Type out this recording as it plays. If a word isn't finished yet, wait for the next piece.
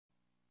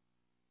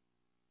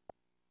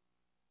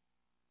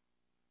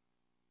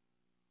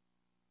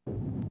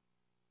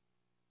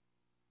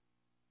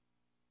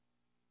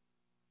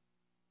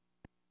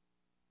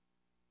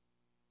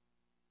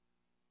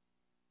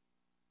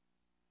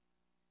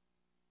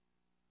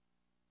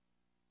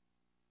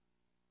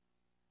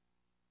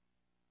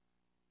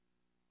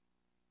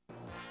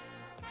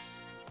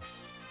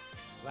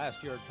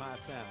last year at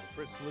Pottstown.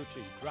 Chris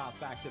Lucci dropped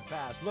back to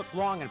pass, looked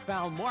long and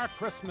found Mark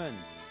Chrisman,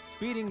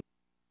 beating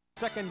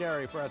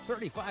secondary for a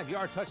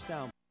 35-yard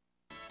touchdown.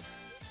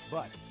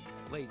 But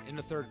late in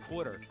the third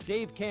quarter,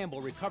 Dave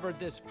Campbell recovered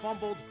this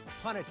fumbled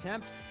punt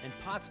attempt, and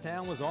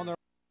Pottstown was on their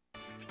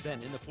own.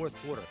 Then in the fourth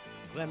quarter,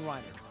 Glenn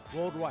Reiner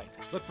rolled right,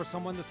 looked for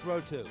someone to throw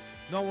to.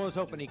 No one was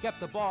open. He kept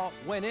the ball,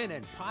 went in,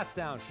 and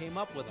Pottstown came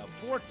up with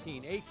a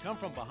 14-8 come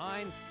from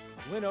behind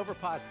win over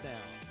Pottstown.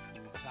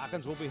 The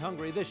Falcons will be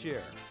hungry this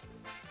year.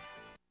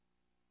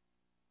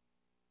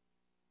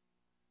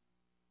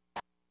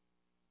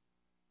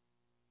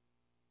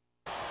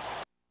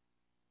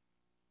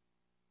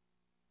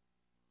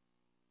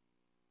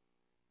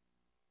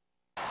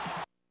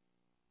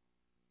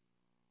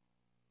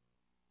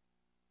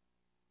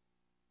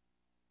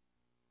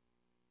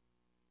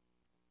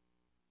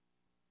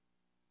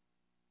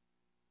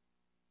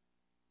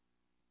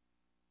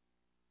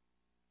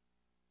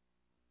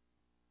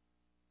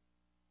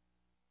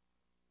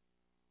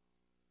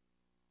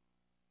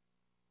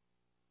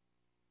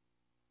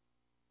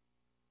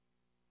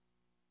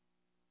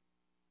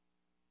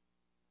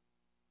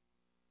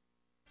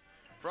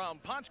 From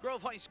Potts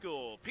Grove High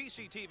School,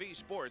 PCTV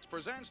Sports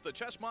presents the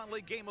Chessmont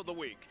League Game of the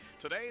Week.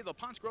 Today, the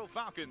Potts Grove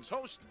Falcons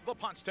host the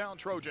Pottstown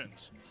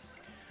Trojans.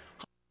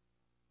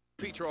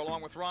 Petro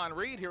along with Ron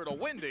Reed here at a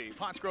windy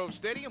Potts Grove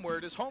Stadium where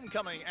it is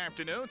homecoming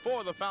afternoon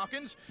for the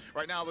Falcons.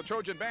 Right now the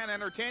Trojan band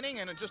entertaining,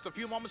 and in just a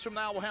few moments from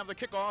now we'll have the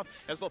kickoff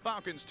as the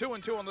Falcons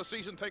 2-2 on the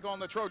season take on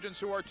the Trojans,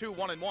 who are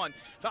 2-1-1.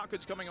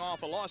 Falcons coming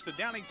off a loss to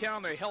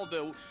Downingtown. They held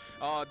the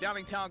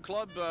Downingtown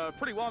club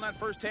pretty well in that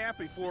first half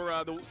before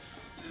the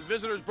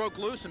visitors broke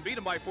loose and beat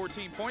them by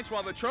 14 points,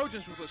 while the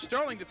Trojans, with a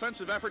sterling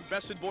defensive effort,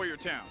 bested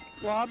Boyertown.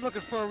 Well, I'm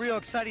looking for a real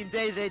exciting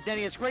day today,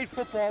 Denny. It's great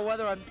football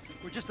weather.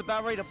 We're just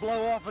about ready to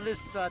blow off of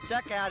this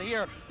deck out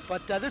here,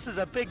 but this is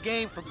a big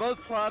game for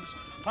both clubs.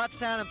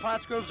 Pottstown and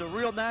Potts Grove is a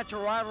real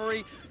natural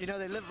rivalry. You know,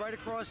 they live right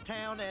across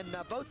town, and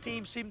both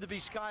teams seem to be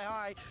sky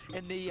high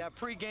in the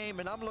pregame,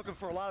 and I'm looking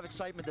for a lot of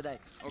excitement today.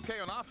 Okay,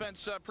 on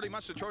offense, pretty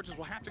much the Trojans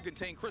will have to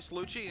contain Chris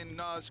Lucci and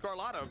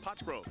Scarlatta of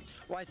Potts Grove.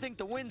 Well, I think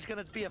the wind's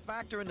going to be a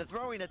factor in the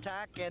throwing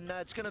attack, and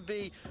it's going to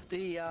be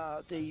the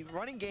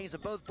running games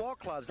of both ball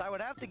clubs. I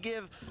would have to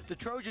give the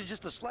Trojans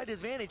just a slight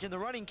advantage in the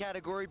running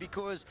category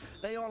because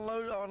they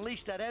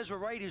unleashed that Ezra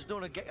Wright, who's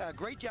doing a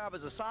great job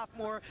as a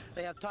sophomore.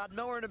 They have Todd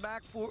Miller in the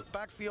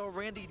backfield,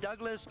 Randy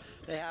Douglas.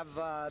 They have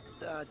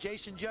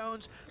Jason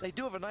Jones. They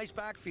do have a nice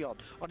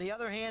backfield. On the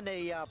other hand,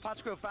 the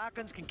Potts Grove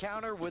Falcons can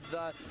counter with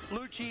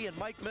Lucci and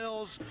Mike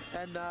Mills,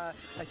 and I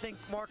think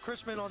Mark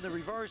Chrisman on the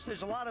reverse.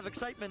 There's a lot of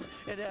excitement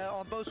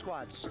on both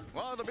squads.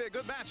 Well, it'll be a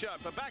good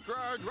matchup, a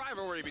backyard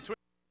rivalry between.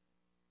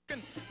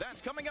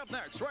 That's coming up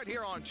next, right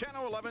here on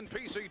Channel 11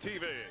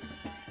 PCTV.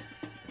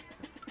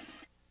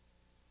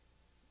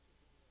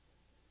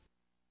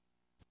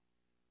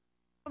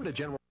 Come to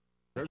General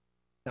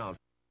now,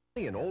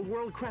 an old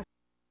world craft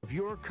of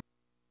your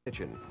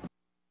kitchen.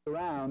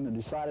 Around and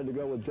decided to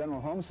go with General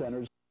Home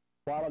Centers,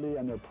 quality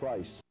and their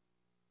price.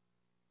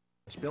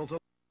 It's built over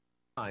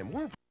time.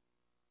 We're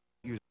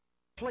using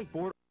slate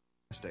board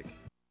plastic.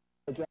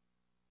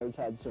 General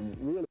had some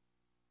really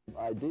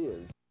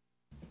ideas,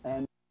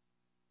 and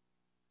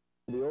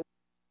the old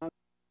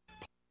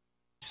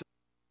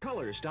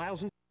colors,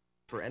 styles, and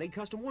for any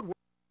custom woodwork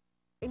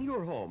in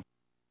your home.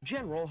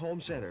 General Home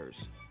Centers.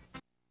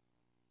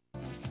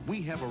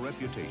 We have a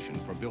reputation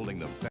for building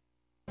the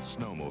best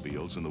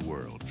snowmobiles in the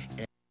world,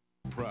 and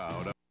we're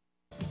proud of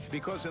it.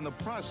 Because in the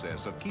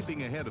process of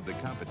keeping ahead of the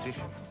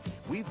competition,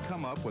 we've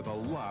come up with a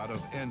lot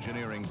of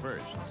engineering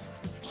firsts.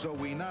 So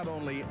we not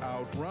only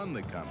outrun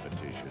the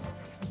competition,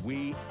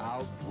 we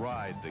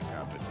outride the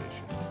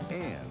competition,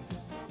 and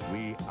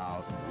we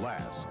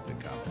outlast the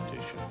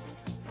competition.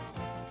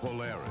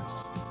 Polaris.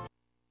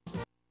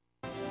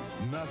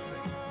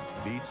 Nothing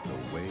beats the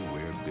way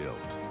we're built.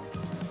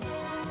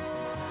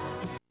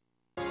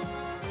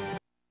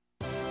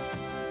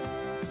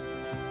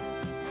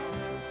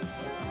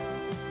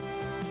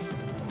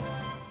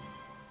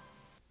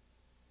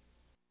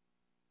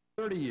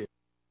 For 30 years,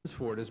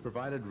 Ford has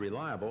provided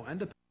reliable and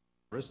dependable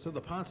service to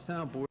the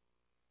Pottstown board,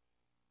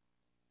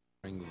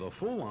 the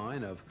full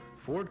line of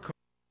Ford cars,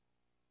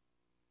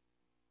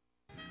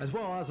 as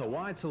well as a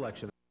wide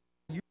selection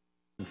of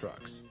used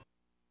trucks.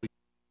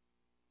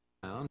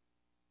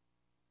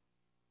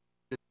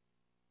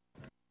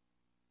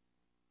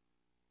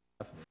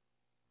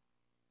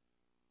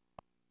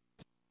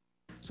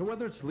 So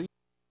whether it's lease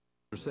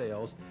or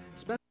sales,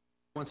 Spencer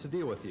wants to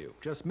deal with you.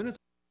 Just minutes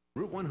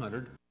Route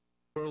 100,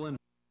 Berlin.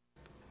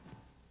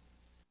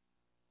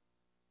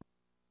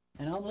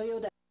 And I'm Leo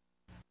Dash,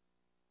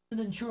 an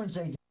insurance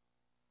agent.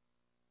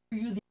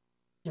 You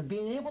the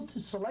being able to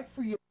select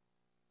for your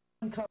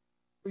coverage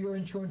for your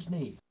insurance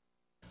need.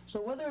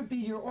 So whether it be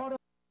your auto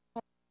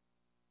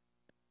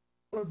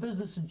or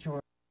business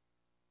insurance,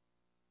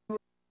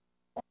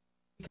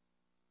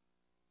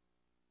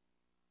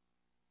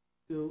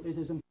 is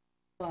as important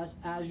to us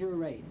as your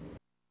rate.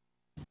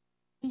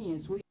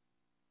 Convenience, we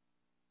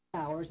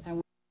hours,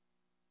 and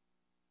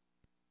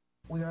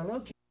we are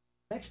located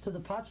next to the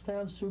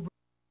Pottstown Subaru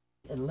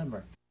in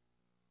Limerick.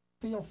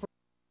 Feel free.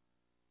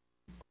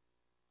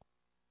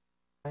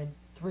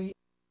 3.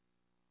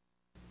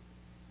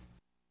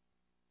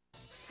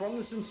 From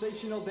the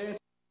sensational dance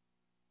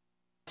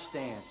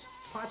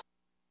Pottstown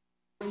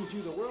brings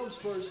you the world's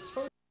first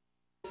total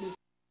fitness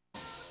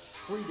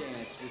free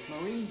dance with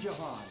Maureen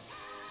Jahan.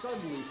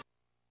 Suddenly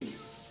free.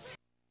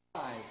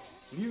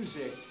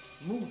 Music,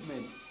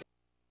 movement,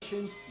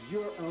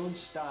 your own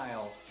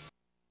style.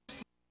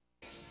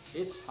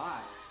 It's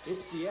hot.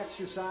 It's the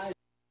exercise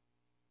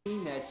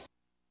that's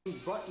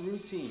but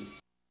routine.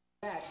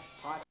 At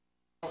Pottstown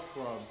Health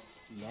Club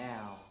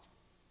now.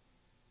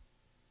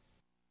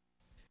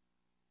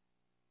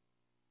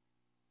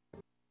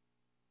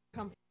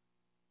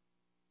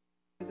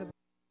 The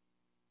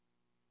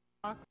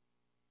box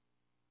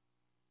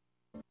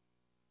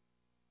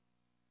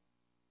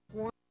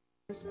completely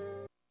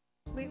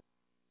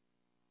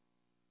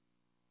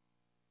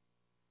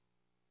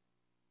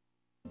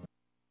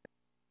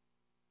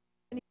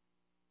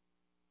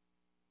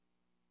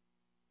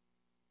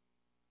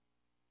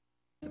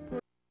support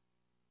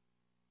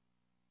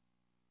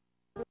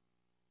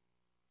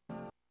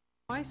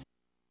my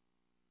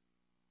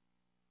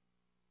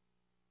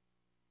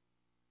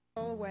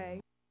away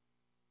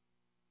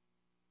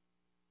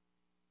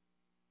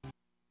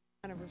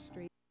Hanover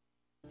Street.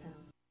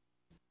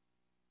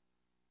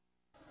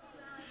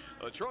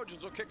 The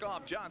Trojans will kick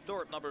off. John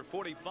Thorpe, number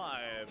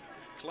 45,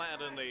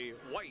 clad in the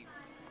white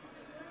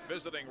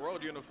visiting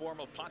road uniform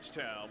of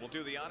Pottstown, will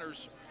do the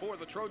honors for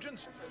the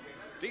Trojans.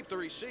 Deep to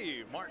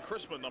receive, Mark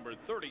Crispin, number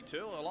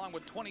 32, along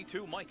with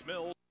 22, Mike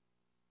Mills.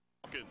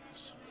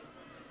 Falcons.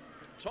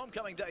 It's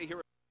homecoming day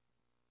here.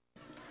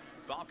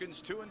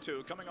 Falcons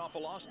 2-2, coming off a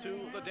loss to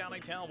the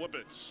Downingtown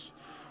Whippets.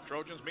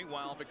 Trojans,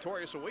 meanwhile,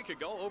 victorious a week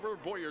ago over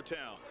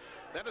Boyertown.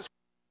 That is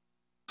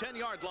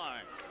 10-yard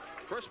line.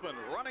 Crispin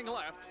running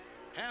left,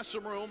 has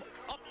some room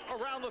up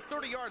around the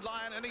 30-yard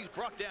line, and he's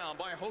brought down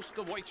by a host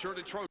of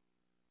white-shirted Trojans.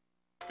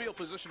 Field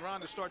position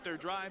round to start their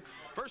drive.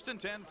 1st and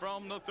 10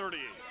 from the 38.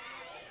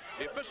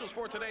 The officials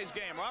for today's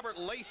game: Robert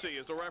Lacey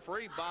is the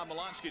referee, Bob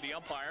Malonsky the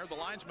umpire, the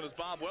linesman is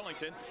Bob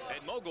Wellington,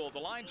 and Mogul the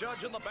line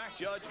judge, and the back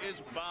judge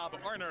is Bob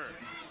Arner.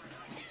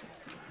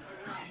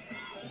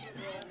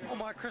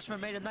 Omar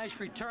Crispin made a nice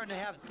return to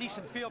have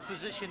decent field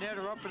position there.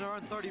 They're up in their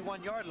own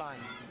 31-yard line.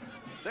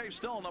 Dave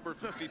Stoll, number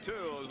 52,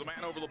 is the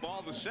man over the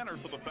ball, the center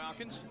for the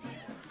Falcons.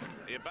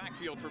 The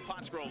backfield for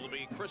Pottsgrove will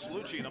be Chris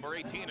Lucci, number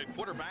 18, at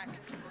quarterback.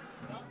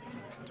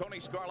 Tony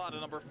Scarlotta,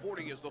 number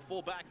 40, is the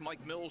fullback.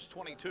 Mike Mills,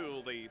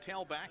 22, the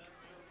tailback.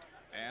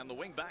 And the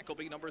wingback will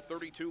be number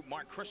 32,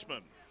 Mark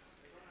Crispin.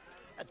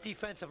 That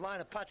defensive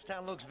line of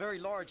Pottstown looks very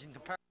large in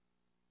comparison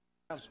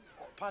to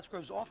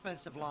Pottsgrove's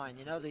offensive line.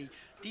 You know, the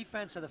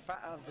defense of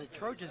the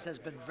Trojans has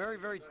been very,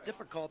 very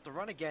difficult to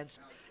run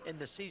against in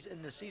the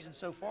season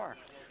so far.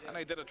 And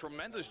they did a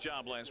tremendous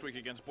job last week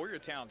against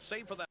Boyertown,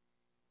 save for that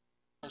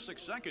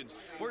 6 seconds.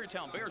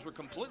 Boyertown Bears were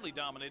completely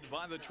dominated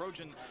by the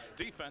Trojan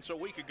defense a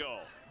week ago.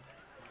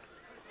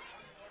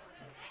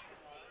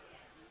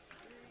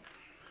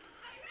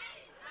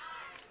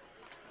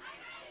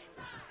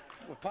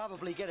 We'll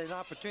probably get an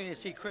opportunity to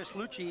see Chris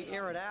Lucci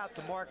air it out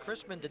to Mark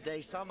Crispin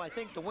today some. I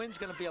think the wind's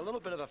going to be a little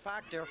bit of a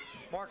factor.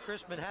 Mark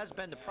Crispin has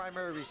been the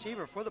primary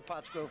receiver for the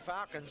Pottsgrove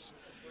Falcons.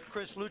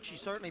 Chris Lucci,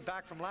 certainly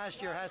back from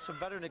last year, has some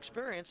veteran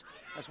experience,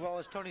 as well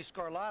as Tony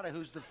Scarlotta,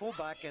 who's the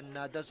fullback and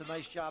does a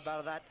nice job out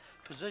of that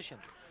position.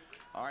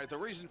 All right, the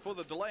reason for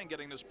the delay in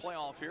getting this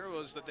playoff here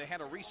was that they had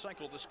to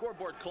recycle the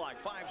scoreboard clock.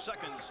 5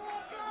 seconds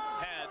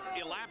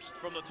had elapsed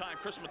from the time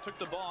Crispin took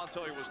the ball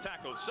until he was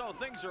tackled. So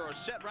things are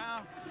set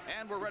now,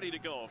 and we're ready to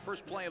go.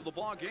 First play of the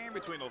ball game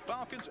between the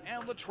Falcons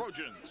and the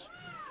Trojans.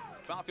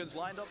 Falcons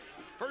lined up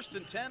 1st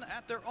and 10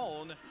 at their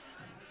own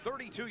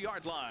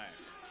 32-yard line.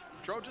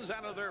 Trojans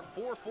out of their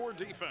 4-4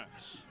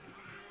 defense.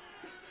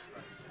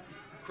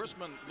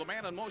 Crispin, the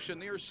man in motion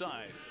near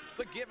side.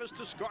 The give is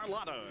to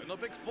Scarlotta, and the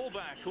big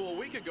fullback who a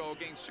week ago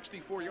gained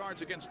 64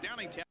 yards against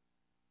Downingtown.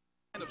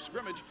 Of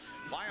scrimmage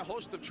by a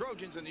host of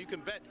Trojans, and you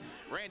can bet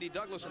Randy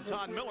Douglas and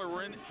Todd Miller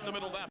were in the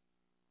middle of that.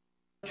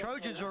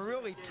 Trojans are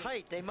really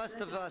tight. They must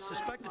have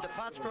suspected that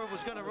Pottsgrove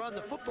was going to run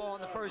the football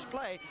on the first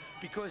play,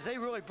 because they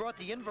really brought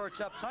the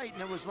inverts up tight,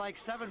 and it was like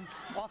 7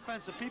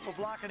 offensive people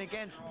blocking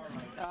against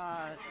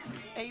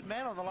 8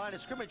 men on the line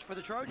of scrimmage for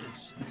the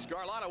Trojans.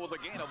 Scarlotta with a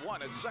gain of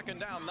 1 at 2nd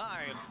down 9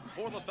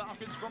 for the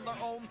Falcons from their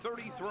own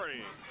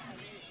 33.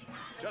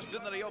 Just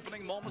into the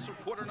opening moments of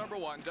quarter number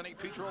 1, Denny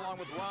Petro along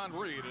with Ron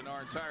Reed and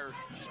our entire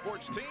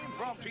sports team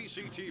from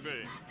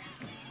PCTV.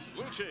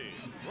 Lucci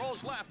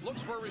rolls left,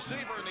 looks for a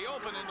receiver in the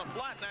open in the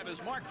flat. That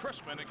is Mark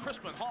Crispin, and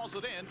Crispin hauls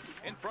it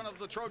in front of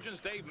the Trojans'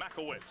 Dave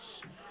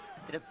Makowitz.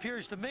 It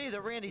appears to me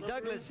that Randy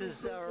Douglas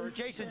or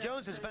Jason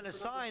Jones has been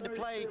assigned to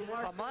play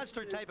a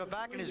monster type of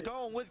back and is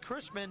going with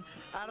Crispin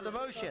out of the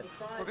motion.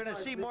 We're going to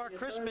see Mark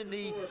Crispin,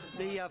 the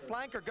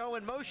flanker, go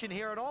in motion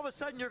here, and all of a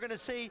sudden you're going to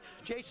see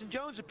Jason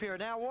Jones appear.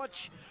 Now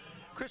watch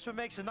Crispin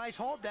makes a nice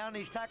haul down, and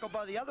he's tackled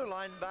by the other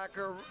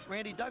linebacker,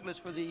 Randy Douglas,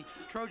 for the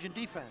Trojan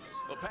defense.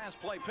 The pass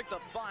play picked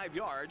up 5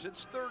 yards.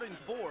 It's 3rd and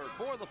 4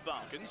 for the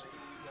Falcons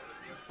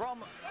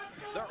from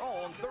their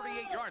own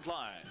 38-yard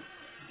line.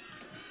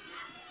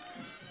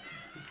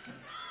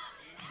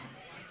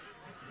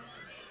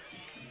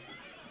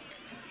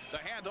 The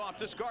handoff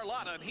to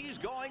Scarlatta, and he's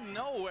going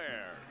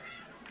nowhere.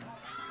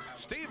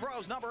 Steve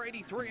Rose, number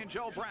 83, and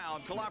Joe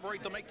Brown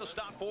collaborate to make the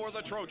stop for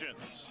the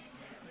Trojans.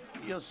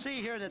 You'll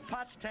see here that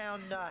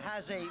Pottstown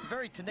has a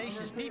very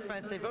tenacious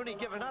defense. They've only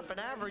given up an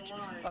average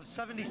of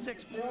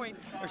 76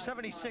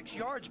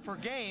 yards per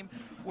game,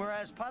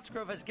 whereas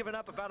Pottsgrove has given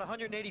up about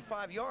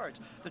 185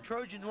 yards. The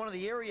Trojans, one of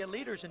the area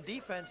leaders in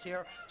defense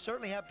here,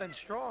 certainly have been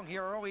strong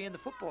here early in the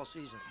football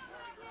season.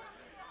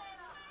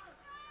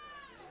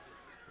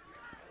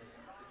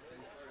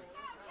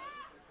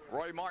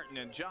 Roy Martin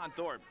and John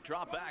Thorpe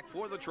drop back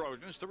for the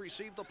Trojans to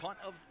receive the punt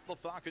of the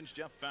Falcons'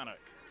 Jeff Fanuc.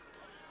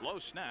 Low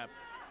snap.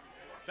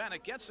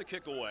 Fanuc gets the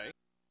kick away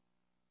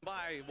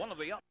by one of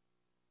the up.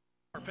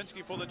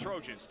 Karpinski for the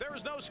Trojans. There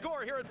is no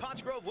score here at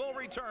Pottsgrove. Will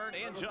return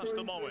in just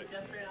a moment.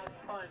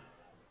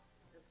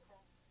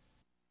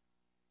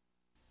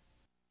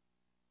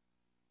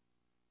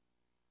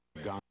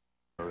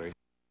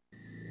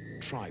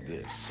 Try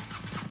this.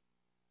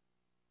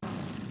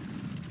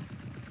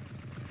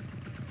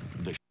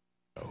 The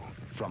Shadow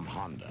from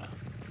Honda.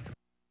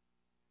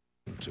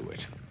 To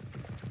it.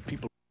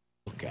 People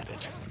look at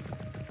it,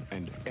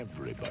 and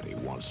everybody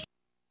wants to.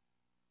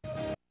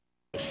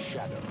 The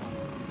Shadow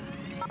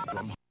from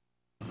Honda.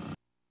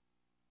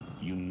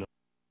 You know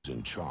who's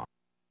in charge.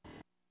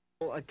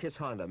 At Kiss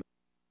Honda,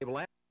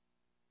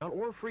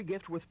 or a free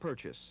gift with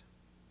purchase.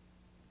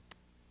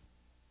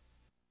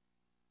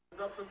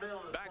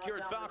 Back here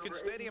at Falcon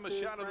Stadium, a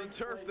shot of the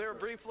turf there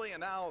briefly,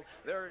 and now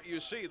there you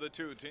see the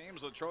two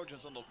teams, the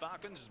Trojans and the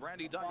Falcons.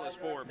 Randy Douglas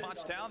for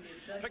Pottstown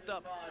picked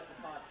up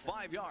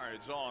 5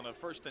 yards on a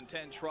 1st and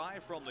 10 try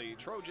from the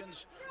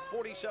Trojans'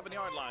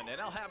 47-yard line. They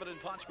now have it in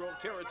Pottsgrove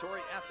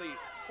territory at the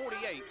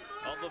 48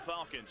 of the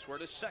Falcons. We're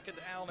to 2nd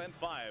down and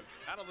 5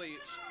 out of the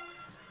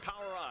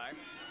power eye.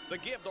 The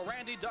give to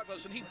Randy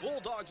Douglas, and he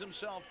bulldogs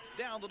himself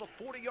down to the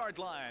 40-yard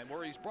line,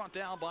 where he's brought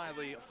down by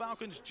the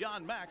Falcons'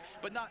 John Mack,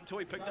 but not until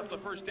he picked up the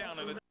 1st down.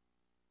 And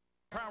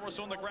prowess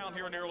on the ground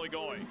here in the early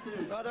going.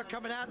 Well, they're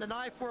coming out in the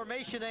I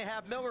formation. They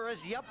have Miller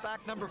as the up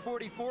back, number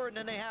 44, and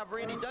then they have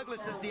Randy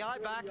Douglas as the I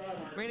back.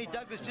 Randy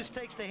Douglas just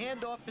takes the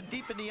handoff and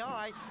deep in the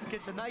eye,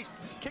 gets a nice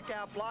kick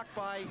out block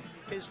by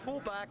his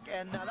fullback,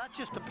 and that's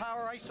just a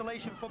power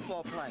isolation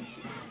football play.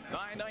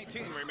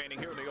 9:19 remaining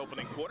here in the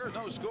opening quarter.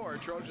 No score,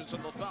 Trojans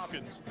and the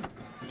Falcons.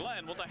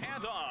 Glenn with the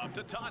handoff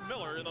to Todd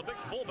Miller in the big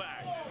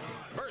fullback.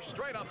 Burst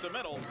straight up the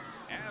middle,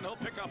 and he'll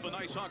pick up a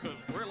nice hunk of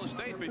real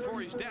estate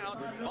before he's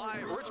down by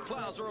Rich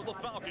Klauser of the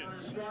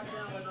Falcons.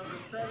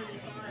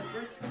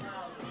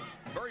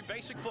 Very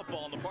basic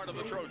football on the part of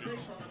the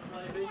Trojans.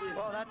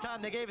 Well, that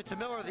time they gave it to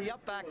Miller, the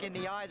up back in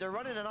the I. They're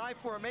running an I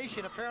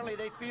formation. Apparently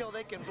they feel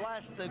they can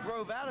blast the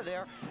Grove out of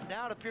there.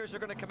 Now it appears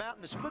they're going to come out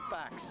in the split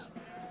backs.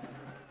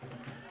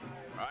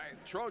 All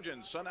right,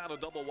 Trojans send out a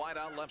double wide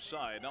out left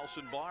side.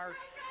 Nelson Barr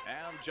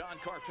and John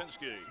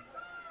Karpinski.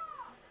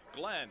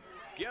 Glenn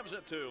gives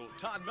it to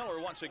Todd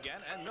Miller once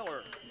again, and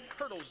Miller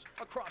hurdles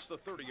across the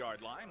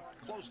 30-yard line,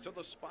 close to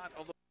the spot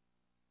of the...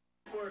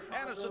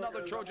 And it's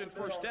another Trojan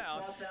 1st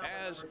down,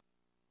 as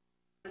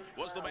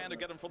was the man to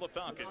get him for the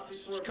Falcons.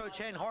 It's Coach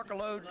Hen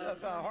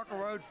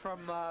Harkerode from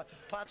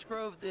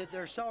Pottsgrove.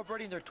 They're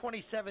celebrating their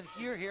 27th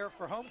year here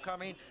for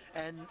homecoming,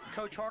 and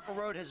Coach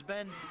Harkerode has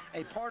been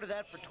a part of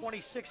that for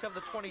 26 of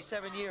the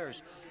 27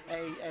 years.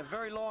 A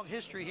very long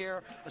history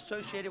here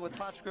associated with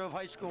Pottsgrove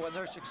High School and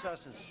their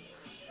successes.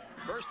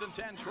 1st and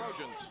 10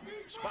 Trojans.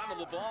 Spot of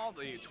the ball,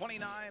 the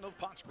 29 of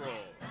Pottsgrove.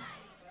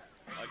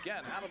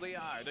 Again, out of the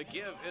eye. The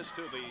give is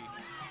to the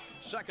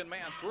second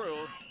man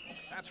through.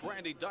 That's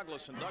Randy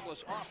Douglas, and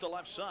Douglas off the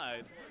left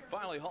side.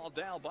 Finally hauled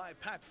down by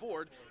Pat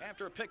Ford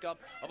after a pickup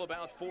of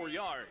about 4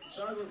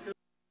 yards.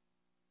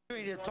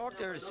 To talk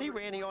there to see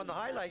Randy on the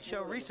highlight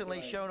show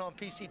recently shown on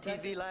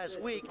PCTV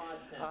last week.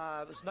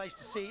 It was nice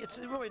to see. It's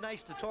really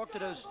nice to talk to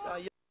those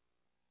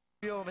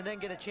and then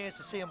get a chance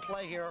to see him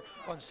play here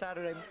on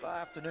Saturday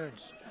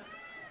afternoons.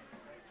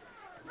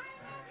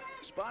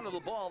 Spot of the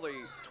ball,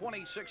 the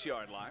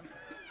 26-yard line.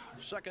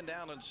 2nd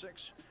down and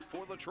 6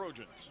 for the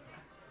Trojans.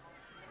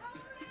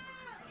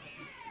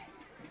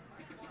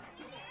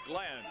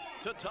 Glenn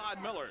to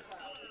Todd Miller,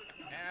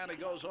 and he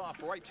goes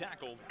off right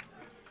tackle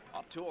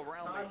up to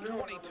around the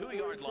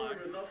 22-yard line,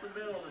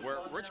 where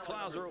Rich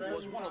Klauser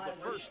was one of the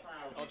first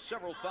of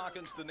several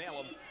Falcons to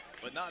nail him,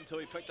 but not until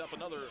he picked up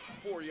another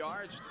 4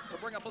 yards to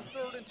bring up a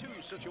 3rd and 2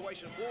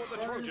 situation for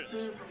the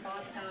Trojans.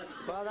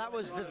 Well, that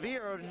was the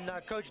veer,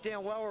 and Coach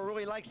Dan Weller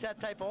really likes that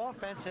type of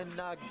offense, and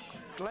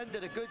Glenn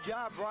did a good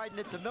job riding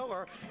it to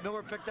Miller.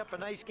 Miller picked up a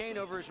nice gain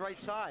over his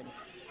right side.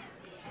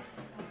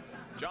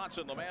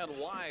 Johnson, the man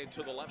wide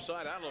to the left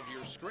side out of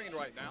your screen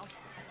right now.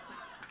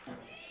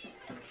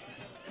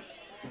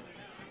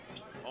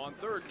 On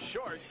 3rd and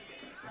short,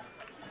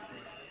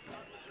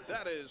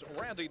 That is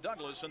Randy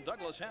Douglas, and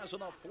Douglas has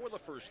enough for the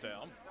first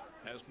down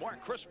as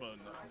Mark Chrisman,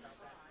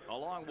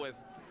 along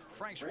with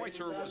Frank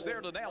Schweitzer, was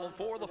there to nail him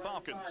for the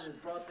Falcons.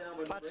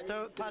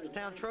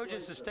 Pottstown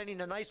Trojans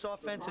sustaining a nice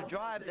offensive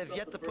drive. They've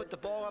yet to put the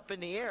ball up in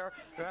the air.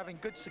 They're having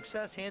good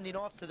success handing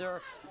off to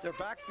their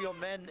backfield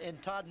men in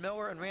Todd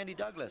Miller and Randy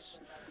Douglas.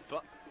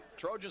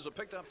 Trojans have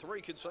picked up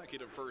 3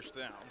 consecutive first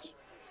downs.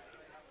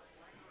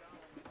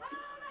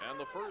 And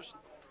the 1st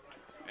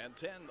and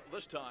 10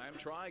 this time.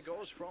 Try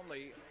goes from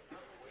the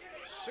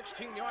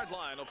 16-yard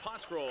line of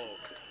Pottsgrove.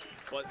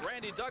 But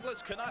Randy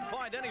Douglas cannot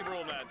find any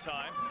room that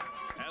time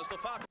as the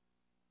Falcons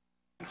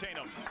contain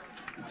him.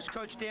 This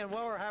Coach Dan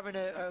Weller having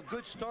a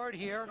good start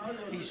here.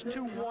 He's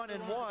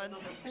 2-1-1.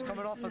 He's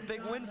coming off a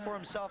big win for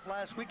himself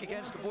last week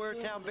against the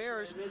Boyertown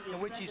Bears, in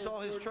which he saw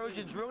his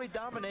Trojans really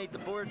dominate the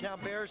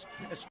Boyertown Bears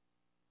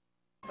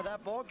for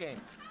that ball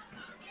game.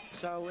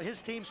 So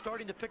his team's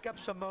starting to pick up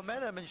some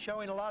momentum and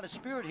showing a lot of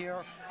spirit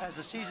here as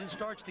the season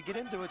starts to get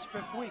into its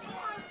 5th week.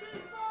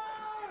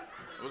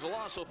 It was a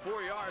loss of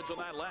 4 yards on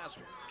that last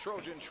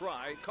Trojan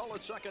try. Call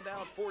it 2nd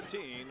down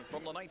 14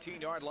 from the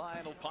 19-yard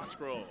line of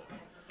Pottsgrove.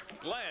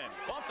 Glenn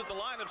bumped at the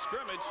line of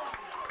scrimmage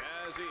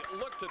as he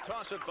looked to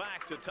toss it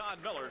back to Todd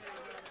Miller.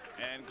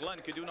 And Glenn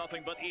could do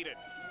nothing but eat it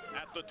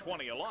at the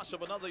 20. A loss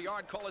of another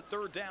yard. Call it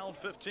 3rd down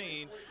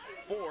 15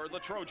 for the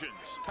Trojans.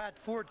 Pat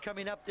Ford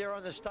coming up there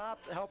on the stop,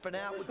 helping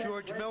out with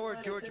George Miller.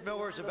 George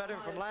Miller is a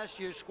veteran from last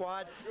year's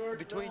squad.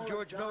 Between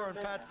George Miller and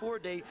Pat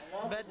Ford, they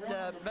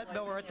met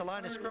Miller at the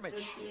line of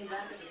scrimmage.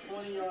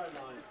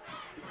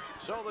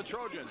 So the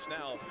Trojans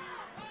now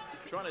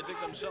trying to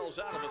dig themselves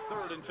out of a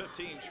 3rd and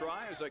 15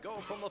 try as they go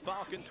from the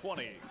Falcon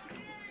 20.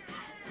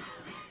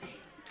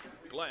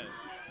 Glenn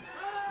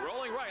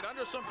rolling right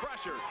under some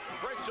pressure,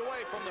 breaks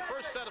away from the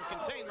first set of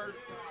containment,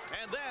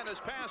 and then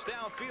is passed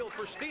downfield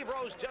for Steve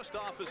Rose just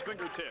off his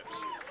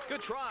fingertips. Good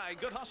try,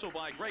 good hustle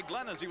by Greg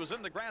Glenn as he was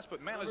in the grasp,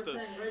 but managed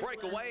to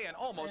break away and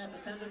almost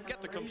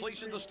get the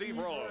completion to Steve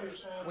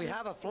Rose. We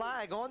have a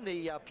flag on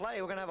the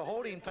play. We're going to have a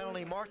holding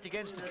penalty marked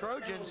against the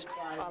Trojans.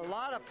 A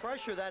lot of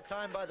pressure that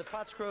time by the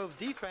Pottsgrove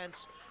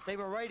defense. They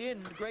were right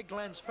in Greg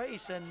Glenn's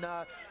face, and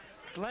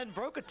Glenn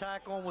broke a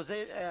tackle and was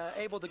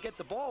able to get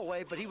the ball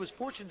away, but he was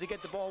fortunate to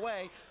get the ball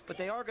away. But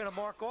they are going to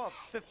mark off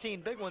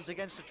 15 big ones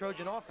against the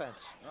Trojan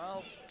offense.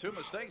 Well, 2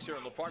 mistakes here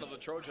on the part of the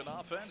Trojan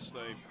offense.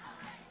 They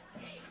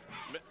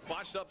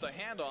botched up the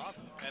handoff,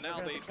 and now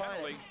the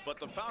penalty, but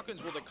the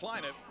Falcons will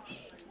decline it.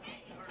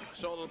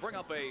 So it'll bring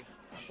up a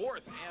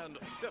 4th and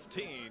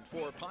 15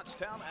 for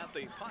Pottstown at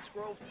the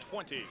Pottsgrove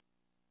 20.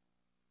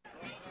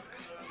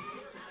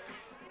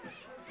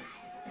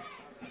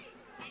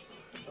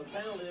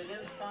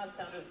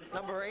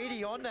 Number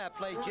 80 on that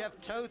play,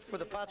 Jeff Toth for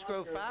the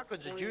Pottsgrove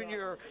Falcons, a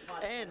junior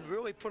end,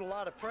 really put a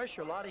lot of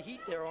pressure, a lot of heat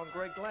there on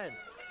Greg Glenn.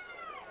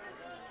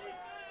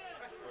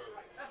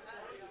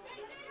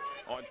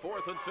 On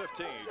 4th and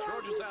 15,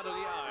 Trojans out of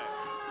the eye.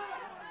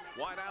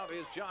 Wide out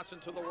is Johnson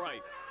to the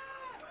right.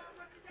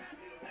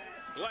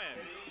 Glenn,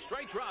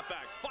 straight drop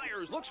back,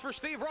 fires, looks for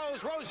Steve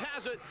Rose. Rose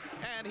has it,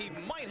 and he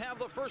might have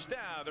the first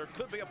down. There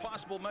could be a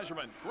possible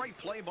measurement. Great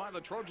play by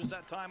the Trojans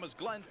that time as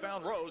Glenn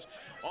found Rose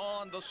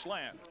on the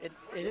slant. It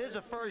is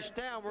a first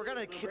down. We're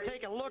going to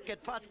take a look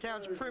at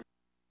Pottstown's premier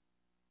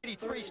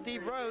 83,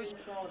 Steve Rose,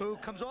 who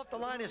comes off the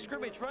line of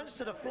scrimmage, runs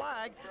to the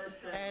flag,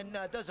 and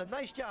does a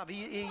nice job.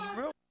 He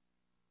really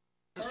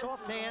the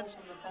soft hands.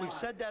 We've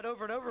said that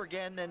over and over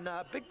again, and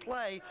big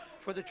play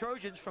for the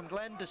Trojans from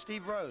Glenn to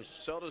Steve Rose.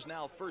 So it is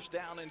now 1st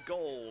down and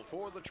goal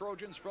for the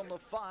Trojans from the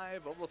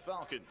 5 of the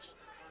Falcons.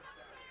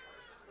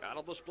 Out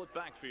of the split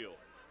backfield,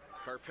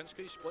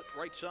 Karpinski split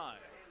right side.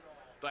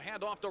 The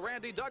handoff to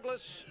Randy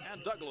Douglas,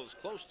 and Douglas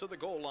close to the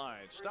goal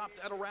line, stopped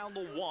at around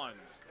the 1.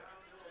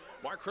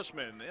 Mark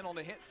Chrisman in on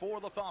the hit for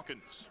the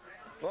Falcons.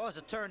 Well, as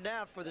it turned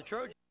out for the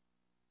Trojans,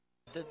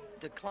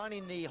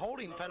 declining the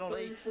holding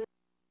penalty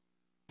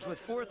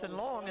with 4th and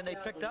long, and they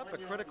picked up a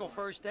critical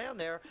first down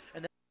there,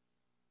 and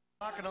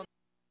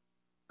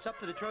it's up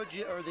to the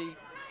Trojan or the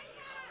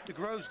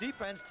Groves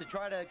defense to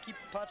try to keep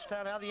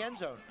Pottstown out of the end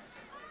zone.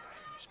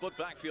 Split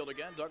backfield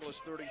again.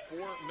 Douglas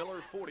 34,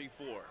 Miller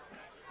 44.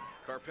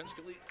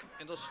 Karpinski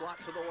in the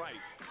slot to the right.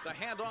 The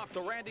handoff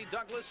to Randy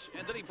Douglas,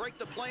 and did he break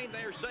the plane?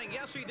 They are saying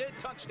yes, he did.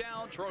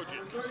 Touchdown,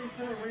 Trojans.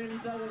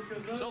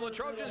 So the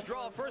Trojans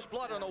draw first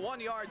blood on a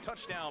 1-yard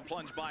touchdown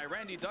plunge by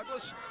Randy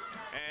Douglas.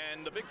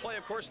 And the big play,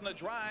 of course, in the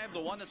drive, the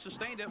one that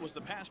sustained it, was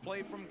the pass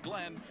play from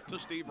Glenn to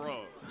Steve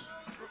Rose.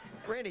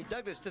 Randy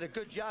Douglas did a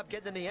good job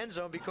getting in the end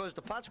zone because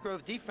the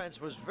Pottsgrove defense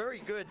was very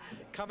good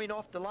coming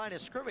off the line of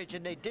scrimmage,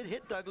 and they did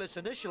hit Douglas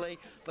initially,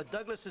 but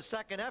Douglas's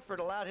second effort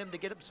allowed him to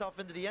get himself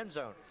into the end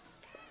zone.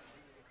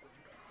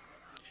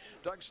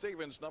 Doug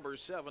Stevens, number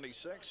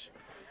 76,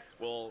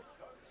 will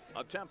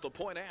attempt a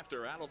point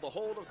after out of the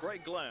hold of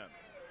Greg Glenn.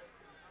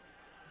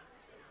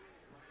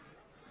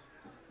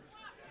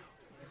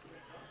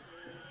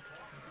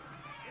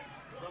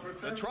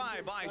 The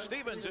try by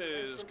Stevens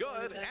is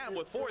good, and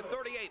with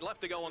 4:38 left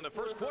to go in the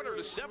first quarter,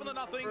 to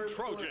 7-0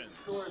 Trojans.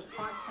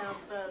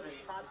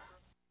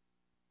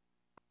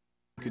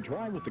 could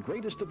drive with the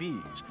greatest of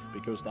ease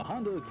because the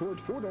Honda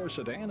Accord four-door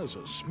sedan is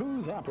a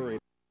smooth operator.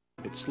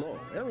 Its slow,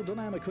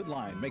 aerodynamic hood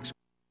line makes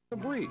a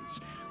breeze.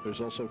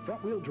 There's also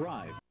front-wheel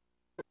drive.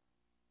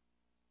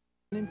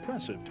 An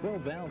impressive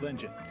 12-valve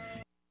engine.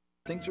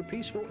 Things are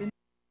peaceful in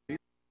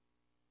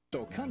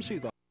so come see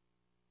the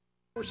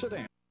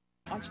sedan.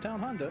 Pottstown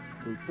Honda,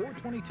 Route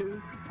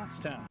 422,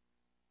 Pottstown.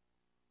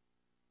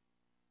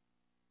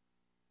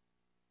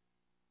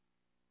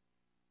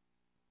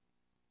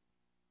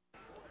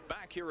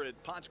 Back here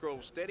at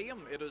Pottsgrove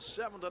Stadium, it is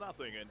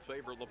 7-0 in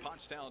favor of the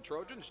Pottstown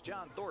Trojans.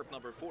 John Thorpe,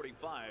 number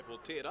 45, will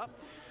tee it up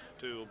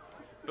to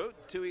boot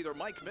to either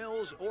Mike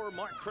Mills or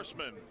Mark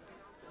Chrisman.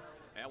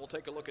 And we'll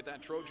take a look at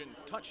that Trojan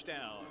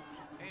touchdown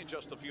in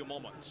just a few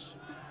moments.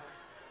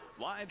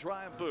 Line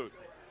drive boot.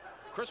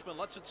 Chrisman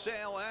lets it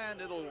sail, and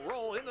it'll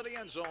roll into the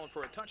end zone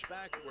for a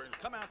touchback. We're going to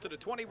come out to the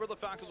 20 where the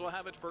Falcons will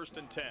have it 1st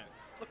and 10.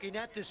 Looking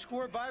at this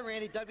score by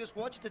Randy Douglas,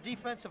 watch the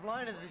defensive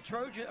line of the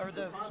Trojan or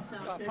the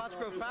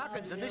Pottsgrove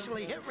Falcons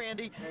initially hit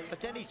Randy,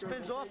 but then he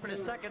spins off in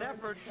his second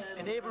effort,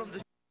 enabling him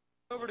to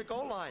over the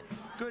goal line.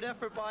 Good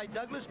effort by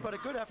Douglas, but a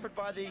good effort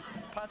by the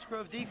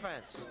Pottsgrove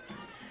defense.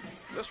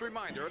 This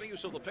reminder, any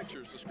use of the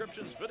pictures,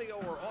 descriptions, video,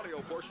 or audio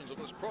portions of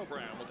this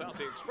program without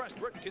the expressed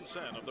written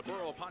consent of the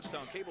Borough of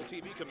Pottstown Cable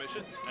TV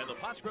Commission and the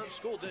Pottsgrove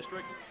School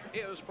District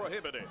is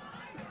prohibited.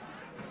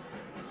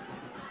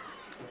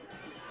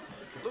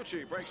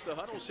 Lucci breaks the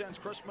huddle, sends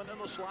Chrisman in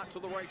the slot to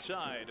the right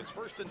side. It's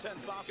 1st and 10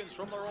 Falcons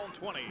from their own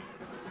 20.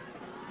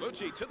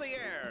 Lucci to the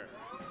air.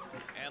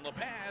 And the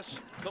pass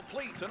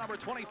complete to number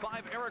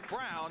 25, Eric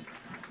Brown.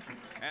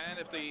 And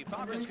if the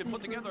Falcons can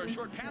put together a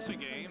short passing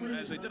game,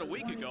 as they did a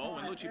week ago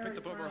when Lucci picked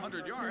up over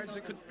 100 yards,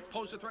 it could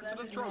pose a threat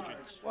to the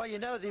Trojans. Well, you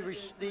know,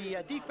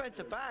 the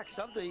defensive backs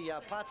of the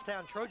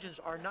Pottstown Trojans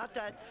are not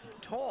that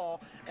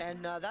tall,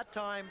 and that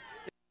time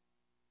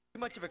too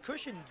much of a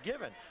cushion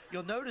given.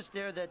 You'll notice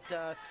there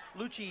that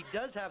Lucci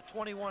does have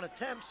 21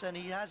 attempts, and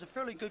he has a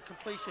fairly good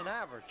completion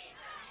average.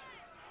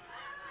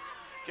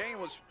 Gain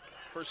was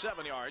for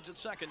 7 yards.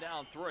 It's 2nd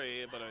down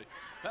 3, but a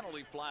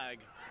penalty flag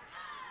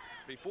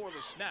before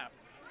the snap.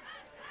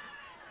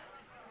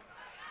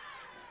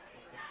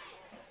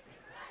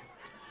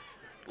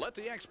 Let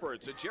the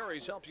experts at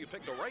Jerry's help you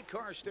pick the right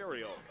car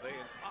stereo. They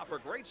offer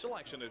great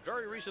selection at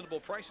very reasonable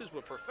prices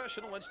with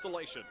professional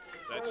installation.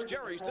 That's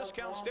Jerry's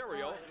Discount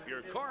Stereo,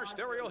 your car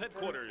stereo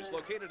headquarters,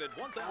 located at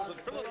 1000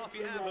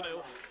 Philadelphia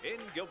Avenue in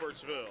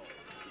Gilbertsville.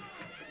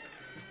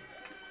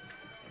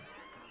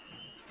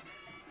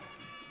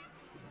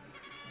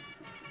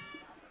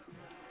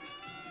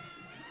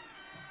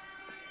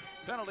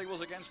 Penalty was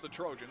against the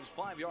Trojans.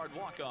 5-yard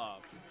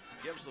walk-off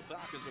gives the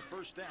Falcons a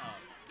 1st down.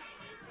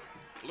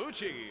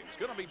 Lucci is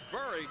going to be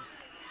buried,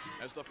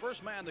 as the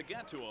first man to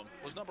get to him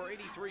was number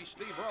 83,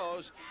 Steve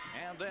Rose,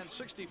 and then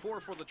 64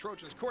 for the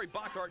Trojans. Corey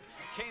Bockhart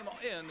came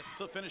in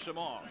to finish him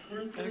off.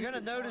 And you're going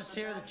to notice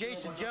here that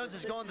Jason Jones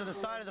is going to the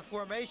side of the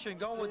formation,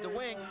 going with the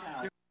wing.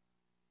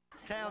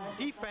 Town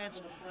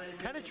defense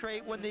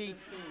penetrate when they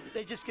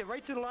just get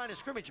right through the line of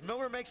scrimmage.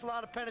 Miller makes a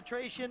lot of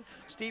penetration.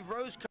 Steve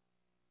Rose,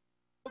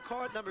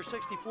 Bockhart, number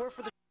 64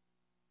 for the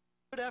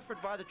good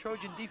effort by the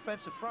Trojan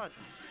defensive front.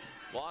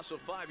 Loss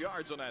of 5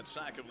 yards on that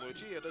sack of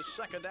Lucci. It is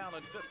 2nd down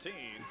and 15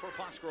 for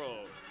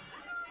Pottsgrove.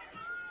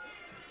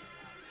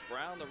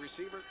 Brown, the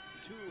receiver,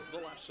 to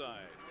the left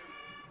side.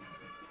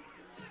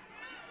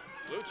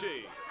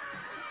 Lucci,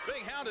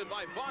 being hounded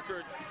by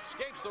Bockhart,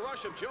 escapes the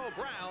rush of Joe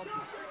Brown.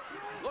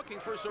 Looking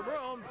for some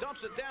room,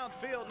 dumps it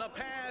downfield, and the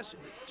pass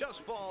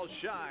just falls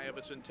shy of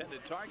its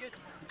intended target.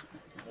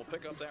 We'll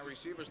pick up that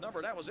receiver's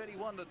number. That was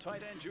 81, the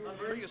tight end, Drew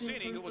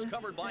Priasini, who was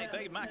covered by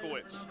Dave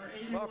Makowitz.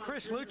 Well,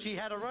 Chris Lucci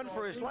had to run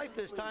for his life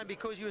this time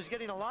because he was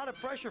getting a lot of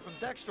pressure from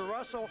Dexter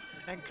Russell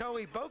and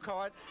Corey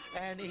Bockhart,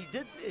 and he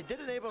did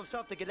enable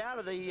himself to get out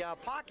of the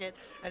pocket,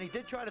 and he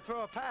did try to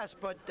throw a pass,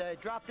 but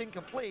dropped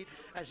incomplete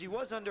as he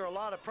was under a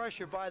lot of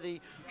pressure by the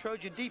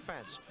Trojan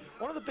defense.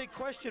 One of the big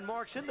question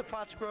marks in the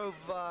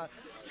Pottsgrove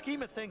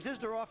scheme of things is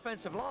their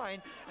offensive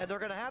line, and they're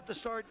going to have to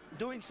start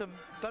doing some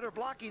better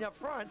blocking up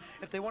front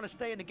if they want to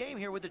stay in the game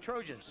here with the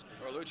Trojans.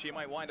 Or Lucci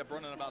might wind up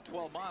running about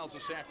 12 miles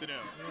this afternoon.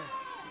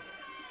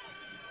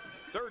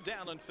 Yeah. 3rd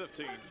down and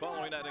 15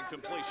 following that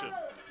incompletion.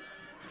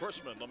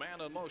 Chrisman, the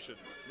man in motion,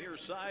 near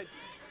side.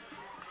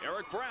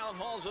 Eric Brown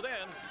hauls it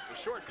in, a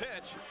short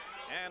pitch,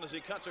 and as he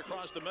cuts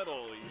across the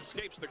middle, he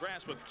escapes the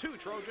grasp of 2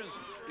 Trojans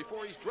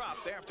before he's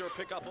dropped after a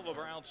pickup of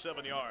around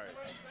 7 yards.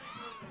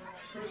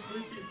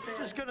 This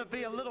is going to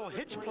be a little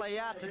hitch play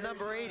out to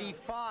number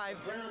 85,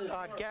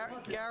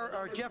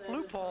 Jeff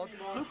Leupold.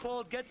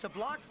 Leupold gets a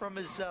block from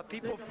his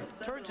people,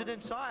 turns it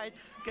inside,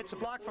 gets a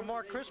block from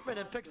Mark Chrisman,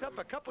 and picks up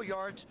a couple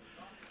yards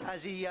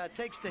as he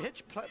takes the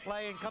hitch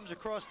play and comes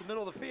across the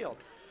middle of the field.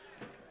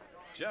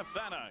 Jeff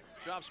Vanna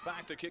drops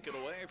back to kick it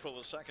away for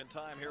the 2nd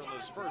time here in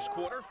this 1st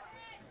quarter.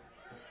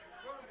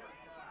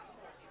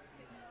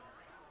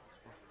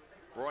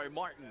 Roy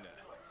Martin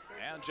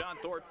and John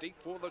Thorpe deep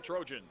for the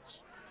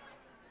Trojans.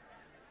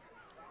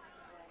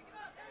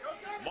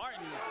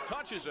 Martin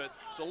touches it.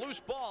 It's a loose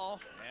ball,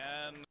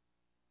 and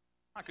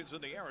Hawkins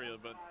in the area,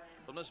 but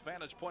From this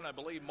vantage point, I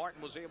believe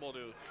Martin was able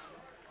to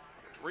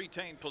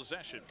retain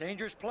possession.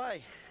 Dangerous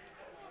play.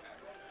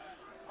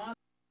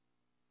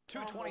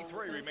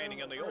 2:23 remaining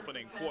in the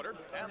opening quarter,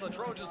 and the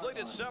Trojans lead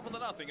it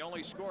 7-0.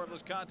 Only score of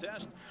this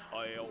contest,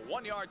 a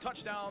 1-yard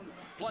touchdown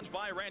plunge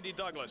by Randy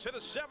Douglas. It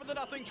is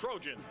 7-0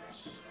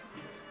 Trojans.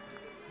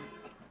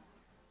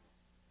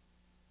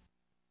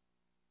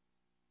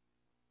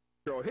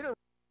 Hitter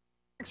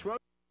Rax Rose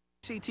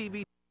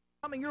CTV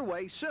coming your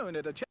way soon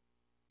at a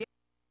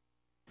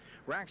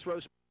Rax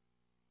Rose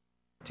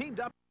teamed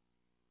up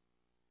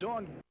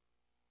on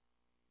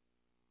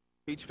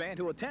each fan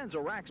who attends a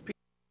Rax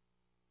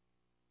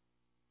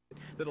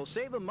that'll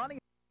save him money.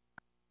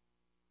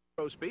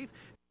 Roast beef,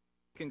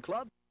 chicken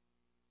club,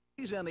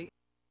 and the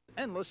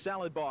endless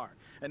salad bar.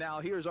 And now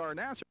here's our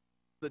announcer,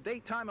 the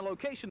date, time, and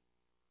location.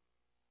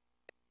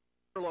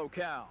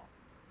 Locale.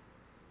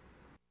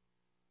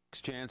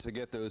 Next chance to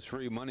get those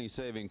free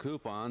money-saving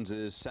coupons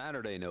is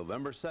Saturday,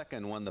 November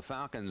 2nd, when the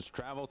Falcons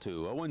travel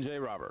to Owen J.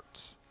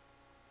 Roberts.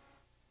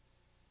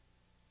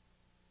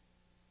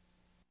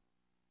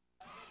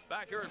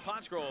 Back here at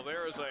Pottsgrove,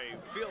 there is a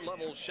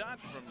field-level shot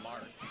from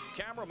our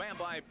cameraman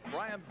by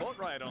Brian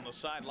Boatwright on the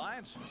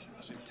sidelines.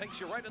 As he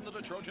takes you right into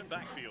the Trojan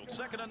backfield.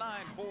 2nd and 9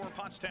 for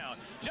Pottstown.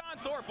 John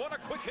Thorpe on a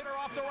quick hitter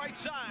off the right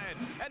side.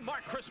 And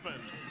Mark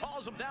Crispin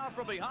hauls him down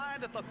from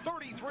behind at the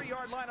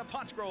 33-yard line of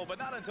Pottsgrove, but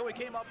not until he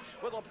came up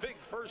with a big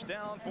first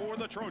down for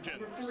the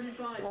Trojans.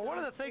 Well, one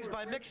of the things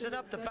by mixing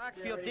up the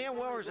backfield, Dan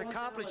Weller's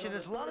accomplishing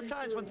is a lot of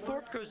times when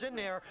Thorpe goes in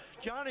there,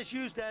 John is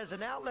used as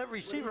an outlet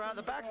receiver out of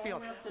the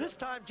backfield. This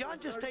time, John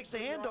just takes the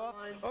handoff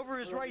over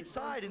his right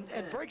side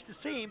and breaks the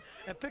seam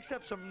and picks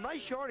up some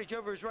nice yardage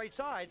over his right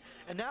side.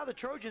 And now the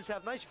Trojans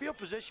have nice field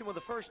position with a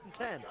 1st and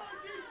 10.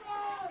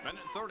 Minute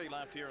 30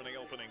 left here in the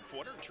opening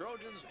quarter.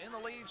 Trojans in the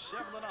lead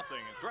 7-0.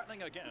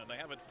 Threatening again. They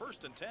have it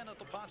 1st and 10 at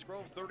the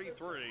Pottsgrove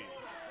 33.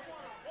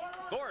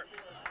 Thorpe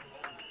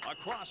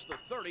across the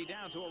 30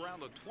 down to around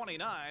the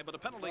 29, but a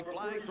penalty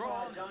flag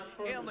thrown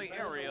in the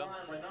area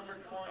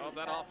of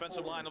that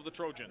offensive line of the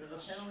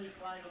Trojans.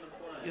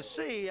 You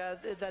see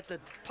that the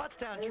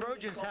Pottstown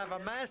Trojans have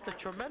amassed a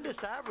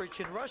tremendous average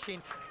in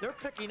rushing. They're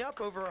picking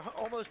up over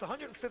almost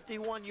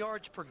 151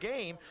 yards per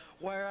game,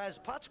 whereas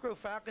Pottsgrove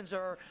Falcons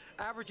are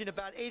averaging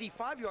about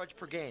 85 yards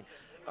per game.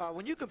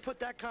 When you can put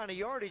that kind of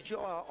yardage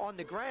on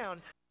the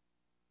ground,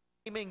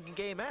 game in,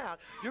 game out,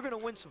 you're going to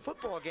win some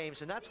football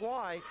games, and that's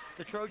why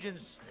the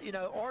Trojans,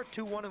 are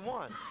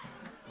 2-1-1.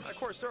 Of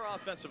course, their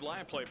offensive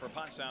line play for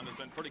Pottstown has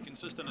been pretty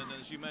consistent, and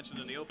as you mentioned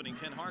in the opening,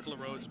 Ken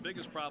Harkleroad's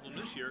biggest problem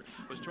this year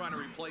was trying to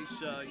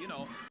replace,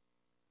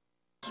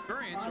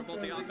 experience of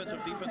both the offensive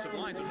and defensive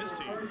lines of his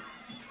team.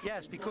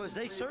 Yes, because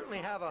they certainly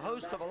have a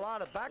host of a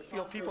lot of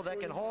backfield people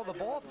that can haul the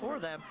ball for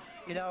them,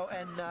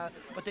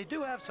 but they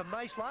do have some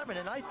nice linemen,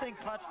 and I think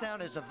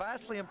Pottstown is a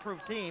vastly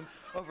improved team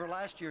over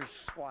last year's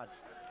squad.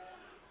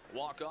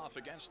 Walk off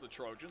against the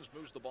Trojans,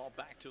 moves the ball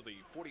back to the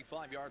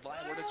 45-yard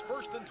line where it's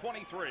 1st and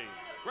 23.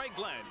 Greg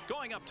Glenn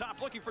going up top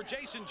looking for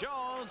Jason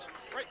Jones,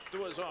 right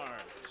to his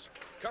arms.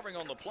 Covering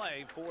on the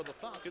play for the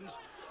Falcons,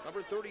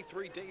 number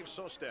 33, Dave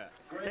Sostak.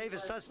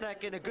 Davis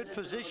Sostak in a good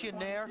position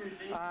there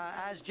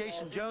as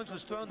Jason Jones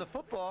was throwing the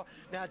football.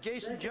 Now,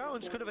 Jason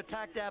Jones could have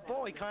attacked that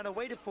ball. He kind of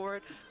waited for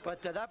it,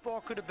 but that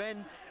ball could have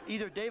been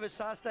either Davis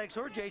Sostak's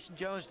or Jason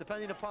Jones,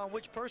 depending upon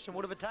which person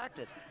would have attacked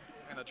it.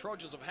 And the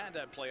Trojans have had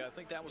that play. I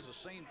think that was the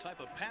same type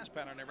of pass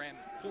pattern they ran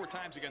 4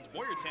 times against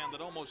Boyertown that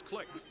almost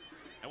clicked.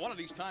 And one of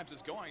these times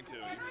it's going to.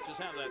 You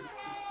just have that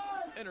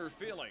inner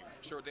feeling.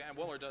 I'm sure Dan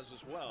Weller does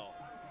as well.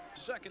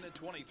 2nd and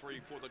 23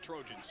 for the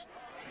Trojans.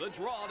 The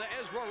draw to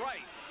Ezra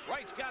Wright.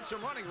 Wright's got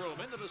some running room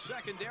into the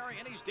secondary,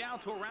 and he's down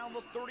to around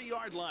the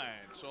 30-yard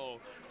line. So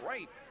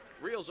Wright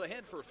reels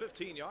ahead for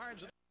 15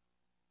 yards.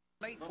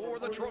 8 for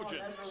the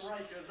Trojans.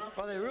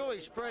 Well, they really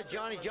spread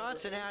Johnny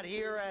Johnson out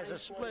here as a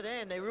split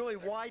end. They really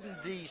widened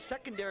the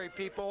secondary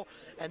people,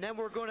 and then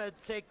we're going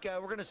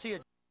to see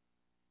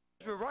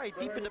Ezra Wright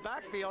deep in the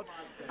backfield.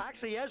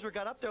 Actually, Ezra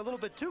got up there a little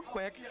bit too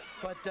quick,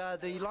 but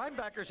the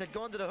linebackers had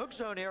gone to the hook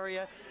zone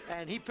area,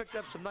 and he picked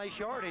up some nice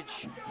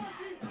yardage,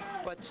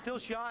 but still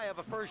shy of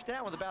a 1st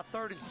down with about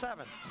 3rd and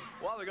 7.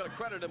 Well, they're going to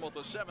credit him with a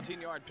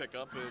 17-yard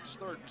pickup. It's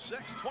 3rd and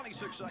 6,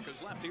 26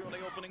 seconds left here in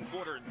the opening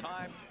quarter, and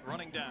time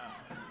running down.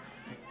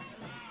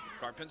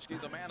 Karpinski,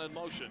 the man in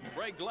motion.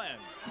 Greg Glenn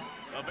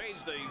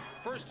evades the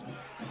first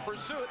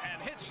pursuit and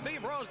hits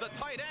Steve Rose, the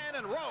tight end,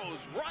 and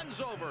Rose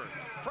runs over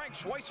Frank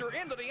Schweitzer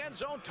into the end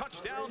zone.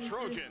 Touchdown,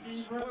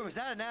 Trojans. Boy, was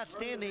that an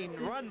outstanding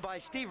run by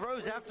Steve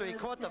Rose after he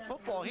caught the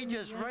football. He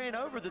just ran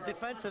over the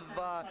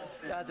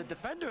the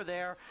defender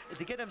there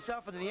to get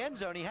himself into the end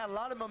zone. He had a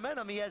lot of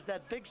momentum. He has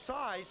that big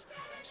size.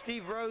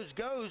 Steve Rose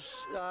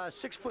goes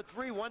 6'3",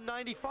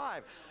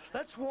 195.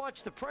 Let's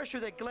watch the pressure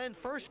that Glenn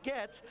first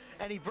gets,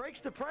 and he breaks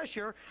the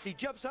pressure. He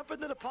jumps up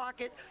into the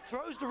pocket,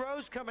 throws to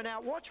Rose coming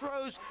out. Watch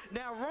Rose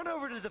now run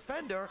over to the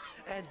defender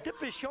and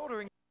dip his shoulder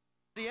and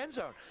the end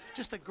zone.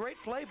 Just a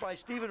great play by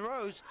Stephen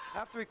Rose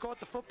after he caught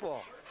the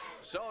football.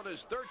 So it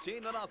is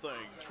 13-0.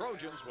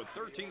 Trojans with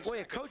 13 Boy, a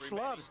seconds coach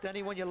remaining. loves,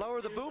 Denny, when you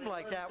lower the boom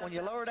like that. When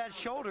you lower that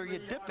shoulder, you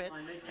dip it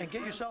and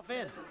get yourself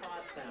in.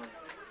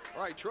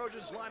 All right,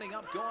 Trojans lining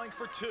up, going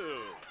for 2.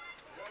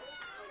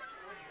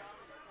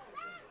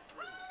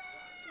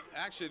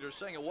 Actually, they're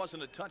saying it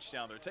wasn't a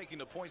touchdown. They're taking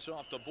the points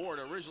off the board.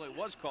 Originally, it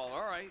was called.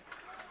 All right.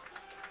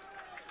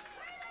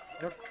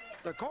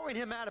 They're calling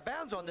him out of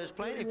bounds on this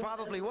play, and he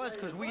probably was,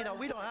 because we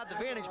don't have the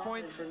vantage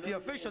point. The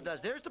official does.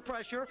 There's the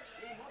pressure.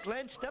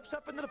 Glenn steps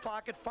up into the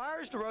pocket,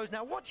 fires to Rose.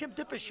 Now watch him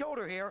dip his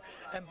shoulder here,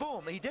 and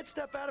boom, he did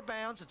step out of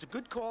bounds. It's a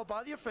good call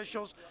by the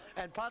officials,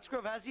 and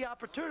Pottsgrove has the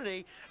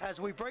opportunity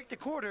as we break the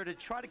quarter to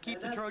try to keep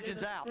the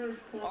Trojans out.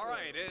 All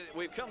right,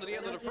 we've come to the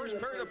end of the first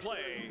period of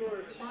play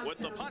with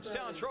the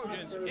Pottstown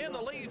Trojans in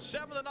the lead,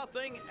 7-0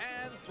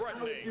 and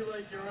threatening.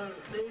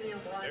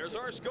 There's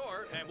our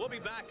score, and we'll be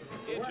back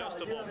in just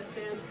a moment.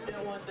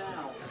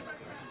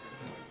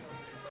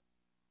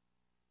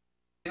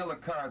 Deal the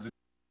cards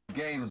with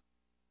games.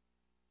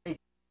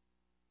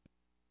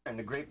 And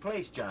the great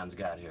place John's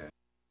got here.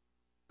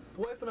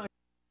 The wife and I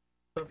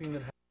something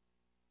that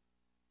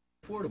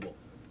affordable.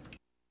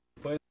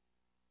 But,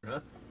 huh?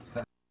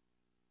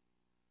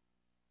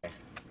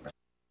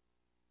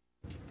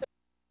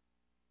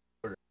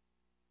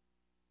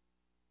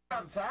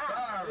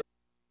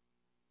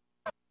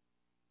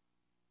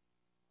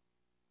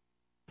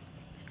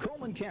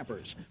 Coleman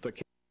Campers, the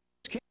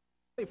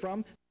campers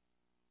from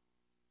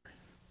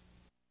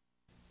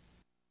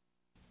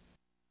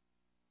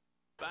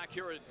back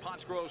here at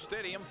Pottsgrove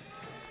Stadium,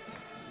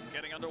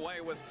 getting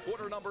underway with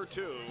quarter number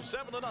 2,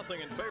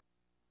 7-0 in favor.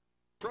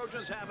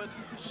 Trojans have it,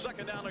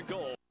 2nd down and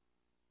goal.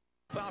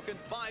 Falcon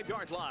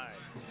 5-yard line.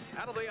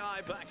 Out of the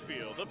I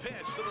backfield, the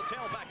pitch to the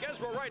tailback,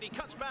 Ezra Wright. He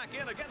cuts back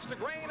in against the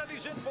grain, and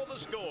he's in for the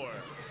score.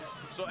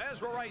 So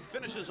Ezra Wright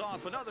finishes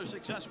off another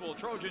successful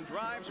Trojan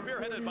drive,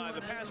 spearheaded by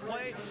the pass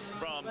play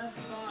from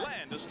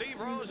Glenn to Steve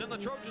Rose, and the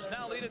Trojans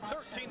now lead it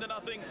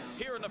 13-0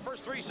 here in the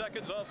first 3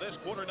 seconds of this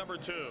quarter number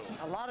 2.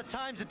 A lot of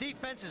times the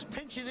defense is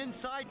pinching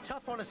inside,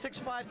 tough on a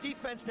 6'5"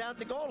 defense down at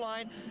the goal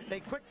line. They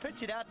quick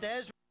pitch it out to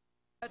Ezra.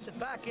 Gets it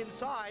back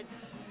inside.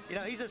 You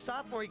know, he's a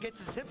sophomore. He gets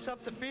his hips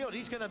up the field.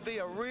 He's going to be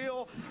a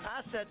real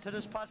asset to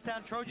this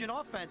Pottstown Trojan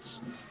offense.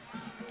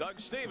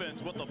 Doug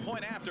Stevens with the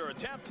point after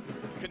attempt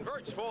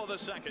converts for the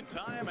 2nd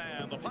time,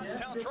 and the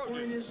Pottstown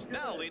Trojans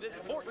now lead it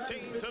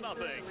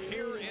 14-0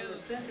 here in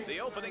the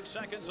opening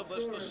seconds of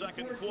this, the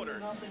 2nd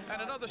quarter.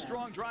 And another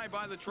strong drive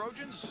by the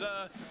Trojans.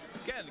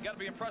 Again, got to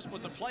be impressed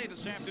with the play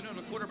this afternoon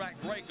of quarterback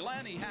Ray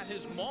Glenn. He had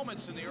his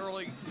moments in the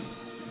early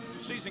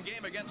season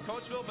game against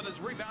Coatesville, but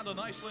has rebounded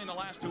nicely in the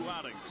last 2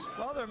 outings.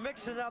 Well, they're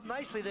mixing it up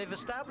nicely. They've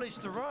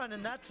established the run,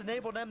 and that's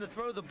enabled them to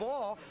throw the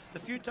ball the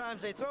few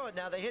times they throw it.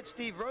 Now, they hit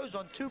Steve Rose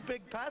on 2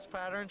 big pass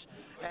patterns,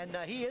 and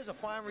he is a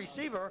fine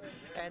receiver,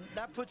 and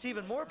that puts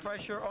even more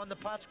pressure on the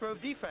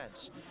Pottsgrove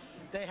defense.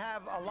 They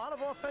have a lot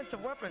of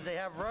offensive weapons. They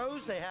have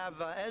Rose, they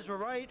have Ezra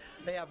Wright,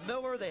 they have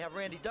Miller, they have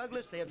Randy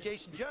Douglas, they have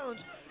Jason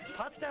Jones.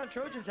 Pottstown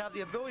Trojans have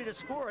the ability to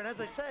score, and as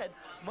I said,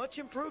 much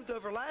improved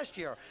over last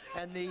year.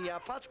 And the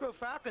Pottsgrove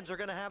Falcons are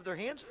going to have their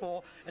hands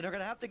full, and they're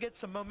going to have to get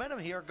some momentum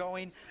here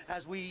going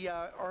as we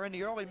are in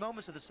the early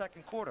moments of the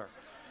 2nd quarter.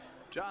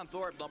 John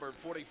Thorpe, number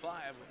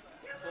 45,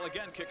 will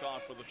again kick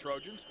off for the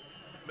Trojans.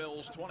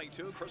 Mills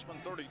 22, Crispin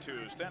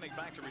 32, standing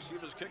back to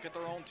receive his kick at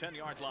their own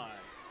 10-yard line.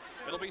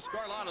 It'll be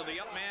Scarlotta, the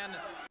up man,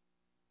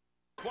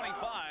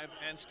 25,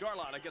 and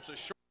Scarlotta gets a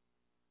short.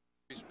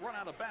 He's run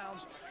out of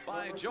bounds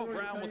by Joe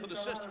Brown with an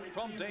assist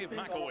from Dave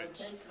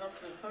Makowitz.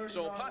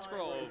 So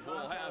Pottsgrove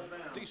will have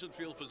decent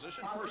field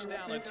position, 1st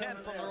down and 10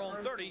 from their own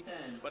 30.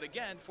 But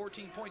again,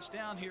 14 points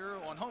down here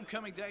on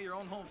homecoming day, your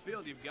own home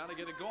field. You've got to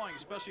get it going,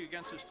 especially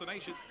against this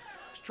tenacious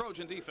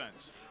Trojan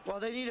defense. Well,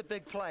 they need a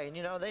big play, and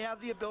you know they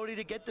have the ability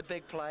to get the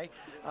big play.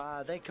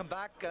 They come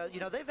back. You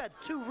know, they've had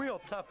 2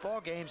 real tough ball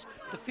games,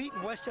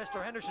 defeating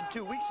Westchester Henderson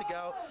 2 weeks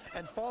ago,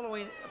 and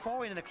following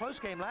in a close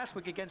game last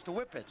week against the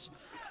Whippets.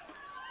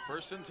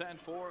 1st and 10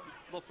 for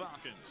the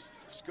Falcons.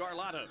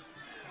 Scarlotta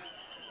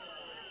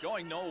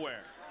going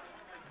nowhere.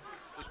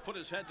 Just put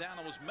his head down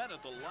and was met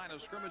at the line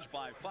of scrimmage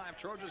by 5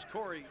 Trojans.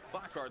 Corey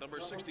Bachar, number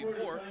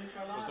 64,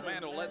 was the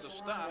man who led the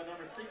stop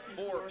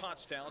for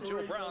Pottstown.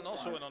 Joe Brown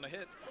also in on a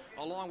hit,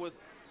 along with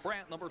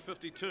Brandt, number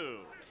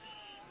 52.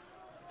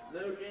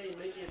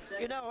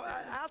 You know,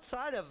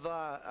 outside of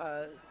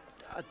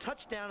a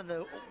touchdown in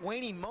the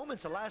waning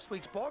moments of last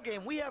week's ball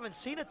game, we haven't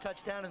seen a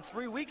touchdown in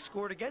 3 weeks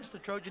scored against the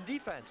Trojan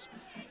defense.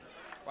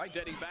 Right,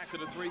 dating back to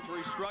the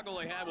 3-3 struggle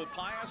they had with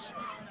Pius,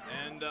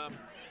 and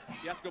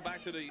you have to go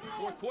back to the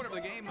 4th quarter of the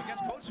game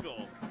against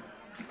Coatesville,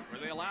 where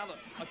they allowed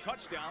a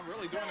touchdown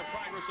really during the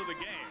progress of the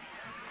game.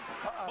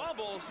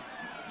 Fumbles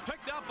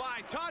picked up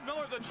by Todd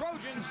Miller of the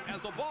Trojans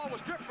as the ball was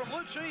stripped from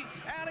Lucci,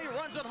 and he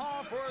runs it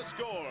home for a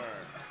score.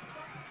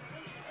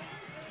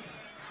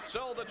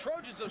 So the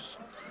Trojans have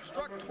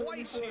struck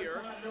twice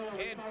here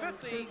in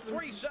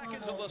 53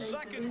 seconds of the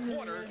 2nd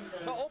quarter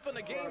to open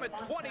the game at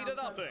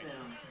 20-0.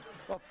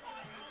 Well,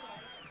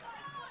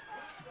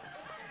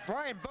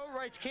 Brian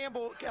Boatwright's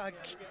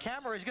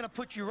camera is going to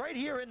put you right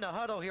here in the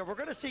huddle here. We're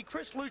going to see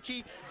Chris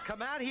Lucci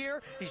come out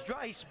here. He's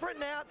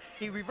sprinting out.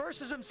 He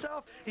reverses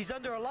himself. He's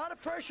under a lot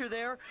of pressure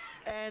there.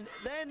 And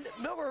then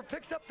Miller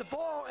picks up the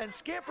ball and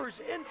scampers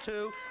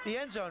into the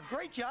end zone.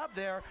 Great job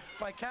there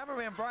by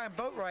cameraman Brian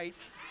Boatwright.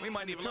 We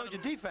might even let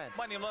him, defense.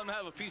 Might even let him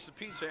have a piece of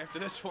pizza after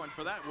this one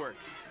for that work.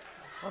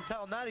 I'll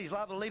tell him that he's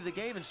liable to leave the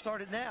game and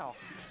start it now.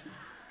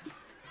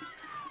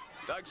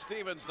 Doug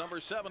Stevens, number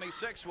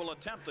 76, will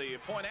attempt the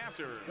point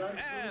after,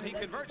 and he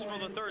converts for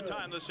the third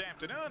time this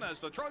afternoon as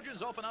the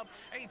Trojans open up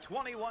a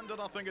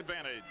 21-0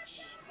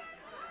 advantage.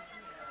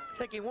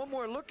 Taking one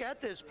more look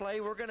at this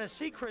play, we're going to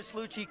see Chris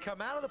Lucci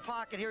come out of the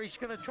pocket here. He's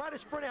going to try to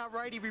sprint out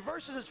right. He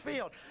reverses his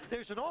field.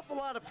 There's an awful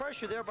lot of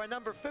pressure there by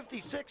number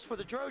 56 for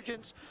the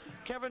Trojans,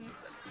 Kevin.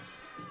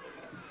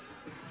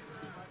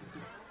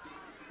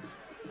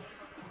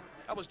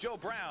 That was Joe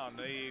Brown,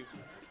 the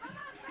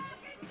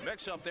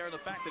mix-up there, the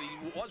fact that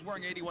he was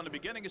wearing 81 at the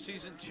beginning of the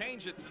season,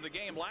 changed it in the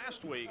game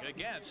last week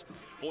against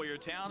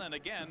Boyertown, and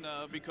again,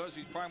 because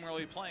he's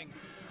primarily playing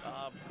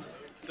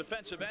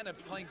defensive end and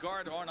playing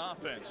guard on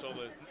offense. So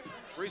the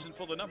reason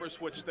for the number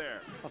switch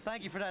there. Well,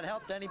 thank you for that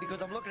help, Denny,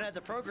 because I'm looking at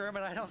the program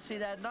and I don't see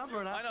that number.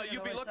 And I know,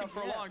 you've been looking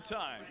for a long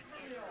time.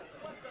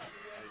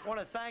 I want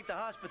to thank the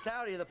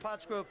hospitality of the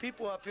Pottsgrove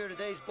people up here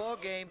today's ball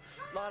game.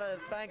 A lot of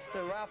thanks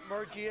to Ralph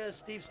Murgia,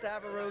 Steve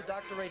Stavaroo,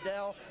 Dr.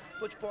 Raydell,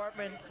 Butch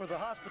Bartman for the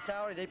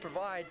hospitality they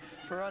provide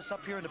for us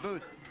up here in the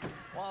booth.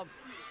 Well,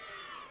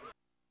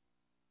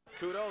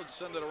 kudos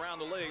send it around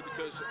the league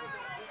because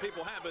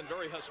people have been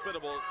very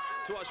hospitable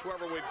to us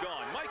wherever we've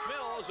gone. Mike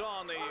Mills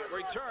on the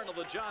return of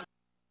the John.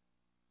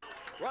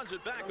 Runs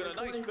it back with a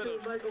nice bit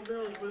of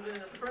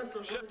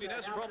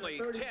shiftiness from the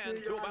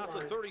 10 to about the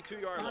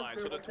 32-yard line.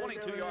 So the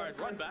 22-yard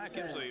run back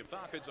gives the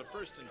Falcons a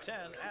 1st and 10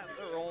 at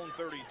their own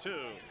 32.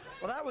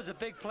 Well, that was a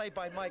big play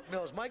by Mike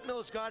Mills. Mike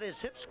Mills got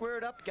his hips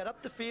squared up, got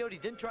up the field. He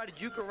didn't try to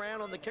juke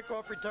around on the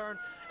kickoff return.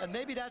 And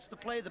maybe that's the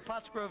play the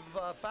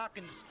Pottsgrove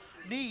Falcons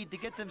need to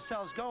get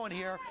themselves going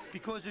here,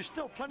 because there's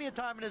still plenty of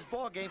time in this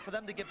ball game for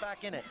them to get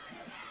back in it.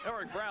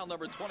 Eric Brown,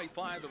 number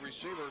 25, the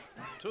receiver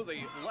to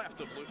the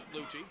left of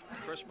Lucci.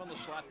 Crispin, the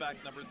slot back,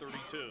 number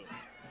 32.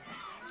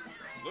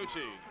 Lucci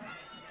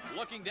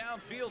looking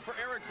downfield for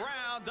Eric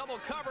Brown, double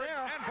covered,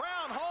 and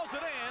Brown hauls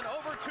it in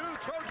over two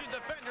Trojan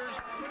defenders,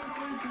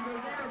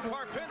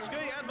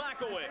 Karpinski and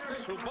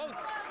Makowitz, who both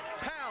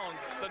pound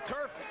the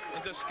turf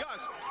in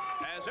disgust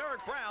as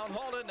Eric Brown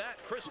hauled in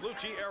that Chris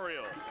Lucci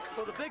aerial.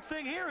 Well, the big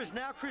thing here is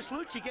now Chris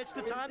Lucci gets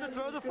the time to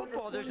throw the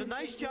football. There's a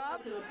nice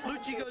job.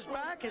 Lucci goes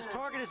back. His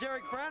target is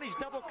Eric Brown. He's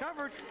double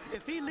covered.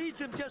 If he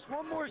leads him just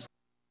one more,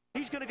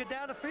 he's going to go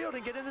down the field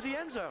and get into the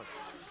end zone.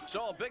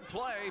 So a big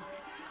play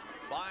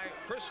by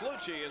Chris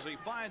Lucci as he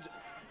finds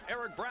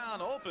Eric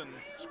Brown open,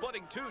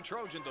 splitting two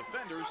Trojan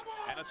defenders,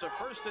 and it's a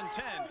 1st and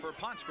 10 for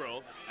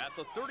Pottsgrove at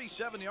the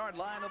 37-yard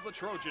line of the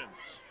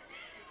Trojans.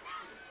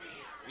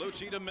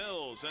 Lucci to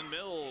Mills, and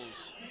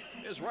Mills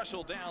is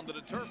wrestled down to the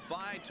turf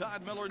by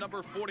Todd Miller,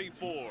 number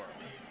 44.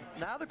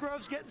 Now the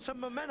Grove's getting some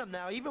momentum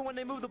now, even when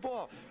they move the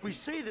ball. We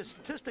see the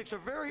statistics are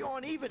very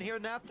uneven here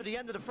now after the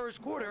end of the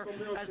first quarter,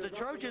 as the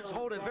Trojans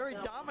hold a very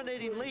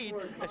dominating lead,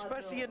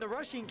 especially in the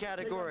rushing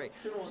category.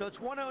 So it's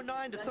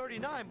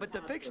 109-39, but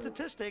the big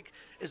statistic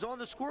is on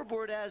the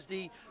scoreboard as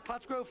the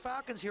Pottsgrove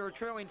Falcons here are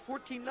trailing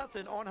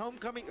 14-0 on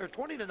homecoming, or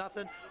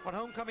 20-0 on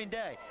homecoming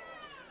day.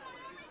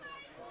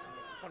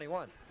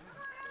 21.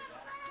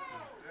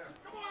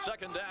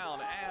 2nd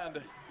down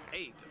and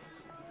 8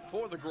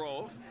 for the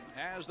Grove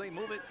as they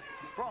move it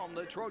from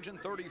the Trojan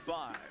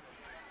 35.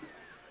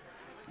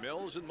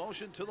 Mills in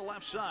motion to the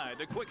left side.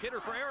 A quick hitter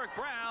for Eric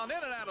Brown, in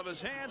and out of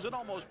his hands, and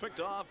almost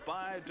picked off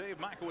by Dave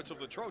Makowitz of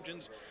the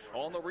Trojans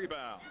on the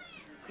rebound.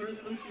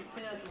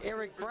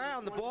 Eric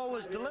Brown, the ball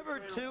was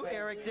delivered to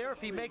Eric there.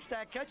 If he makes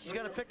that catch, he's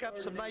going to pick up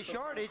some nice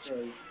yardage.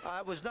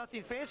 It was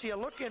nothing fancy. A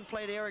look-in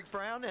play to Eric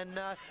Brown, and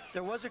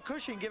there was a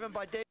cushion given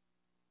by Dave.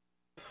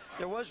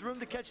 There was room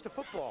to catch the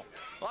football.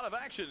 A lot of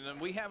action, and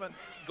we haven't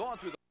gone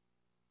through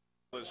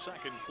the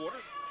second quarter.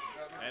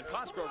 And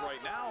Pottsgrove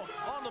right now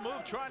on the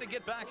move, trying to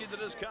get back into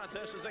this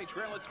contest as they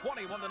trail it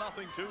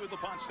 21-0 to the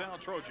Pottstown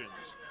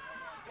Trojans.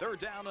 3rd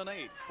down and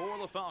 8 for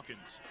the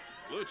Falcons.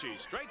 Lucci,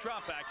 straight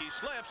drop back. He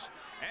slips,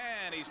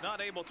 and he's not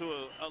able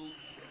to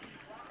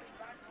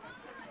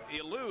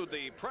elude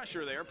the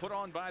pressure there put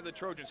on by the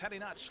Trojans. Had he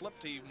not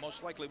slipped, he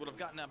most likely would have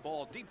gotten that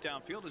ball deep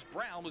downfield as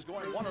Brown was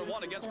going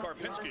one-on-one against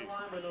Karpinski.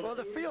 Well,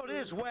 the field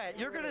is wet.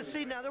 You're going to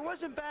see now there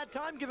wasn't bad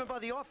time given by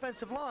the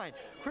offensive line.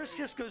 Chris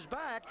just goes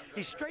back.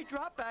 He straight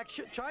drop back,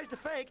 tries to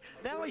fake.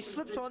 Now he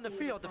slips on the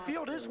field. The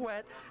field is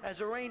wet as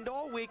it rained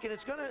all week, and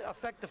it's going to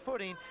affect the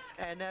footing.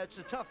 And it's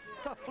a tough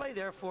play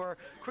there for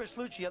Chris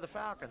Lucci of the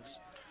Falcons.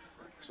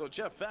 So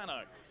Jeff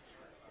Fanuc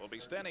will be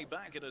standing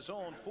back at his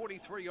own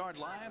 43-yard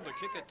line to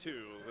kick it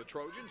to the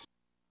Trojans.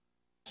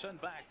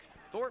 Send back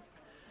Thorpe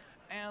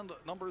and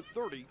number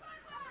 30,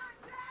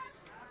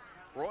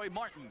 Roy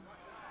Martin.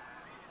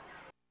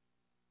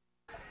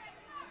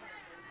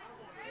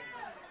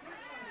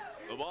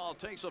 The ball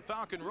takes a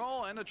Falcon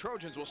roll, and the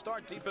Trojans will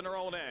start deep in their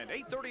own end.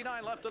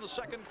 8:39 left in the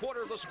second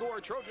quarter. The score,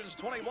 Trojans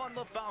 21,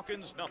 the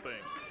Falcons nothing.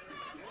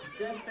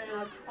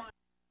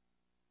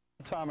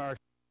 Tom Eric,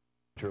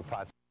 Drew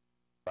Potts.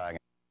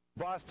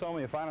 Boss told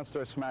me if I don't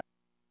start smashing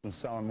and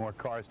selling more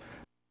cars,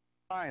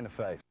 eye in the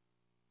face.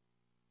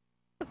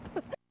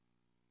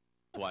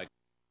 Why?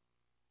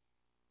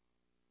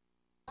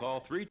 Call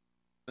 3-1.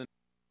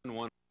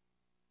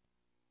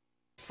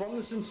 From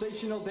the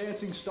sensational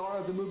dancing star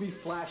of the movie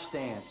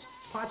Flashdance,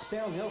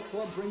 Pottstown Health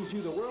Club brings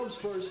you the world's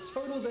first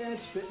total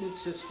dance fitness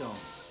system.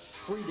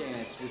 Free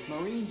dance with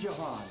Maureen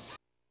Jahan.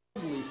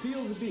 Suddenly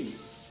feel the beat.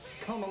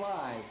 Come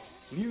alive.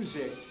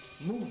 Music,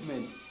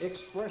 movement,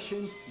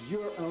 expression,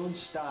 your own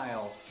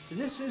style.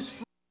 This is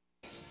free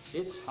dance.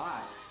 It's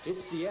hot.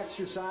 It's the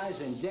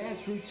exercise and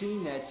dance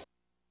routine that's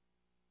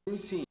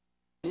routine.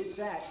 It's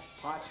at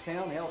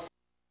Pottstown Health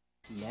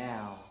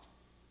now.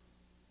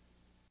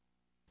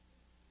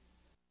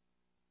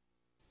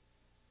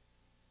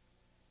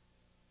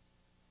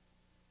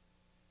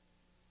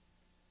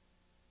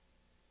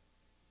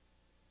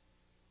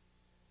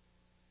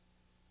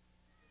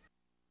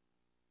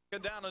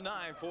 Down to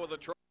 9 for the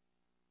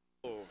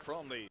Trojans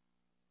from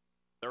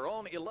their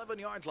own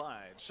 11-yard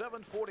line.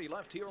 7:40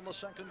 left here in the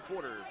second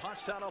quarter.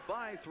 Pottstown up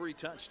by 3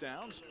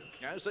 touchdowns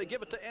as they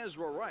give it to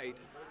Ezra Wright,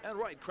 and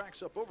Wright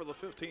cracks up over the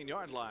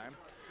 15-yard line,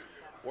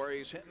 where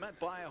he's met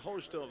by a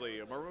host of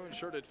the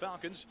maroon-shirted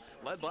Falcons,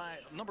 led by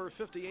number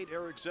 58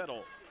 Eric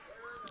Zettel.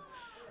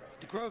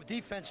 The Grove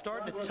defense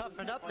starting to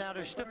toughen up now.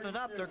 They're stiffening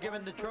up. They're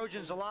giving the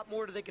Trojans a lot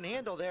more than they can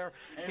handle there.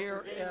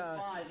 Here,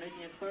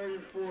 making it 3rd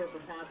and 4 for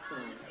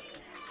Pottstown.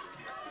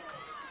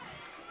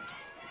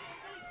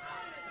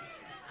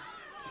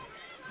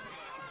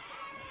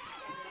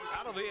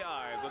 Out of the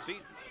eye, the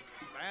deep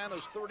man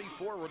is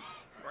 34 with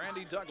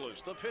Randy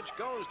Douglas. The pitch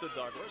goes to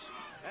Douglas,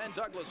 and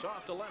Douglas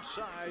off the left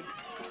side,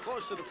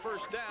 close to the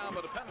first down,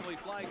 but a penalty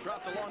flag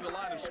dropped along the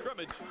line of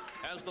scrimmage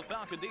as the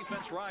Falcon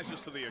defense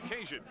rises to the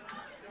occasion.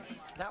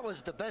 That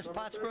was the best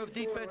Pottsgrove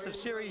defensive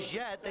series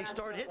yet. They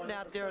start hitting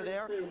out there,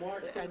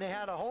 and they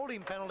had a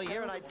holding penalty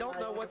here, and I don't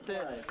know what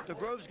the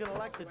Grove's going to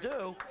elect to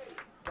do,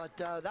 but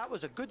that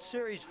was a good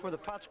series for the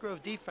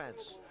Pottsgrove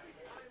defense.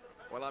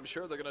 Well, I'm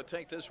sure they're going to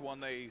take this one.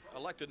 They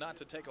elected not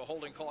to take a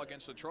holding call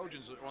against the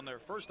Trojans on their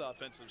first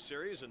offensive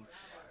series, and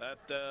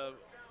that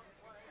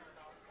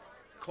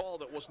call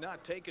that was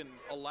not taken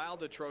allowed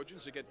the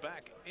Trojans to get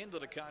back into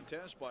the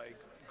contest by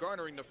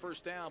garnering the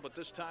first down. But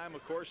this time,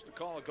 of course, the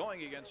call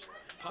going against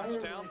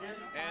Pottstown,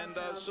 and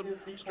some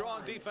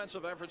strong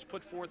defensive efforts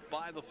put forth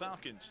by the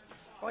Falcons.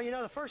 Well, you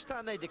know, the first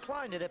time they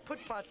declined it put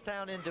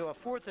Pottstown into a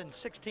 4th and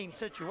 16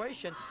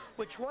 situation,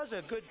 which was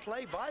a good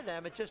play by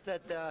them. It's just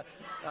that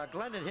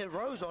Glenn had hit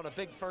Rose on a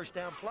big first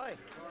down play.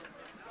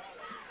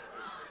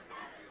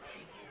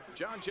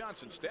 John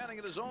Johnson standing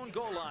at his own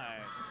goal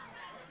line.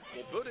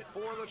 Will boot it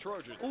for the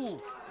Trojans.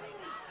 Ooh.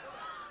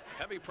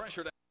 Heavy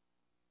pressure.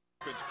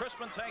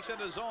 Crispin takes it at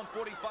his own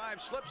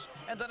 45, slips,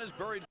 and then is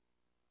buried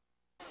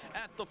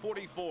at the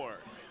 44.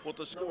 With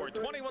the score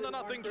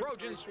 21-0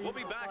 Trojans. We'll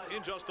be back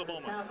in just a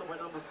moment.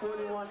 Number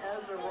 41,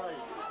 Ezra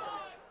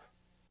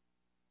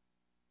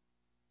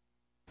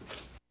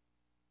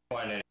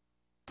Wright.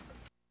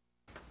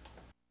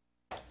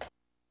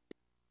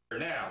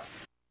 Now.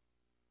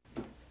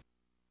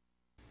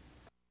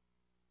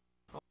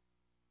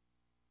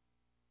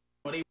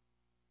 What are you?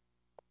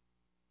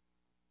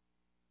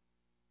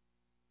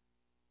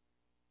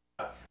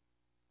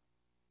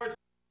 What are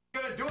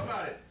you going to do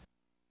about it?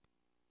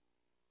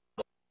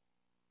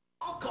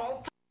 I'll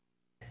call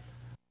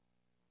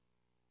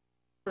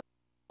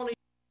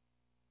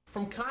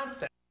from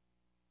concept.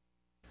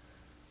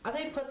 I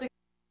think put the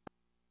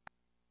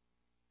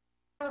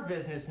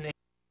business name,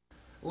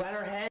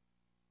 letterhead,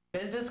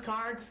 business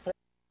cards,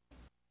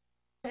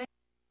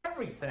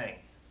 everything.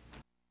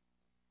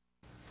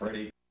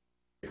 Freddie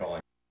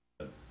calling.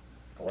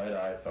 Glad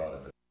I thought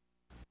of it.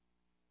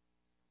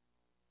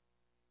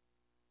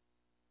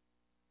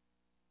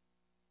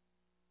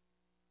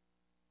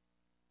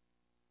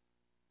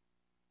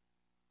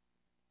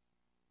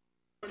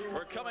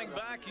 We're coming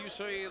back. You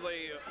see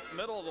the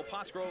middle of the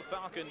Pottsgrove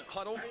Falcon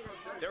huddle.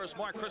 There's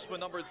Mark Crispin,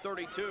 number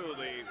 32,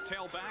 the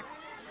tailback,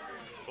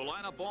 who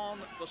line up on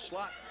the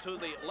slot to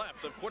the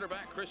left of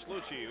quarterback Chris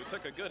Lucci, who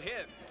took a good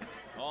hit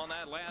on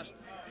that last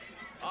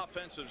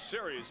offensive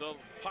series of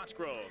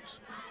Pottsgrove's.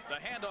 The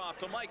handoff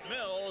to Mike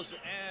Mills,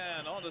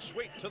 and on the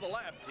sweep to the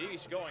left,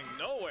 he's going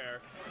nowhere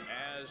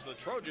as the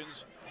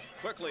Trojans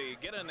quickly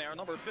get in there.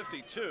 Number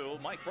 52,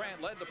 Mike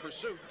Brandt led the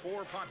pursuit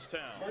for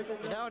Pottstown.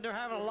 You know, they're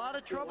having a lot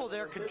of trouble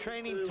there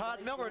containing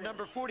Todd Miller,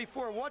 number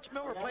 44. Watch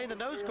Miller playing the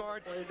nose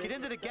guard, get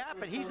into the gap,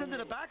 and he's into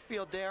the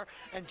backfield there,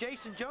 and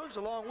Jason Jones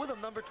along with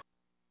him, number 20.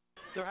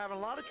 They're having a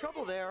lot of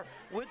trouble there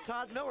with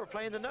Todd Miller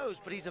playing the nose,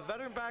 but he's a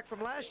veteran back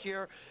from last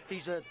year.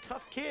 He's a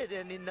tough kid,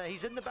 and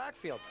he's in the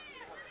backfield.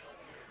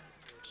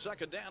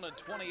 Second down and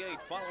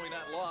 28 following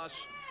that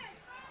loss.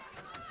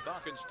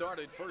 Falcons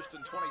started 1st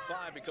and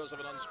 25 because of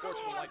an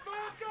unsportsmanlike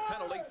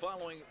penalty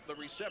following the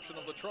reception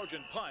of the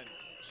Trojan punt.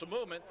 some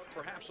movement,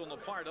 perhaps on the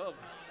part of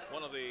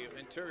one of the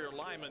interior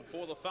linemen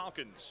for the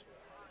Falcons.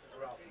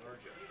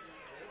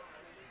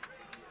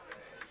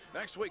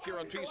 Next week here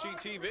on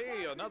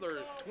PCTV,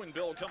 another twin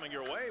bill coming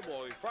your way.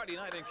 Well, Friday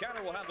night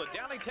encounter will have the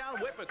Downingtown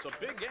Whippets, a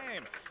big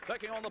game,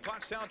 taking on the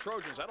Pottstown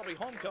Trojans. That'll be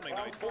homecoming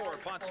night for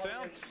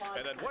Pottstown.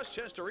 And then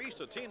Westchester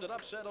East, a team that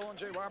upset Owen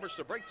J. Roberts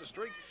to break the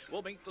streak,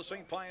 will meet the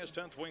St. Pius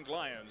 10th Winged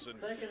Lions.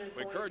 And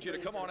we encourage you to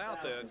come on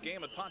out. The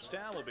game at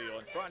Pottstown will be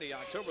on Friday,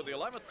 October the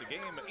 11th. The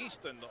game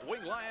East and the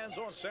Winged Lions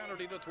on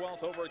Saturday the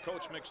 12th over at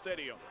Coach Mick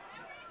Stadium.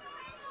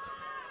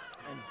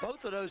 And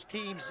both of those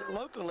teams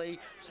locally,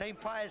 St.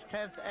 Pius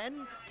 10th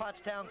and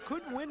Pottstown,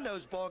 could win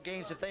those ball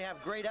games if they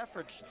have great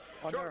efforts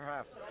on their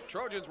half.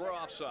 Trojans were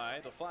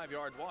offside, a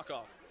 5-yard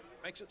walk-off.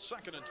 Makes it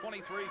 2nd and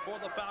 23 for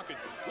the Falcons.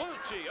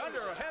 Lucci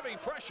under heavy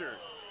pressure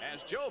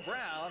as Joe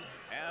Brown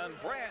and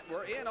Brandt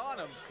were in on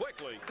him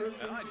quickly,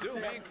 and I do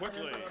mean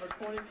quickly.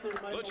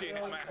 Lucci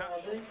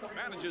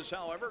manages,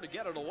 however, to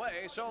get it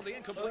away, so the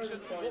incompletion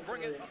will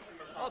bring it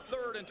a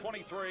 3rd and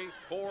 23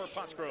 for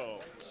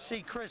Pottsgrove.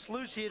 See Chris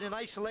Lucci in an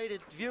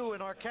isolated view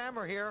in our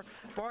camera here,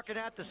 barking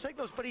at the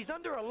signals, but he's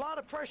under a lot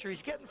of pressure.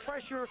 He's getting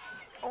pressure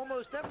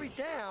almost every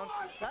down.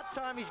 That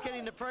time he's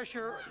getting the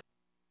pressure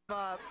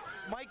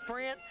Mike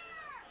Brandt,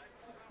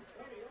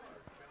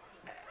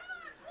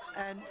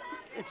 and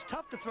it's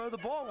tough to throw the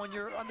ball when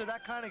you're under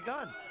that kind of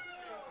gun.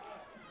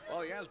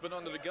 Well, he has been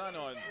under the gun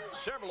on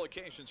several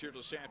occasions here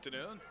this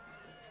afternoon,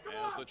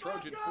 as the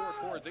Trojan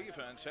 4-4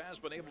 defense has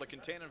been able to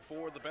contain him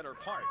for the better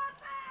part.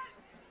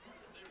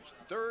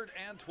 3rd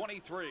and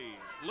 23.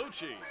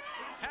 Lucci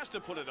has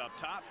to put it up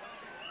top,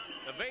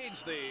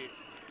 evades the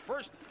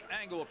first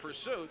angle of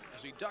pursuit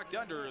as he ducked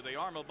under the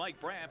arm of Mike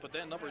Brandt, but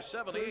then number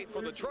 78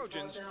 for the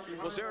Trojans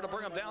was there to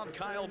bring him down,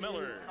 Kyle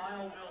Miller.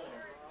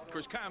 Of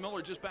course, Kyle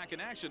Miller just back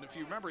in action. If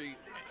you remember, he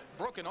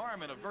broke an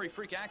arm in a very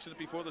freak accident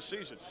before the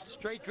season.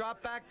 Straight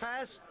drop back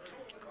pass.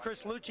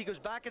 Chris Lucci goes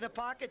back in the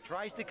pocket,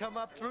 tries to come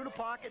up through the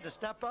pocket to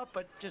step up,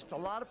 but just a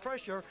lot of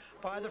pressure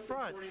by the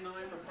front.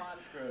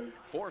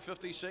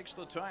 4:56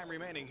 the time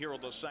remaining here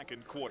in the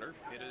second quarter.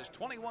 It is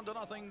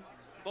 21-0,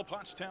 the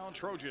Pottstown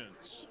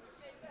Trojans.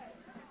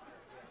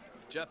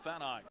 Jeff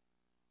Van Eyck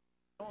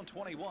on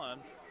 21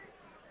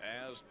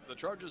 as the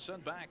Trojans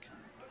send back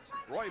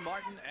Roy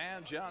Martin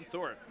and John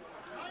Thorpe.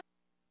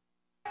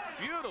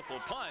 Beautiful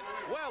punt,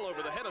 well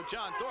over the head of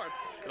John Thorpe.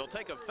 It'll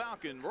take a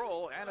Falcon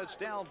roll, and it's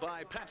down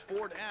by Pat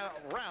Ford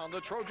around the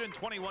Trojan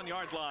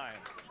 21-yard line.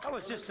 That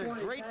was just a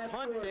great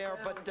punt there,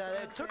 but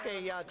it took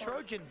a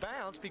Trojan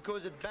bounce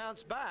because it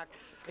bounced back.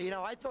 You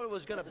know, I thought it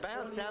was going to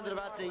bounce down to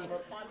about the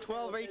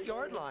 12 or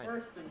 8-yard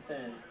line.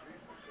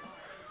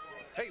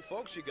 Hey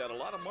folks, you got a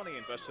lot of money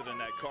invested in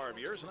that car of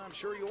yours, and I'm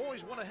sure you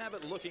always want to have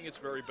it looking its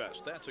very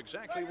best. That's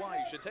exactly why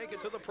you should take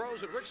it to the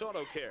pros at Rick's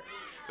Auto Care.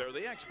 They're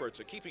the experts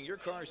at keeping your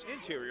car's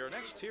interior and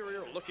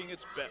exterior looking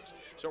its best.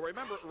 So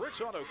remember, Rick's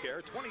Auto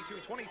Care,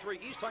 2223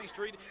 East High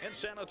Street in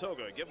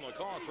Saratoga. Give them a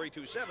call at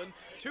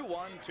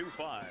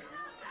 327-2125.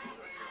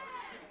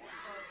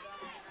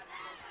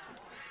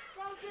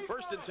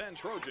 1st and 10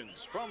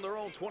 Trojans from their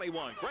own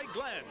 21. Greg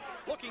Glenn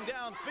looking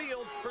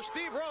downfield for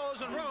Steve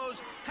Rose, and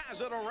Rose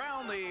has it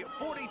around the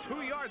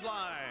 42-yard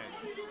line.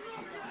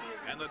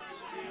 And the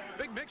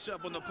big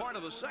mix-up on the part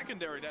of the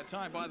secondary that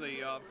time by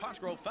the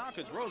Pottsgrove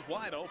Falcons. Rose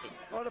wide open.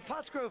 Well, the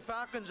Pottsgrove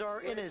Falcons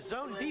are in his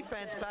zone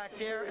defense back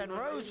there, and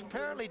Rose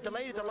apparently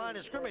delayed at the line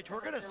of scrimmage.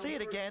 We're going to see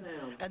it again,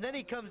 and then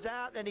he comes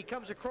out and he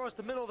comes across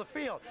the middle of the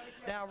field.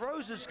 Now,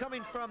 Rose is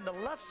coming from the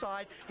left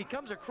side. He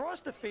comes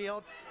across the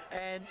field,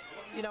 and,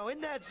 you know,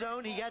 in that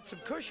zone, he had some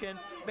cushion,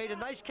 made a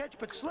nice catch,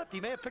 but slipped. He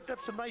may have picked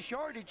up some nice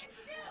yardage,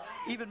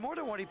 even more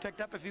than what he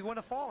picked up if he wouldn't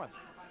have fallen.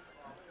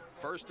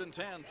 1st and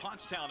 10,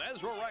 Pottstown.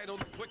 Ezra Wright on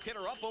the quick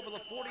hitter up over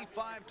the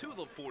 45 to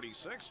the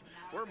 46,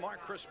 where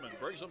Mark Chrisman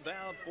brings them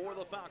down for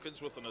the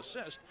Falcons with an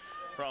assist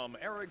from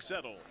Eric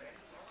Zettel.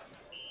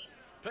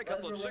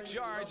 Pickup of 6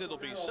 yards. It'll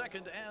be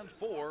 2nd and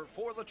 4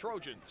 for the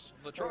Trojans.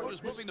 The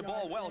Trojans moving the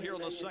ball well here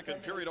in the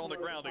second period on the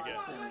ground again.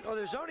 Well,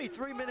 there's only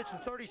 3 minutes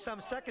and 30-some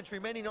seconds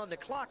remaining on the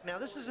clock. Now,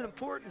 this is an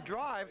important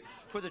drive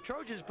for the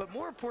Trojans, but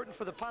more important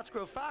for the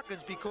Pottsgrove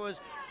Falcons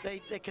because they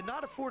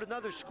cannot afford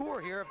another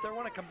score here if they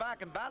want to come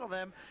back and battle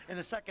them in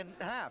the second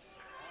half.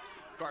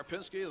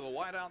 Karpinski, the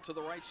wide out to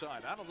the right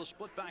side, out of the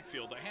split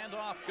backfield. The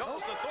handoff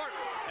goes to Thorpe,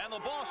 and the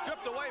ball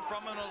stripped away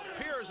from him. It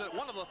appears that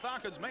one of the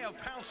Falcons may have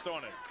pounced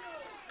on it.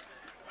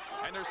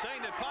 And they're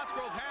saying that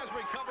Pottsgrove has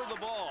recovered the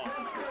ball.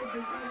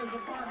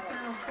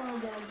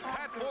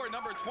 Pat Ford,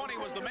 number 20,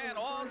 was the man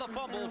on the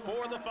fumble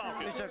for the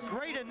Falcons. It's a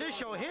great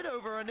initial hit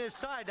over on this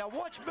side. Now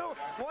watch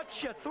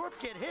Thorpe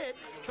get hit,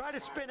 try to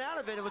spin out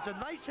of it. It was a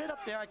nice hit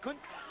up there. I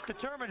couldn't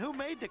determine who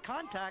made the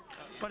contact,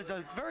 but it's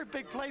a very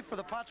big play for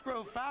the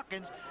Pottsgrove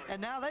Falcons,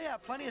 and now they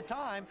have plenty of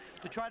time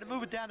to try to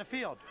move it down the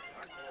field.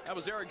 That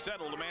was Eric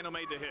Zettel, the man who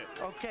made the hit.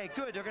 Okay,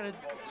 good. They're going to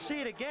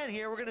see it again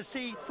here. We're going to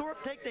see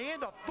Thorpe take the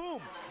handoff.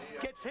 Boom.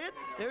 Gets hit.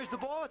 There's the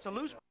ball. It's a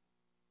loose.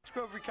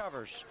 Pottsgrove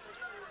recovers.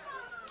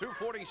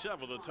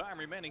 2:47 the time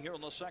remaining here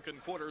in the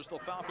second quarter as the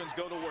Falcons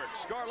go to work.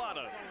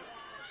 Scarlatta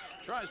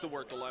tries to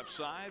work the left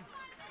side.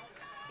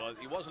 but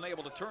he wasn't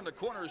able to turn the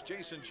corners.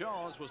 Jason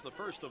Jones was the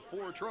first of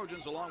 4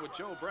 Trojans, along with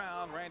Joe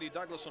Brown, Randy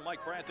Douglas, and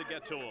Mike Brandt to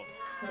get to him.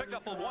 Pick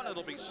up a 1.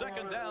 It'll be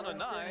 2nd down and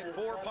 9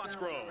 for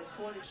Pottsgrove.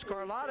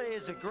 Scarlata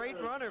is a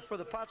great runner for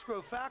the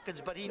Pottsgrove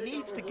Falcons, but he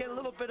needs to get a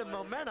little bit of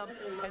momentum,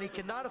 and he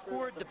cannot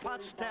afford the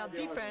Pottstown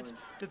defense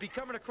to be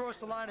coming across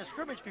the line of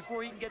scrimmage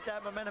before he can get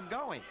that momentum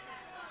going.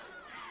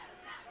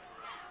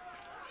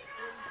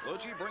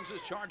 Lucci brings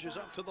his charges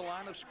up to the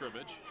line of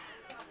scrimmage,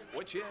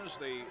 which is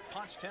the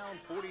Pottstown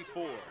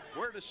 44.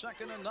 We're to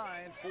 2nd and 9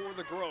 for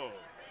the Grove.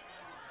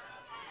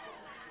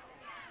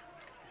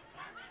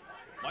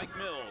 Mike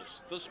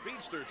Mills, the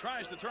speedster,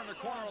 tries to turn the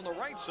corner on the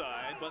right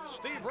side, but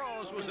Steve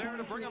Rose was there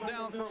to bring him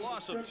down for a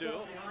loss of 2.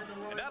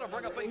 And that'll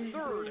bring up a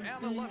 3rd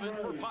and 11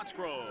 for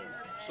Pottsgrove.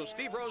 So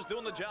Steve Rose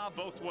doing the job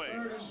both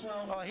ways.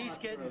 Oh, he's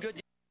getting good.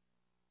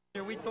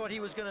 We thought he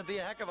was going to be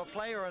a heck of a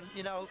player, and,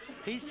 you know,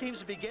 he seems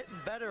to be getting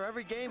better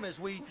every game as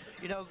we,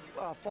 you know,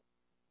 fall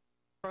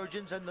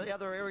Trojans and the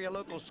other area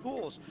local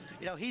schools.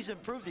 You know, he's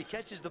improved. He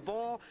catches the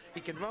ball.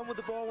 He can run with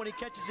the ball when he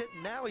catches it,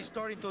 and now he's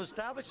starting to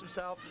establish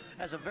himself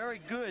as a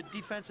very good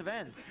defensive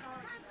end.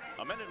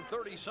 1 minute and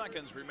 30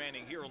 seconds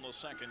remaining here in the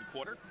 2nd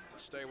quarter.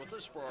 Stay with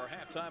us for our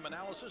halftime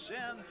analysis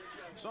and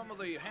some of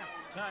the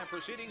halftime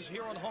proceedings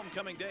here on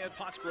homecoming day at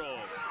Pottsgrove.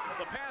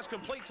 The pass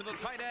complete to the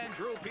tight end,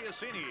 Drew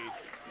Piacini.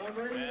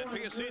 And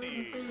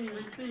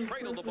Piacini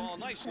cradled the ball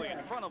nicely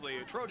in front of the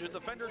Trojan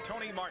defender,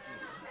 Tony Martin.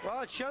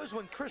 Well, it shows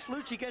when Chris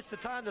Lucci gets the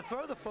time to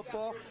throw the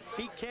football,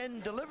 he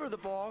can deliver the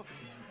ball.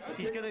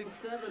 He's going to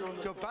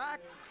go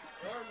back,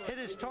 hit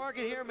his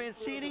target here,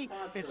 Mancini.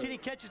 Mancini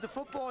catches the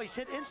football. He's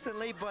hit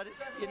instantly, but,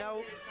 you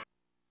know,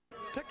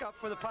 pickup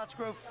for the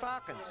Pottsgrove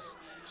Falcons.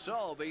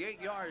 So the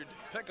 8-yard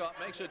pickup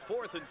makes it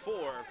 4th and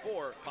 4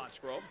 for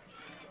Pottsgrove,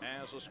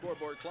 as the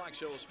scoreboard clock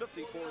shows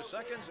 54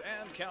 seconds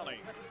and counting.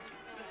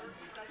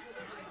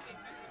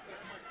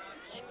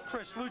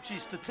 Chris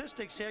Lucci's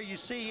statistics here, you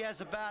see he has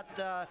about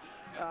a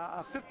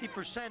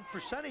 50%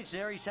 percentage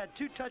there. He's had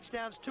 2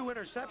 touchdowns, 2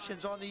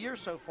 interceptions on the year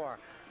so far.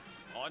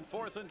 On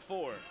 4th and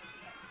 4.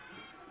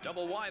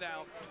 Double wide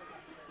out.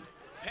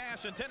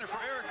 Pass intended for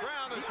Eric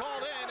Brown is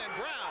hauled in, and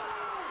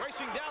Brown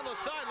racing down the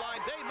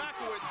sideline. Dave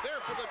Makowitz there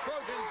for the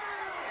Trojans.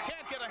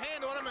 Can't get a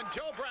hand on him, and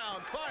Joe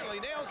Brown finally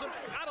nails him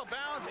out of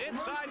bounds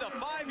inside the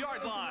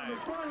 5-yard line.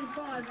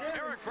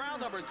 Eric Brown,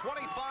 number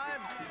 25,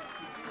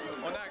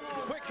 on that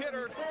quick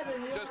hitter,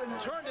 just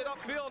turned it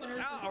upfield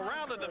out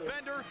around the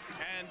defender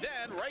and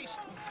then raced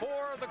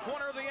for the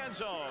corner of the end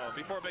zone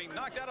before being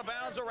knocked out of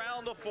bounds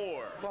around the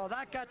 4. Well,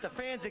 that got the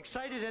fans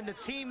excited, and the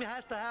team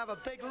has to have a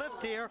big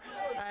lift here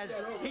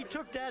as he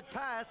took that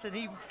pass and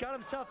he got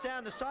himself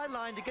down the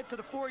sideline to get to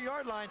the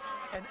 4-yard line.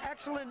 An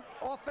excellent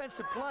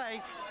offensive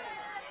play.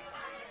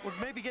 We'll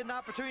maybe get an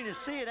opportunity to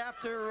see it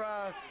after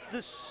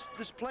this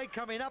play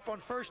coming up on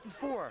 1st and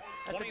 4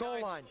 at the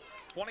goal line.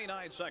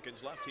 29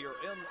 seconds left here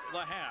in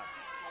the half.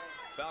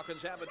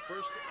 Falcons have it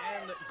 1st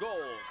and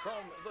goal from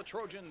the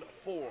Trojan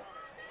 4.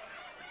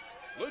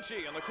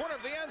 Lucci in the corner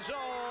of the end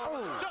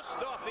zone,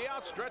 just off the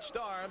outstretched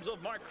arms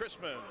of Mark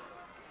Chrisman.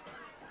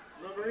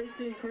 Number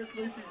 18, Chris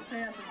Lucci's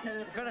pass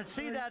intended. We're going to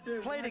see that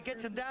play that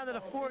gets him down to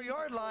the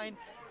 4-yard line.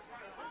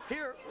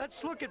 Here,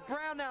 let's look at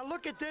Brown now.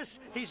 Look at this.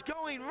 He's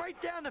going right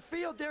down the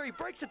field there. He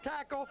breaks the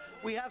tackle.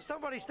 We have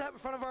somebody step in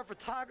front of our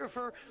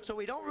photographer, so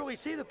we don't really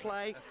see the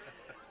play.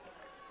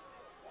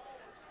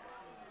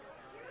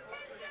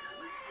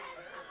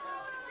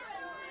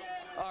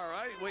 All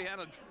right, we had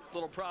a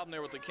little problem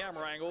there with the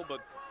camera angle, but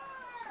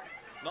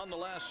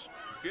nonetheless,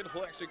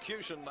 beautiful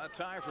execution that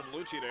time from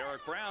Lucci to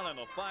Eric Brown, and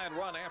a fine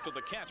run after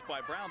the catch by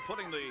Brown,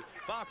 putting the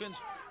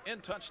Falcons in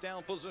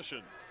touchdown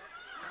position.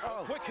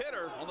 A quick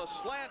hitter on the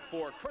slant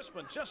for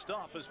Chrisman, just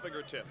off his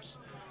fingertips.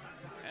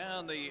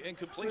 And the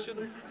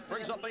incompletion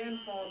brings up a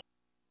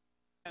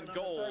and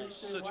goal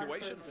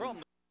situation from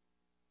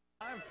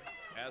the time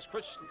as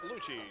Chris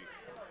Lucci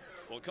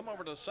will come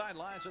over to the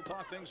sidelines and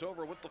talk things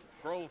over with the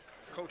Grove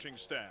coaching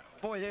staff.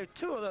 Boy,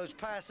 2 of those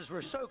passes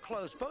were so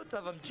close. Both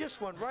of them just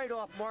went right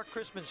off Mark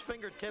Chrisman's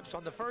fingertips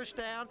on the 1st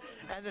down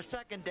and the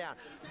 2nd down.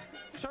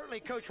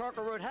 Certainly, Coach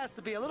Harkleroad has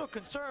to be a little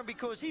concerned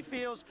because he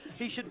feels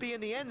he should be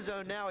in the end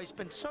zone now. He's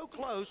been so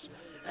close,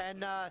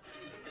 and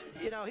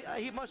you know,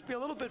 he must be a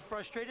little bit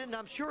frustrated, and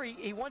I'm sure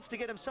he wants to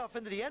get himself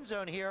into the end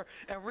zone here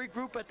and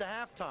regroup at the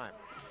halftime.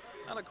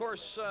 And of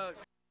course,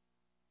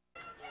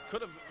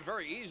 could have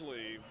very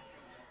easily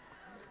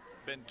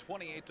been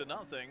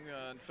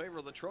 28-0 in favor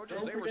of the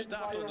Trojans. They were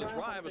stopped on the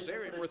drive as they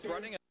were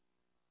threatening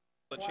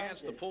a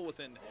chance to pull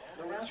within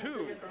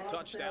 2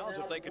 touchdowns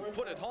if they could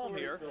put it home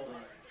here.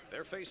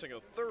 They're facing a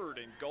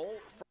 3rd and goal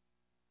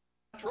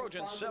from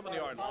Trojan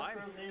 7-yard line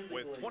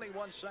with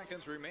 21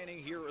 seconds remaining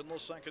here in the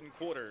 2nd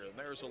quarter. And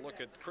there's a look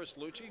at Chris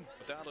Lucci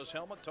without his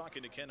helmet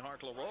talking to Ken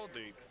Harkleroad,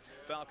 the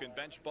Falcon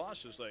bench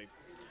boss, as they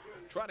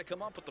try to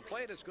come up with the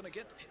play that's going to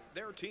get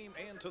their team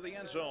into the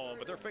end zone.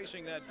 But they're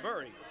facing that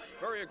very,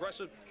 very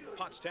aggressive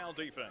Pottstown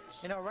defense.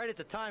 You know, right at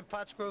the time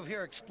Pottsgrove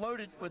here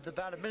exploded with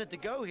about a minute to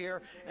go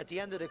here at the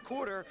end of the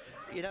quarter,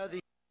 you know, the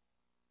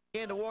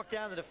began to walk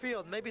down to the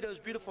field. Maybe those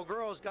beautiful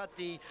girls got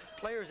the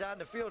players out in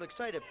the field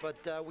excited, but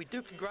we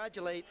do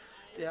congratulate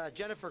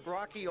Jennifer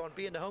Grocke on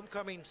being the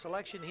homecoming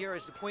selection here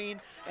as the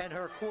queen and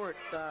her court.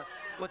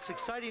 What's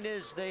exciting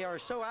is they are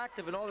so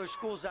active in all their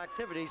school's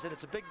activities, and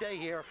it's a big day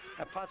here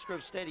at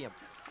Pottsgrove Stadium.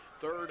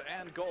 3rd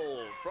and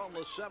goal from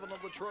the 7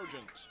 of the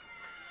Trojans.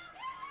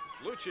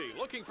 Lucci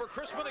looking for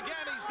Chrisman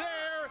again. He's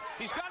there.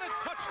 He's got it.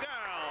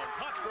 Touchdown,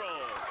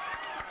 Pottsgrove.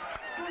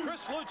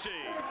 Chris Lucci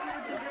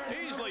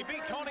easily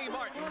beat Tony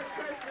Martin,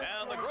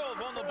 and the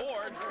Grove on the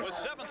board with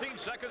 17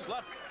 seconds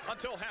left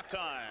until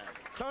halftime.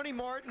 Tony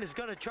Martin is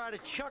going to try to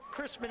chuck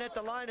Chrisman at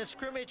the line of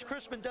scrimmage.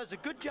 Chrisman does a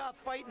good job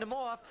fighting him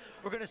off.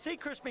 We're going to see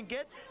Chrisman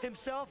get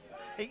himself.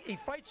 He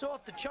fights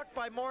off the chuck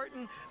by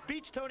Martin,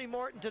 beats Tony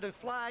Martin to the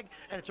flag,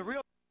 and it's a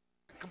real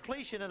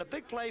completion and a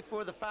big play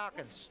for the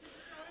Falcons.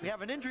 We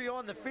have an injury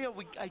on the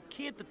field. I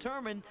can't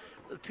determine.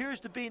 It appears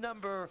to be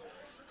number...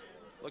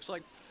 Looks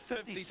like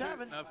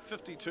 57.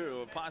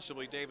 52,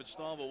 possibly David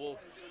Stovall will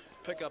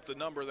pick up the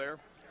number there,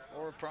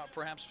 or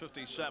perhaps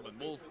 57.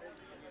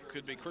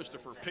 Could be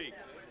Christopher Peak.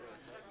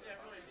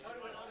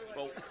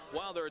 But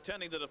while they're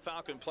attending to the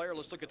Falcon player,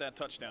 let's look at that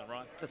touchdown,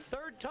 Ron. The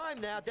 3rd time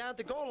now down at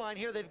the goal line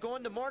here, they've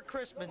gone to Mark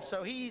Chrisman,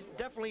 so he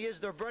definitely is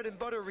their bread and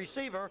butter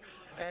receiver.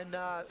 And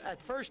at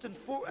 1st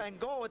and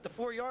goal at the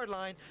 4-yard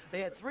line,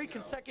 they had 3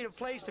 consecutive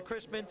plays to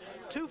Chrisman.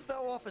 2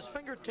 fell off his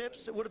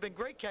fingertips. It would have been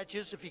great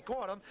catches if he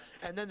caught them.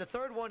 And then the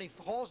 3rd one, he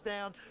hauls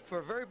down for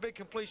a very big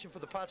completion for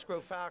the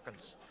Pottsgrove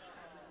Falcons.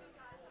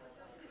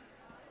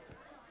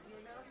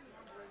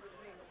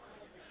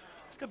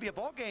 It's going to be a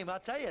ball game, I'll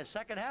tell you.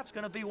 Second half's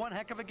going to be one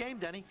heck of a game,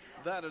 Denny.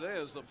 That it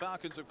is. The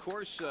Falcons, of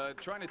course,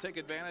 trying to take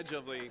advantage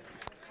of the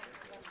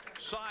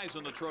size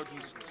on the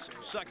Trojans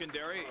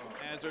secondary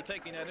as they're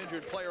taking that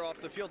injured player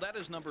off the field. That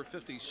is number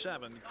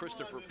 57,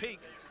 Christopher Peak,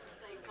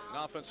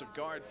 an offensive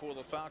guard for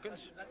the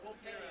Falcons.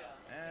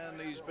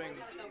 And he's being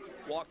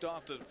walked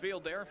off the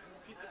field there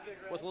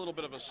with a little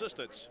bit of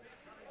assistance.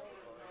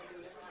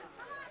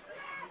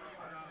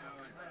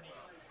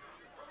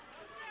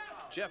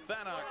 Jeff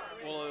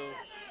Vannock will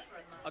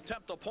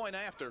attempt a point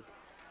after.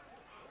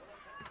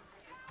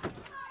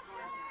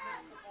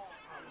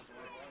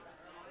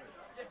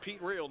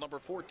 Pete Reel, number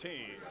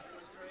 14,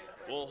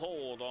 will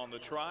hold on the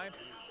try.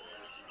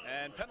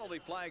 And penalty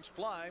flags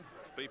fly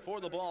before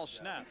the ball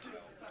snapped.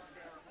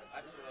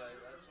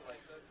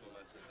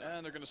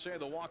 And they're going to say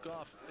the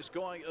walk-off is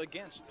going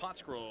against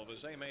Pottsgrove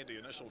as they made the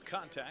initial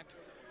contact,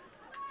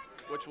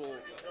 which will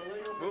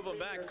move them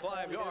back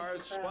 5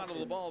 yards. Spot of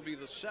the ball will be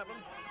the 7,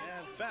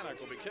 and Fanuc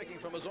will be kicking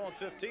from his own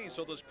 15.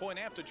 So this point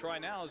after try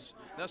now is,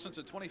 in essence,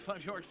 a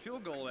 25-yard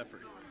field goal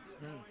effort.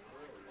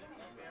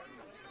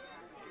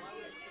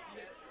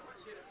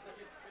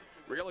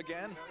 Reel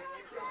again.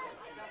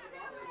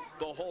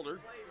 The holder.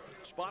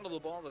 Spot of the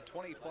ball, the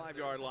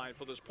 25-yard line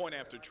for this point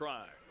after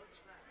try.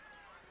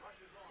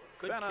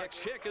 Fanuc's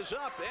kick is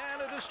up,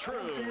 and it is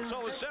true.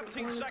 So with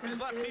 17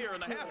 seconds left here in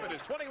the half, it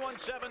is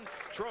 21-7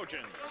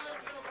 Trojans.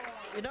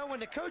 You know,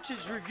 when the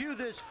coaches review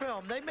this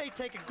film, they may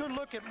take a good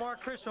look at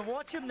Mark Chrisman.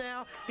 Watch him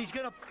now. He's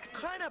going to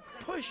kind of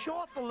push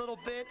off a little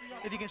bit,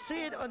 if you can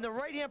see it on the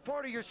right-hand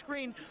part of your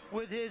screen,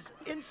 with his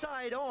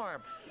inside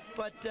arm.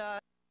 But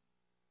not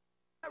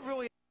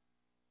really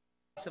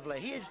aggressively.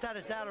 He just had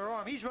his outer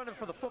arm. He's running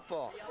for the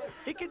football.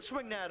 He can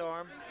swing that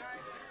arm.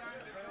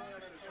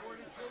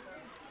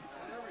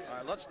 All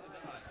right, let's...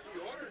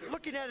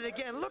 Looking at it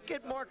again, look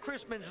at Mark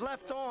Chrisman's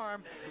left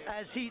arm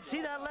as he,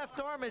 see that left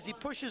arm as he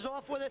pushes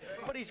off with it,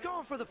 but he's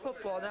going for the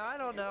football. Now, I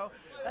don't know.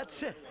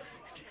 That's it.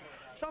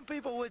 Some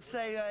people would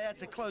say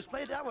that's a close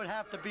play. That would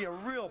have to be a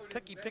real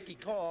picky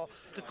call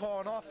to call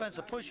an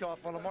offensive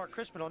push-off on a Mark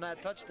Chrisman on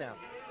that touchdown.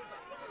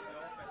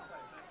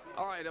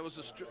 All right, that was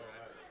a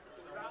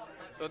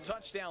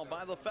touchdown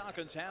by the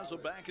Falcons. Has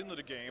it back into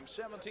the game.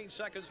 17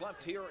 seconds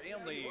left here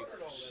in the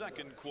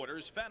second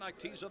quarters. Fanuc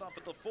tees it up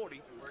at the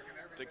 40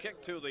 to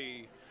kick to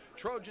the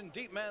Trojan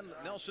deep men,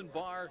 Nelson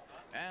Barr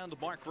and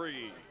Mark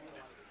Reed.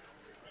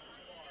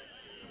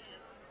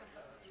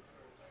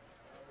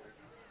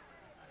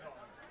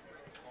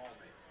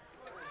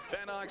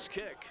 Fanuc's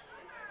kick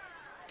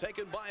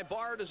taken by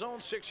Barr at his own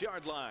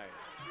 6-yard line.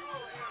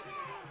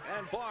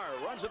 And Barr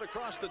runs it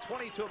across the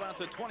 22, about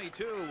the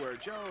 22, where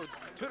Joe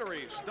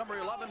Tudoris, number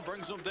 11,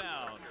 brings him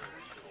down.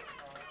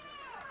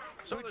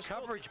 So good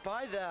coverage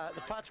by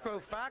the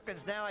Pottsgrove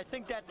Falcons. Now I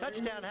think that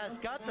touchdown has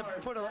got to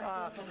put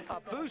a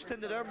boost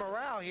into their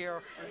morale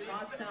here.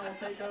 All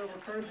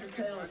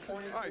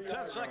right,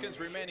 10 seconds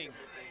remaining.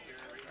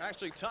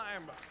 Actually,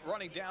 time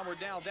running down. We're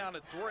now down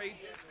at 3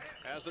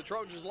 as the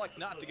Trojans elect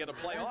not to get a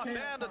playoff.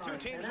 And the two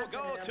teams will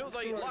go to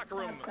the locker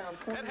room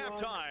at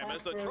halftime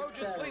as the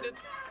Trojans lead it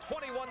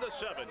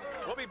 21-7.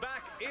 We'll be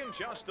back in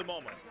just a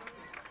moment.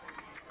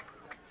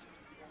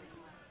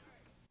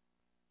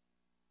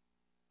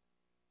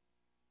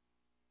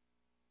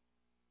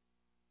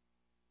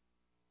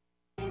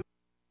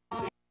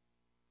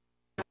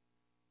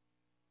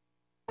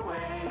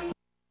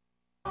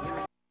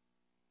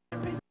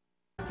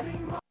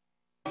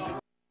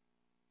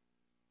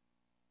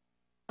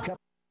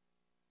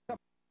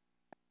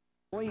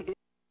 with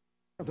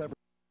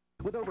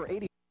over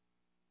 80.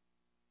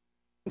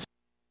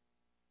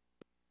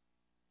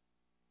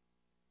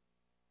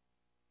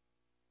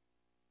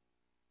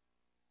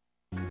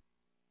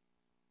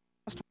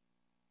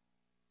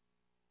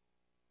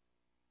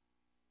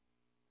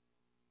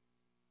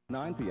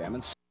 $9 p.m.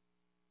 and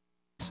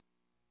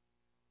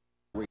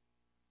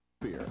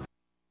beer.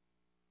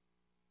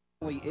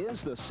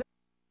 Is the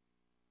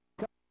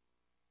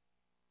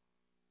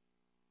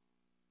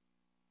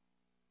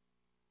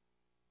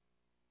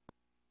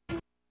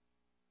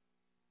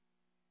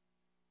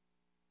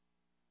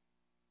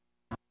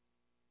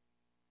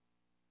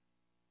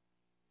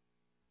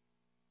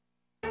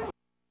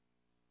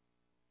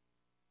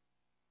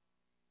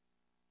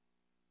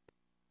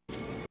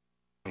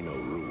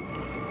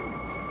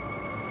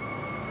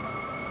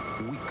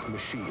Weak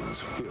machines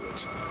fear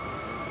it.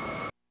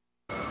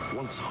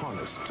 Once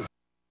harnessed to the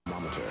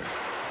thermometer,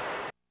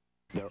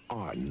 there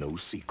are no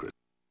secrets.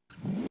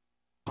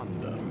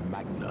 Honda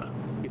Magna,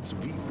 its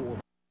V4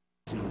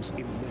 seems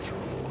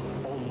immeasurable,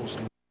 almost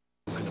you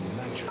can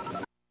imagine.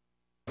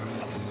 A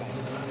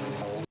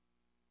Magna.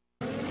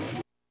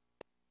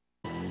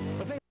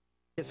 But they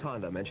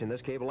Honda mentioned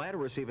this cable ad to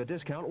receive a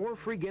discount or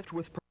free gift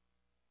with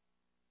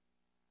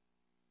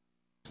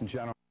in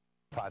general,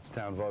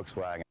 Pottstown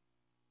Volkswagen.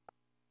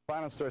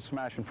 Final store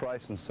smash and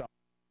price and some.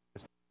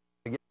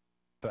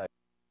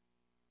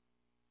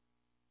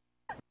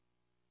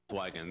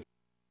 Volkswagen.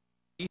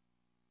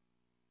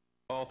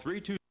 All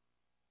 320.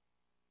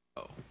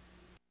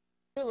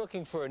 You're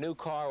looking for a new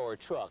car or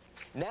truck.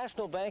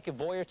 National Bank of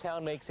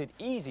Boyertown makes it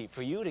easy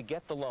for you to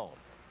get the loan.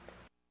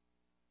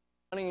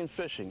 Hunting and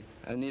fishing.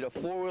 I need a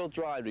four-wheel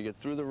drive to get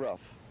through the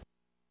rough.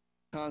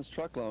 Hans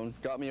truck loan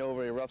got me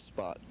over a rough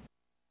spot.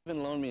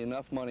 Even loaned me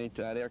enough money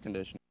to add air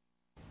conditioning.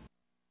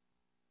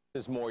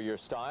 Is more your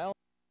style?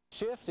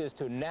 Shift is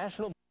to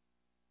National Bank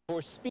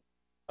for speed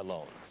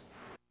loans.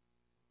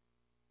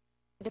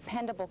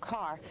 Dependable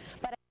car,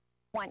 but I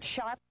want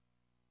sharp,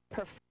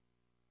 performance,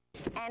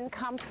 and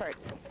comfort.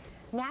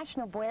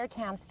 National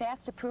Boyertown's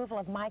fast approval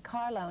of my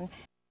car loan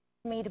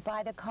allowed me to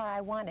buy the car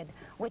I wanted,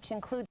 which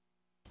includes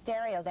a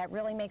stereo that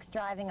really makes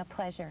driving a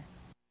pleasure.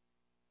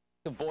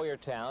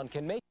 Boyertown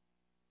can make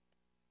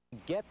you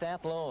get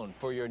that loan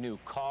for your new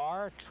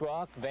car,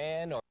 truck,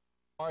 van, or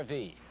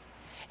RV.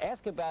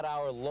 Ask about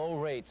our low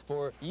rates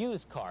for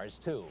used cars,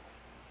 too.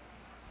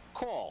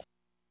 Call or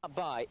stop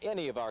by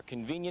any of our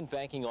convenient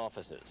banking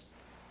offices.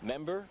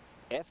 Member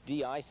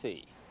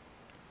FDIC.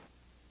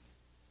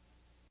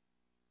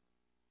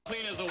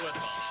 Clean as a whistle.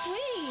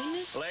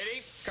 Clean?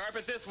 Lady,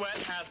 carpet this wet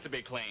has to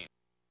be clean.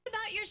 What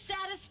about your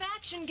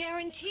satisfaction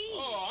guarantee?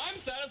 Oh, I'm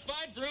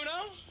satisfied,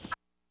 Bruno.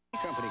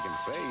 Company can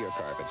say your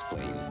carpet's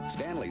clean.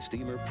 Stanley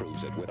Steamer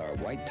proves it with our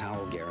white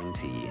towel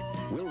guarantee.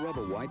 We'll rub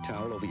a white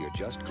towel over your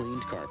just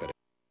cleaned carpet.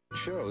 It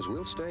shows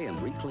we'll stay and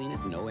re-clean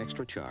it, no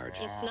extra charge.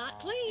 It's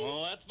not clean.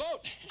 Well, let's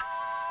vote.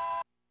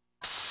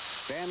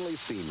 Stanley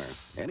Steamer.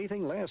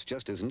 Anything less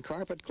just isn't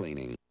carpet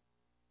cleaning.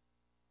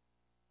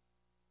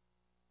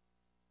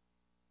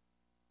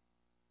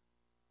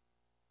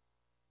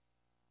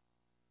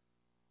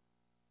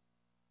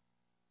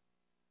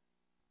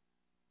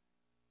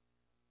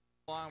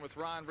 On with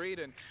Ron Reed,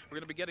 and we're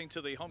going to be getting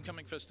to the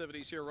homecoming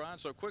festivities here, Ron.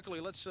 So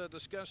quickly, let's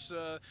discuss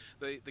the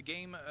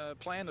game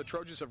plan. The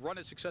Trojans have run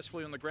it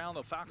successfully on the ground.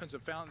 The Falcons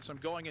have found some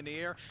going in the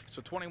air. It's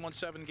a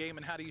 21-7 game,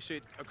 and how do you see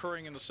it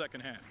occurring in the second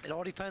half? It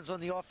all depends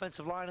on the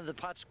offensive line of the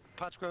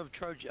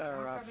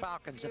Pottsgrove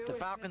Falcons. If the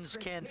Falcons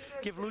can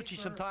give Lucci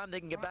some time, they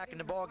can get back in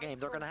the ball game.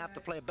 They're going to have to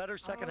play a better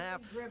second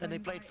half than they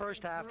played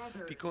first half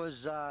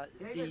because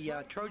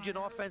the Trojan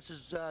offense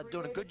is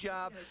doing a good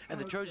job, and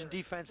the Trojan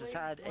defense has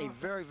had a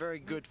very, very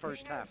good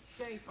first half.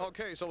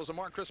 Okay, so it was a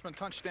Mark Chrisman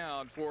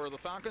touchdown for the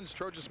Falcons.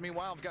 Trojans,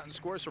 meanwhile, have gotten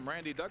scores from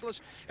Randy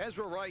Douglas,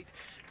 Ezra Wright,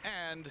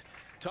 and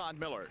Todd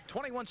Miller.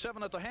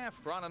 21-7 at the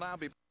half. Ron and I will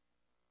be...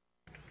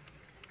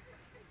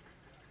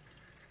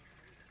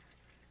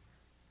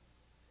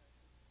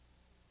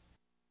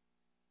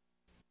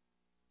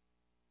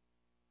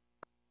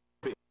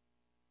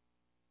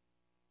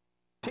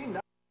 Team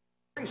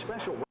very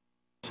special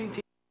CT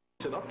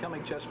an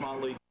upcoming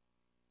Chessmont League.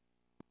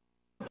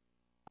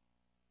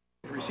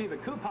 Receive a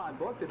coupon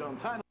book that will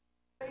entitle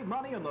save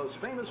money on those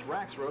famous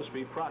Rax roast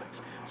beef products.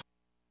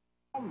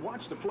 So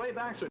watch the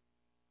playbacks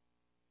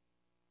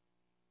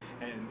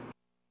and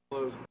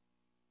those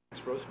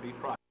Rax roast beef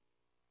products.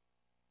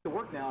 To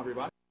work now,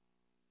 everybody.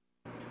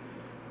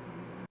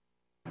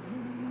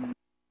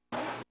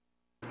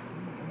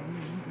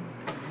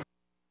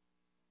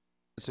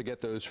 To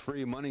get those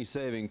free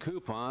money-saving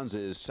coupons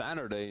is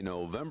Saturday,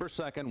 November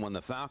 2nd, when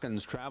the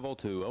Falcons travel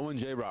to Owen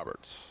J.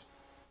 Roberts.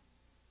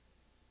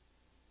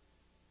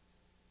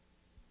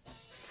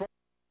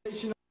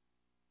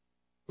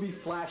 Movie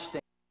Flashdance.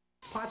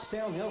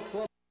 Pottstown Health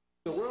Club,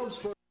 the world's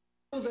first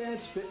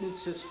dance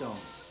fitness system.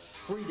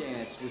 Free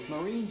dance with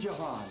Marine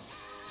Jahan.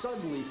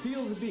 Suddenly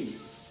feel the beat.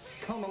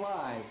 Come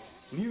alive.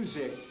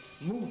 Music,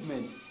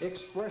 movement,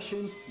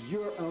 expression,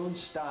 your own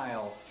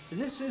style.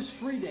 This is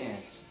free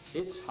dance.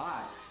 It's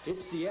hot.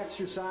 It's the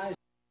exercise.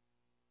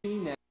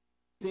 team,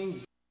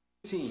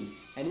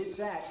 and it's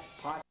at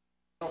Potts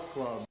Health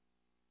Club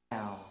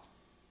now.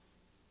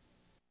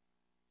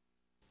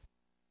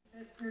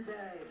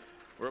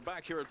 We're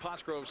back here at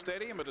Pottsgrove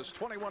Stadium. It is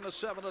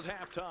 21-7 at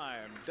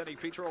halftime. Denny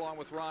Petro along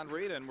with Ron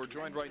Reed, and we're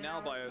joined right now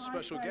by a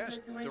special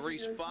guest,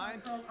 Doris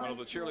Fine, one of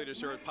the cheerleaders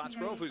here at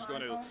Pottsgrove, who's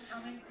going to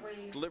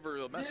deliver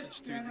a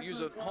message to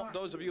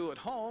those of you at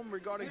home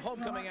regarding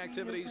homecoming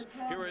activities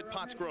here at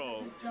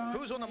Pottsgrove.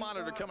 Who's on the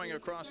monitor coming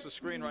across the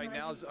screen right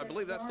now? I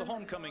believe that's the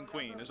homecoming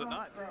queen, is it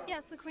not?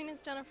 Yes, the queen is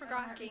Jennifer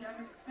Grocki.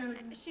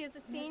 She is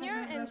a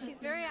senior, and she's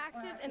very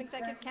active in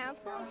executive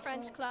council and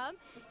French club.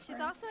 She's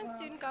also in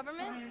student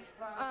government,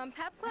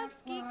 pep club,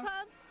 ski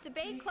club,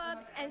 debate club,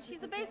 and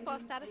she's a baseball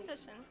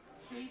statistician.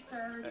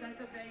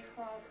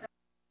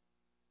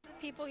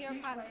 People here in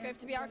Pottsgrove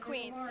to be our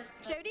queen.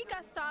 Jody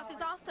Gustav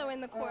is also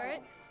in the court.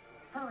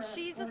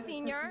 She's a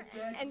senior,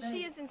 and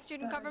she is in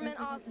student government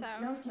also.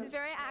 She's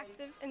very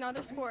active in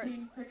other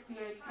sports.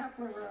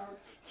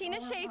 Tina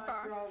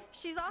Schaefer,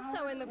 she's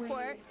also in the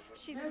court.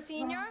 She's a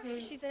senior,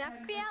 she's an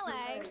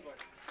FBLA.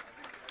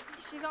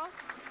 She's also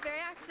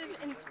very active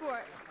in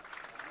sports.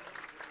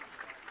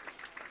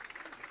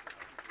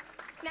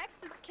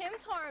 Next is Kim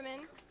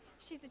Torman.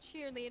 She's a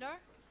cheerleader.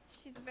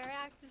 She's a very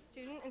active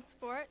student in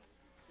sports,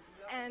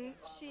 and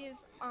she is,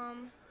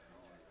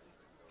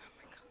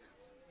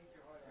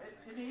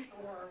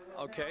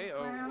 Okay,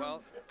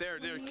 well, there,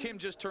 Kim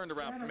just turned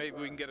around. Maybe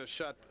we can get a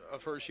shot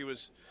of her. She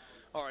was,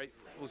 all right,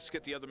 let's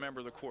get the other member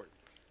of the court.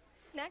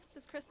 Next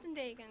is Kristen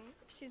Dagan.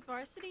 She's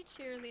varsity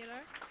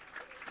cheerleader,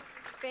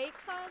 Bay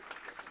Club.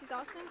 She's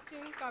also in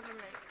student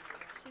government.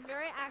 She's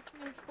very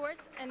active in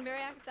sports and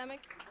very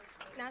academic,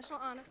 National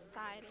Honor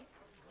Society.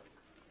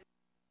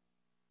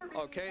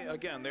 Okay,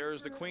 again,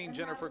 there's the queen,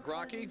 Jennifer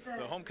Grocki,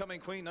 the homecoming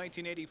queen,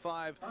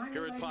 1985,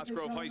 here at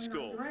Pottsgrove High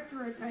School.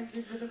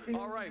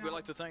 All right, we'd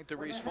like to thank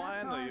Doris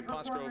Fine, the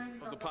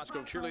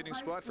Pottsgrove cheerleading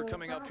squad, for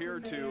coming up here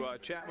to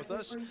chat with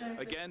us.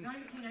 Again,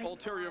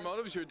 ulterior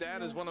motives, your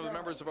dad is one of the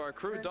members of our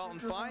crew,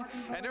 Dalton Fine,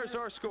 and there's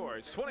our score.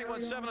 It's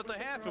 21-7 at the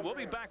half, and we'll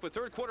be back with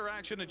third quarter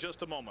action in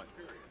just a moment.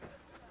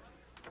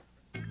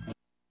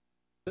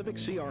 Civic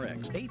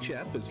CRX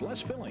HF is less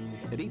filling.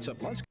 It eats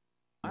up less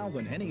mile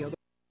than any other.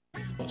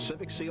 Well,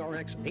 Civic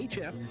CRX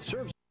HF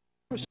serves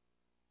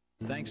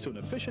thanks to an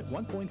efficient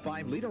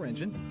 1.5-liter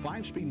engine,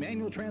 5-speed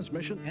manual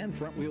transmission, and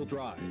front-wheel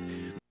drive.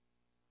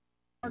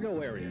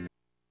 Cargo area,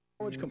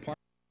 storage compartment,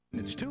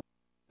 and its 2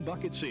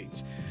 bucket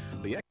seats.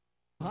 The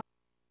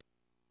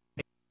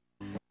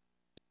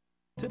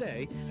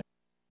today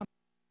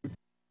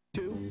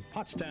to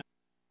Pottstown.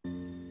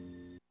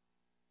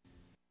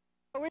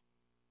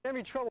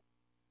 Every trouble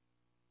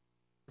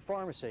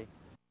pharmacy.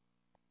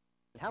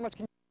 How much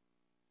can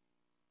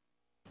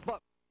but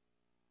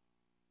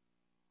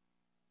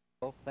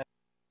that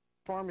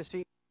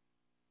pharmacy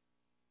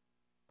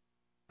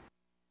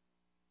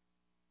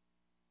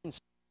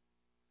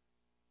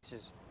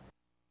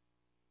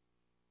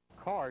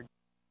card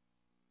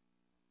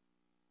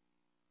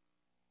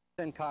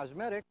and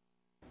cosmetic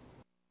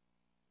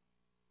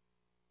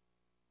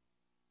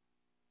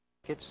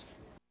kits.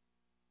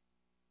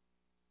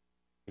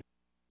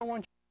 I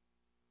want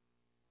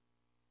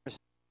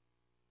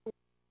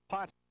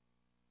pot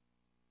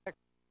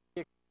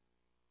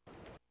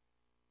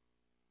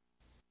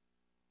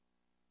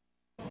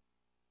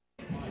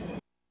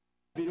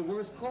be the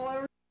worst call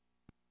I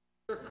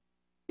ever.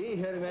 He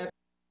headed that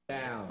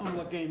down. On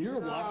what game you're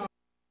watching?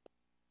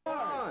 Come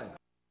on.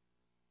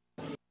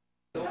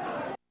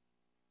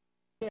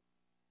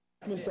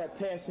 Missed that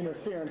pass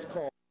interference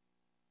call.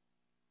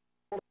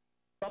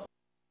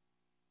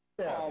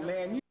 Oh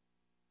man,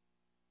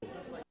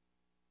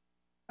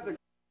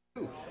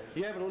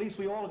 yeah, but at least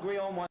we all agree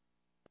on one.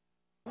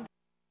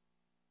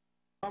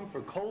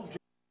 For cold.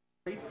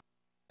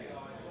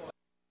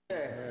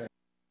 Yeah.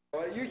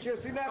 Well, you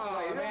should see that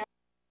play. Man.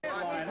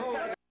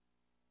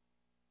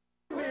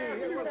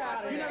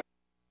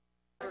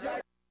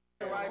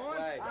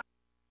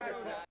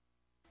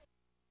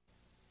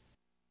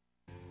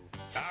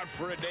 Out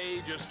for a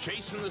day just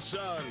chasing the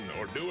sun,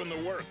 or doing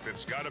the work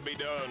that's got to be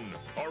done,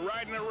 or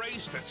riding a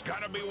race that's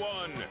got to be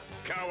won.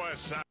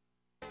 Kawasaki.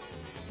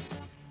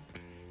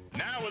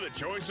 Now with a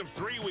choice of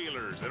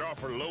 3-wheelers that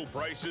offer low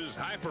prices,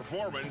 high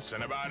performance,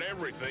 and about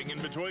everything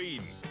in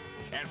between.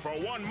 And for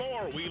one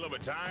more wheel of a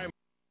time,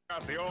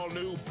 out the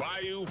all-new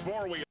Bayou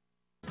 4-wheel.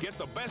 Get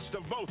the best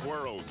of both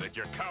worlds at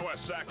your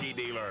Kawasaki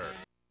dealer.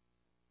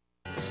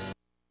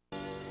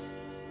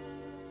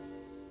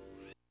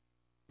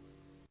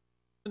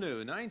 The new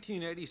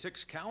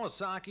 1986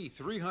 Kawasaki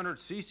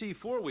 300cc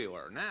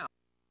 4-wheeler. Now,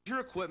 your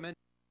equipment,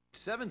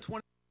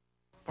 720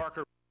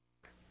 Parker.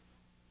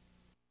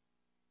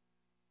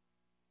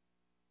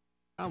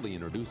 Proudly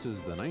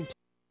introduces the 19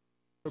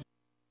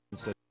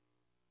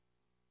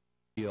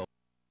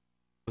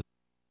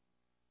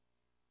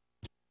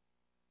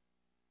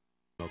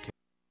 okay.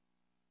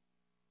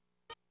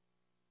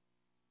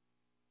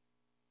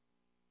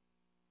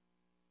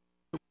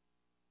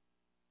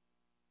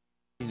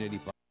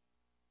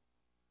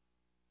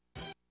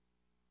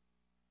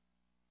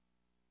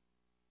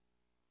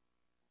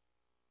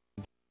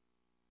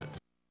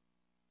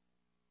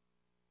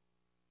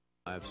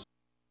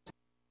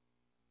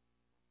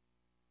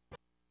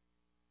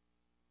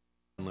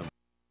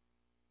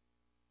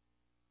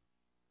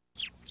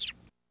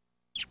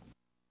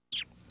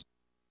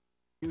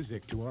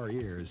 Music to our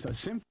ears, a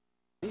simple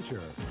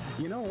nature.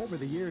 You know, over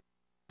the years,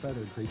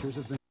 feathered creatures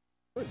have been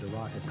good to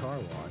Rocket Car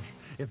Wash.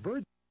 If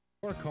birds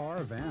or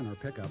car, van, or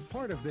pickup,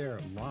 part of their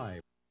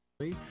life,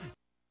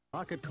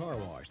 Rocket Car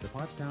Wash, the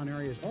Pottstown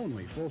area's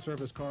only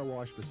full-service car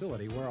wash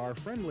facility where our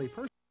friendly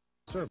personal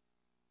service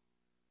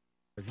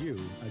you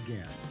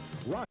again.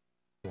 Rocket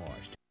Car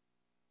Wash,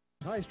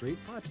 High Street,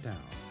 Pottstown.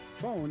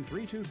 Phone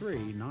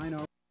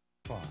 323-9005.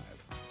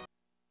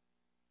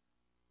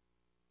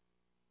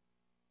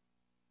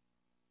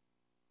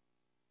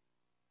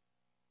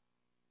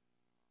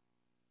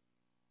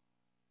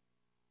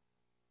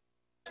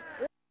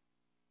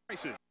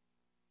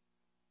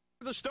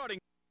 The starting.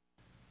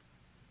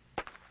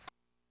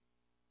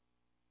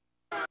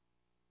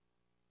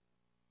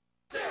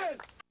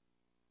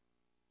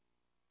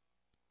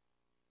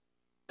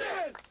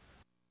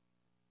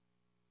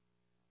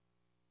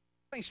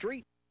 Main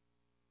Street.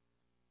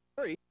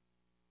 3.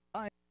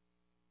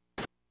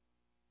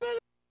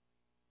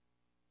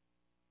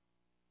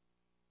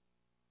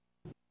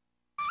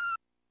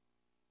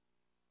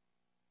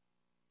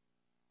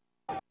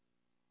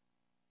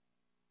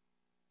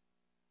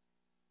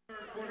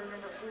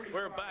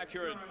 We're back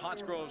here at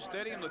Pottsgrove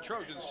Stadium. The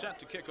Trojans set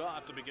to kick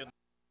off to begin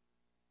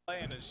play,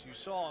 and as you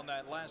saw on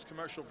that last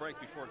commercial break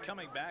before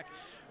coming back,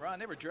 Ron,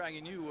 they were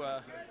dragging you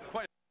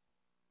quite.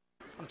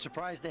 I'm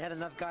surprised they had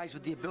enough guys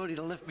with the ability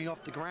to lift me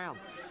off the ground.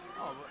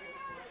 Oh,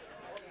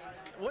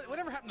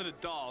 whatever happened to the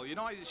doll? You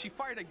know, she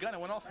fired a gun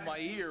and went off in my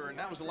ear, and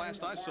that was the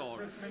last I saw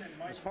her.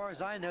 As far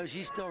as I know,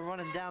 she's still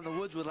running down the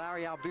woods with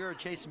Larry Albira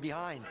chasing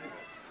behind.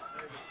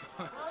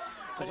 But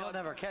he'll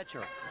never catch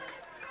her.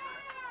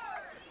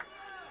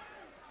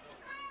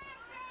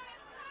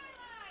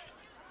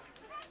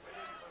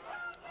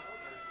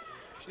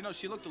 You know,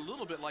 she looked a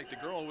little bit like the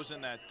girl who was in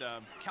that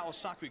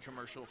Kawasaki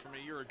commercial from a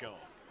year ago.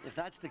 If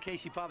that's the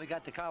case, she probably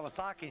got the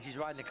Kawasaki and she's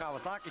riding the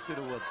Kawasaki through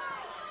the woods.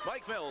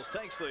 Mike Mills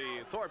takes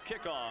the Thorpe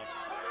kickoff.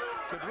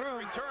 Good room.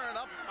 Return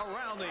up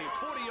around the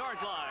 40-yard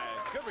line.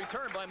 Good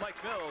return by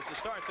Mike Mills to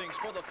start things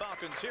for the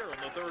Falcons here in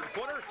the third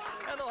quarter,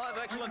 and they'll have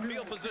excellent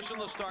field position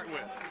to start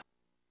with.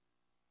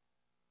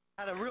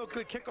 Had a real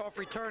good kickoff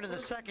return in the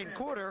second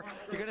quarter.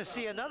 You're going to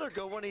see another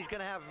good one. He's going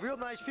to have real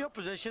nice field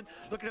position.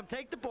 Look at him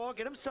take the ball,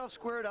 get himself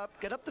squared up,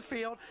 get up the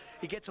field.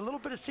 He gets a little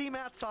bit of seam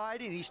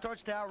outside, and he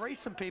starts to outrace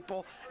some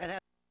people and has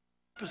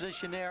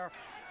position there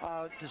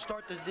to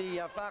start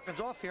the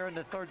Falcons off here in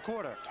the third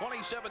quarter.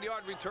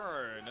 27-yard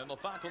return, and the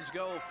Falcons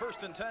go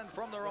 1st and 10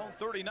 from their own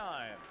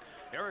 39.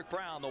 Eric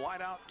Brown, the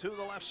wideout to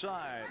the left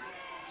side.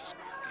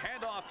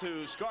 Handoff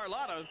to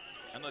Scarlatta.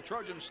 And the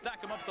Trojans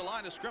stack him up the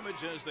line of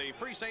scrimmage as the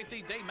free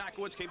safety, Dave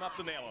Makowitz, came up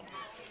to nail him.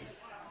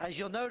 As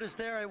you'll notice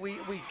there, we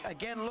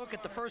again look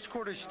at the first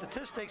quarter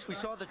statistics. We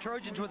saw the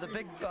Trojans with a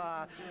big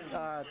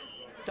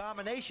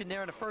domination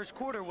there in the first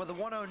quarter with a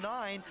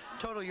 109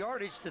 total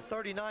yardage to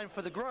 39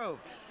 for the Grove.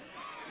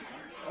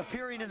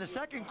 Appearing in the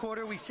second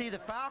quarter, we see the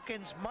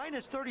Falcons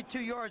minus 32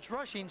 yards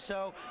rushing,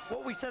 so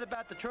what we said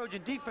about the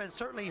Trojan defense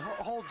certainly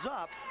holds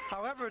up.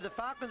 However, the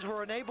Falcons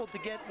were unable to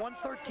get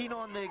 113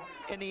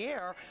 in the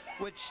air,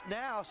 which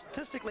now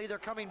statistically they're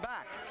coming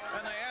back.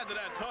 And they add to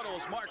that total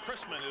is Mark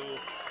Chrisman, who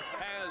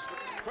has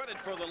credit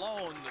for the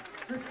lone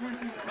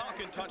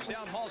Falcon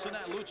touchdown, hauls in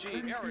that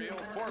Lucci aerial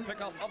for a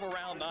pickup of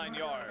around 9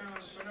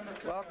 yards.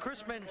 Well,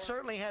 Chrisman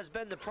certainly has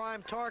been the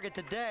prime target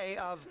today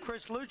of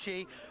Chris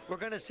Lucci. We're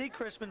going to see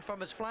Chrisman from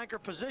his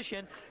flanker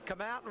position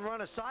come out and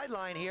run a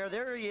sideline here.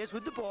 There he is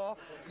with the ball,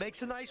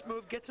 makes a nice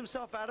move, gets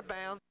himself out of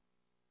bounds.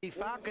 The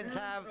Falcons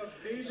have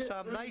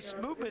some nice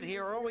movement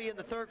here early in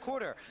the third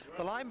quarter.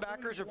 The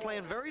linebackers are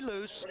playing very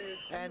loose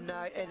and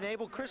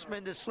enable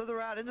Chrisman to slither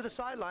out into the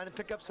sideline and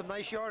pick up some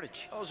nice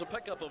yardage. That was a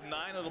pickup of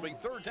 9. It'll be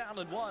 3rd down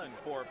and 1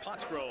 for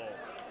Pottsgrove.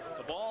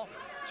 The ball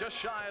just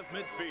shy of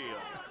midfield.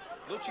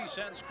 Lucci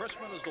sends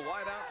Chrisman as the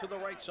wide out to the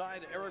right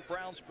side. Eric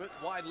Brown split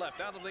wide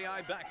left out of the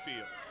I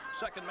backfield.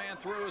 Second man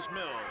through is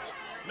Mills.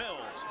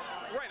 Mills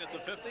right at the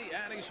 50,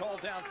 and he's hauled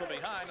down from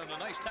behind on a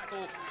nice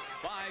tackle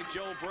by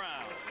Joe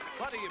Brown.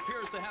 But he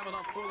appears to have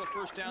enough for the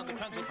first down,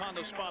 depends upon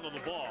the spot of the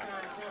ball.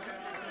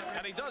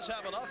 And he does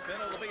have enough,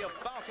 and it'll be a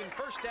Falcon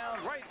first down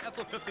right at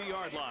the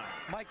 50-yard line.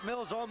 Mike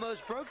Mills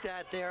almost broke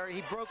that there.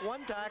 He broke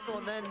one tackle,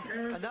 and then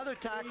another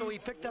tackle. He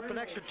picked up an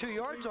extra 2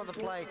 yards on the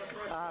play.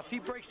 If he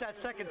breaks that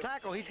second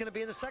tackle, he's going to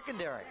be in the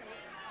secondary.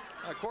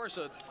 Of course,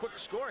 a quick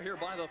score here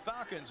by the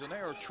Falcons, and they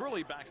are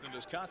truly back into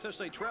this contest.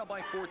 They trail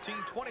by 14,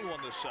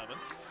 21-7.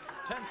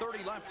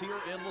 10:30 left here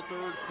in the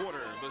third quarter.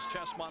 This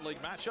Chessmont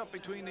League matchup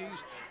between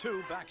these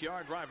two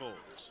backyard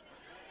rivals.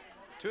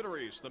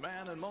 Tudorice, the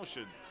man in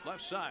motion,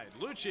 left side.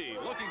 Lucci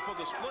looking for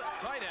the split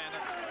tight end.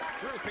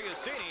 Drew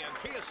Piacini, and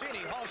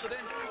Piacini hauls it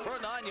in for a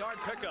 9-yard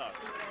pickup.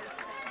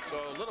 So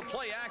a little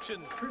play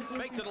action,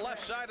 fake to the left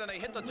side, and they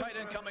hit the tight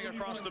end coming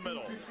across the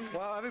middle.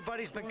 Well,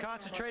 everybody's been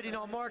concentrating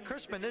on Mark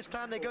Chrisman. This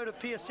time they go to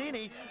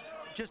Piacini.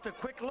 just a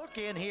quick look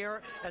in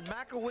here, and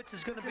Makowitz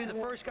is going to be the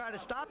first guy to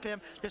stop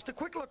him. Just a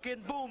quick look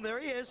in, boom, there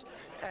he is.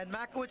 And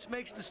Makowitz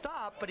makes the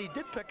stop, but he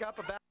did pick up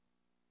about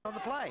on the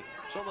play.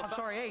 So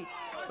the 8.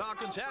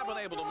 Falcons have been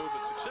able to move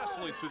it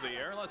successfully through the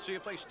air. Let's see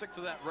if they stick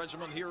to that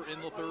regimen here in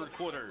the third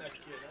quarter.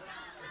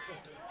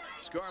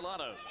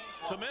 Scarlatta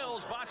to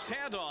Mills, botched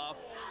handoff,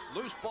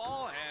 loose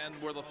ball, and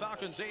were the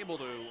Falcons able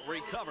to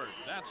recover?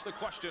 That's the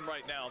question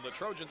right now. The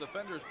Trojan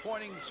defenders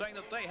pointing, saying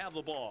that they have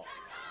the ball.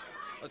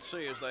 Let's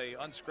see as they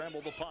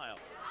unscramble the pile.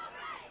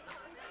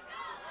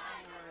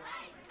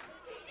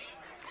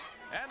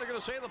 And they're going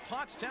to say the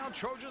Pottstown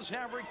Trojans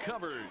have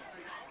recovered.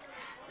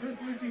 Chris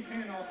Lucci's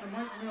handoff from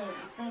Mark Mills is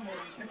fumbled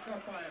and picked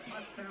up by a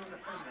Pottstown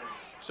defender.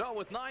 So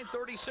with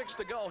 9:36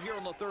 to go here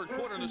in the third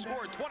quarter, the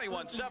score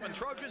 21-7.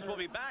 Trojans will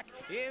be back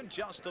in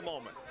just a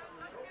moment.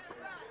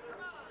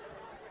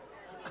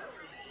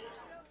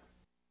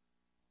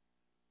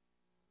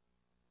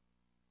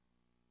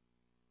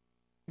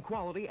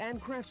 Quality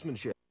and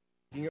craftsmanship.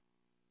 In your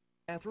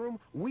bathroom,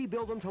 we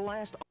build them to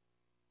last.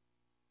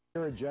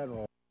 In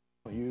general,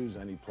 don't use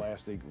any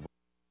plastic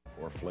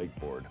or flake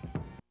board.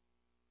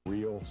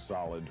 Real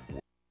solid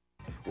wood.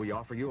 We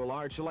offer you a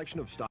large selection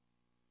of styles.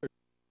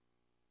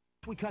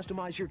 We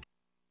customize your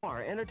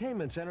car,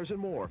 entertainment centers, and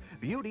more.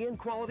 Beauty and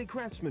quality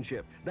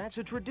craftsmanship. That's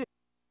a tradition.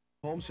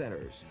 Home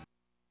centers.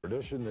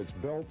 Tradition that's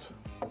built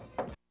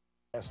to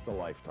last a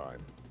lifetime.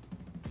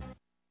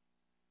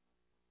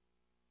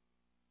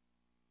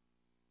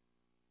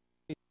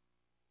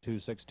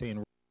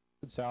 .216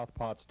 South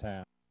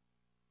Pottstown.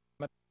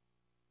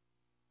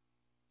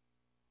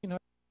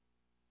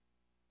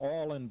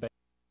 All in base.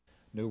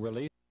 New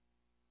release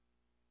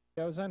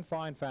and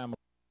fine family.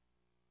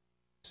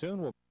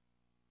 Soon will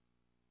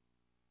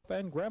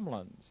and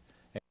Gremlins.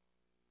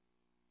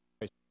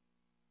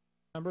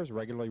 Members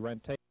regularly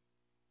rent take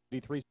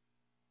 83.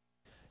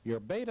 Your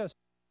beta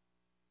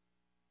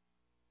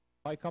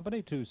by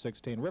company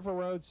 216 River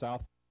Road,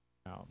 South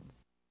Town.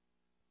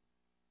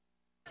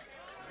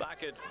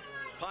 Back at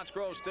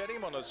Pottsgrove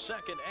Stadium on a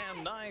 2nd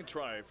and 9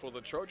 try for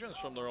the Trojans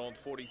from their own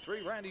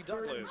 43. Randy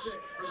Douglas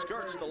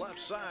skirts the left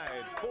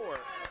side for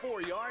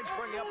 4 yards,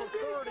 bringing up a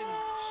 3rd and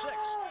 6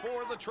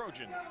 for the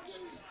Trojans.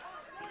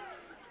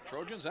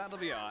 Trojans out of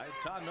the eye.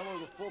 Todd Miller,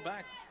 the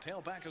fullback.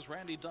 Tailback is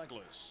Randy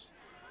Douglas.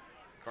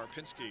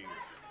 Karpinski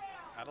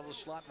out of the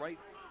slot right,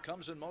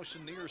 comes in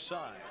motion near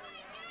side.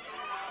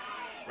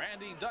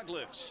 Randy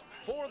Douglas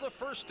for the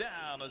first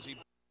down as he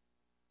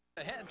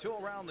ahead to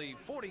around the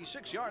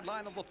 46-yard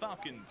line of the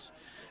Falcons.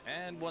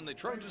 And when the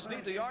Trojans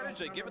need the yardage,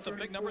 they give it to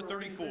big number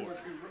 34.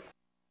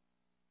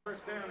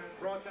 First down is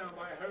brought down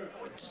by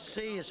Hope.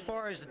 See, as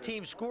far as the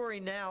team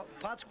scoring now,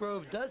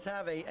 Pottsgrove does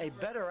have a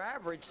better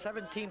average,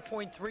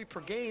 17.3 per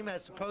game,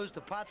 as opposed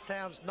to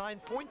Pottstown's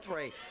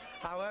 9.3.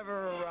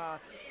 However,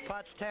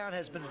 Pottstown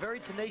has been very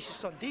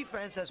tenacious on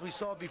defense, as we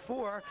saw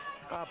before.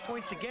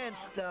 Points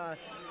against,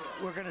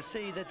 we're going to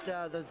see that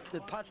the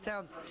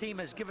Pottstown team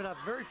has given up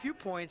very few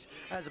points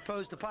as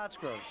opposed to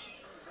Pottsgrove's.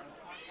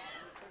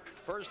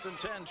 1st and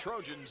 10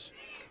 Trojans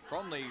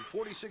from the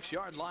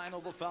 46-yard line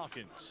of the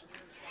Falcons.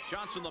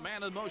 Johnson, the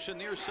man in motion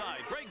near side.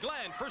 Greg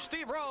Glenn for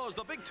Steve Rose.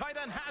 The big tight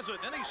end has it,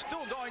 and he's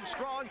still going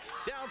strong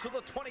down to the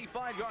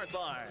 25-yard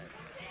line.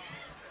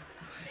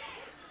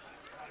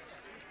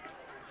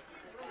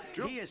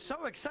 He is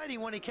so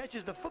exciting when he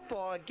catches the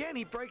football. Again,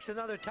 he breaks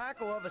another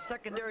tackle of a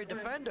secondary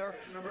defender.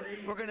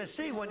 We're going to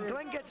see when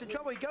Glenn gets in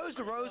trouble, he goes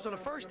to Rose on a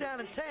 1st down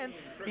and 10.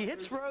 He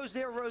hits Rose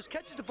there. Rose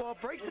catches the ball,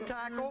 breaks the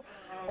tackle,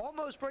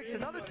 almost breaks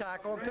another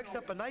tackle, and picks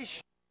up a nice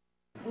shot.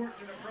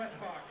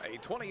 A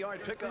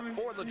 20-yard pickup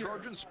for the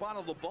Trojans. Spot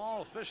of the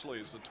ball officially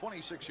is the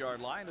 26-yard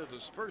line. It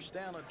is 1st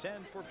down and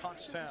 10 for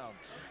Pottstown.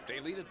 They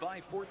lead it by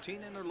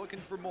 14, and they're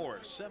looking for more.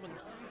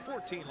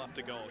 7:14 left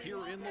to go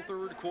here in the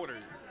third quarter.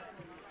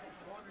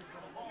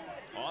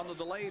 On the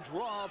delayed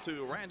draw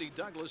to Randy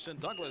Douglas, and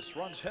Douglas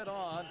runs head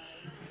on.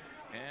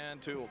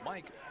 And to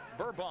Mike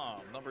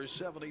Burbaum, number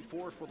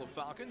 74 for the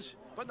Falcons,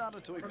 but not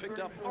until he picked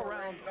up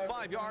around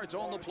 5 yards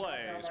on the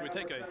play. So we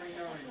take a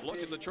look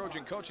at the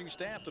Trojan coaching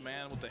staff. The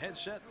man with the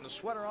headset and the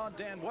sweater on,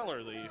 Dan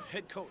Weller, the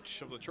head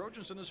coach of the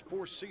Trojans in his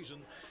 4th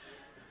season,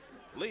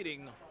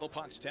 leading the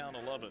Pottstown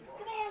 11.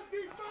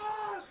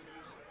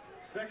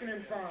 2nd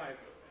and 5.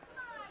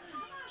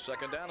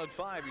 2nd down and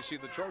 5. You see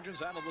the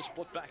Trojans out of the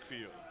split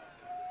backfield.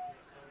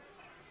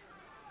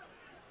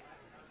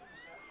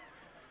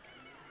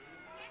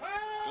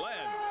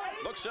 Glenn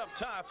looks up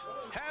top,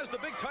 has the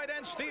big tight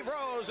end Steve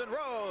Rose, and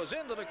Rose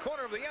into the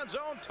corner of the end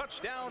zone.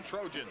 Touchdown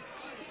Trojans.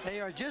 They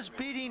are just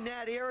beating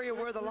that area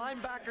where the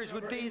linebackers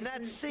would be in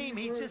that seam.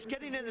 He's just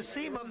getting in the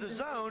seam of the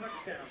zone.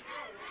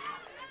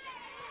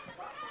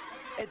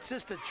 It's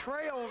just a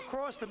trail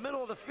across the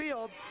middle of the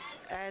field,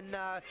 and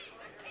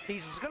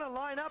he's going to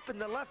line up in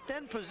the left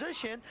end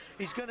position.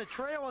 He's going to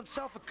trail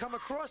himself and come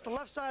across the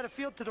left side of the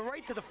field to the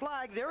right to the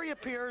flag. There he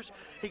appears.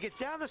 He gets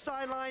down the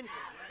sideline,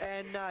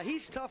 and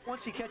he's tough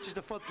once he catches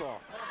the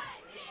football.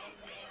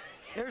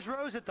 There's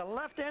Rose at the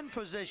left end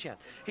position.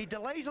 He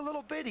delays a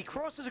little bit. He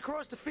crosses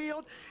across the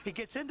field. He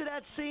gets into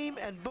that seam,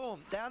 and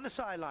boom, down the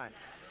sideline.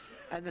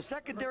 And the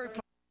secondary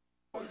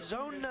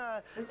zone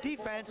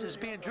defense is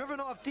being driven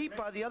off deep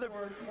by the other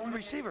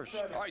receivers.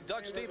 All right,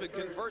 Doug Steven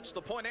converts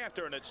the point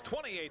after, and it's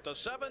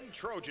 28-7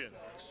 Trojans.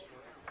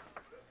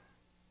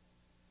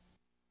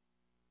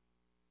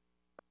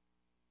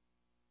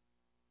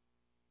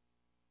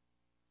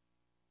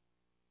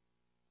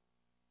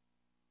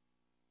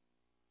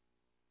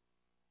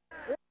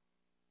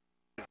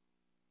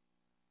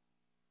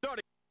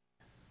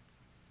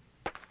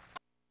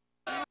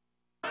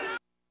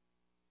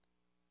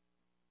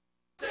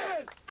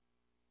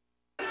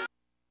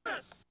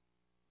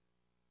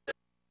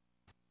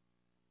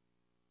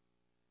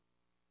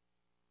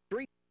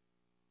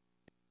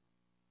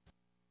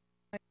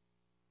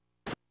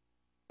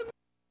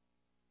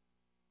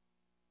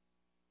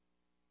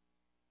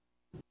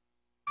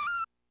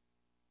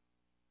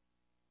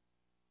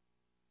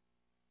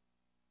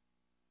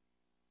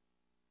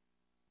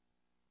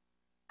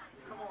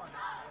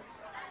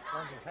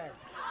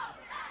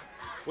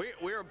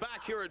 We are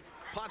back here at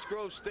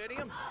Pottsgrove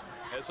Stadium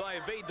as I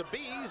evade the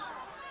bees,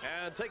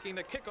 and taking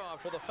the kickoff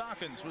for the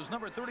Falcons was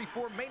number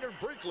 34 Maynard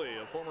Brinkley,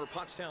 a former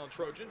Pottstown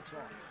Trojan.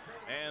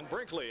 And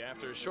Brinkley,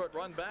 after a short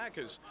run back,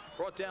 is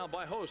brought down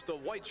by host the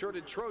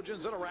white-shirted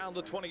Trojans at around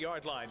the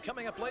 20-yard line.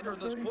 Coming up later in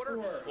this quarter,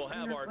 we'll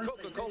have our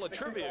Coca-Cola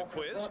trivia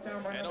quiz.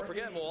 And don't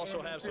forget, we'll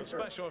also have some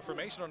special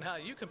information on how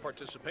you can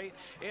participate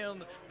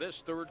in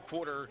this third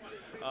quarter.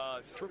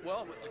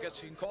 Well, I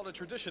guess you can call it a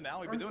tradition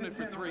now. We've been doing it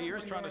for 3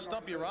 years, trying to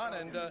stump you, Ron,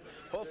 and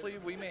hopefully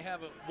we may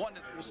have one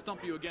that will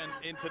stump you again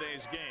in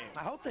today's game.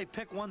 I hope they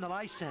pick one that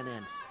I sent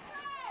in.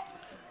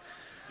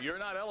 You're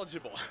not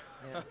eligible.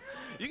 Yeah.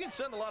 You can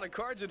send a lot of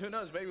cards, and who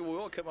knows, maybe we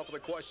will come up with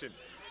a question.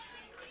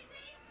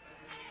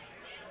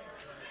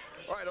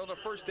 All right, on the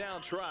first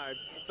down try,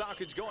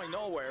 Falcons going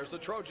nowhere as the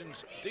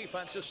Trojans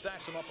defense just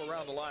stacks them up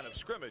around the line of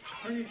scrimmage.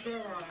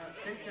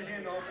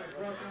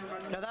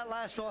 Now that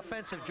last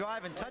offensive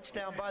drive and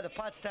touchdown by the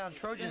Pottstown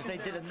Trojans, they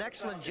did an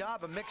excellent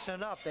job of mixing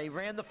it up. They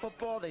ran the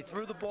football, they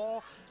threw the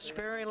ball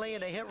sparingly,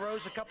 and they hit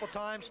Rose a couple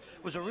times.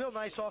 It was a real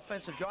nice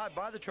offensive drive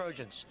by the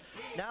Trojans.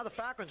 Now the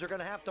Falcons are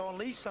going to have to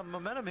unleash some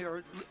momentum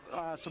here,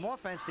 some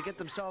offense to get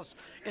themselves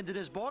into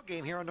this ball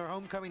game here on their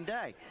homecoming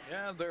day.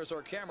 Yeah, there's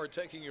our camera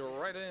taking you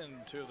right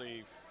into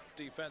the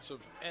defensive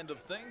end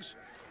of things.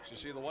 So you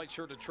see the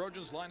white-shirted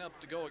Trojans line up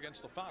to go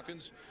against the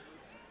Falcons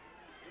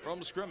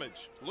from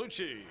scrimmage.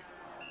 Lucci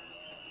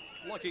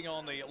looking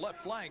on the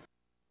left flank.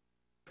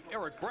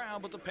 Eric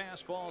Brown, but the pass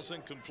falls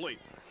incomplete.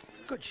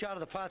 Good shot of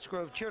the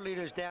Pottsgrove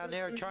cheerleaders down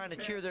there trying to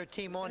cheer their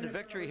team on to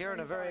victory here on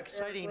a very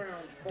exciting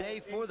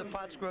day for the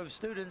Pottsgrove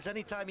students.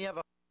 Anytime you have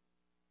a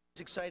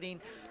exciting,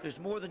 there's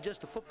more than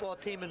just the football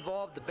team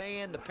involved, the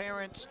band, the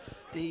parents,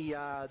 the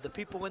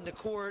people in the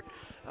court,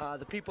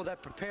 the people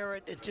that prepare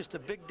it. It's just a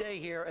big day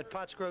here at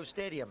Pottsgrove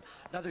Stadium.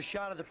 Another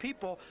shot of the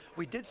people.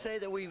 We did say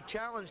that we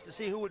challenged to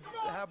see who would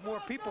have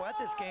more people at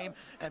this game,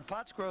 and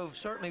Pottsgrove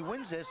certainly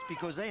wins this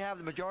because they have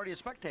the majority of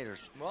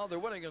spectators. Well, they're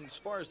winning as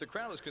far as the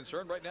crowd is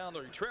concerned. Right now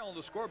they're trailing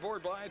the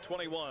scoreboard by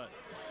 21.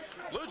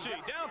 Lucci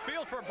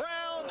downfield for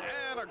Brown,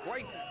 and a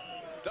great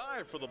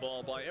dive for the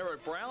ball by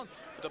Eric Brown,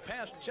 but the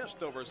pass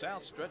just over his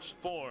outstretched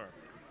form.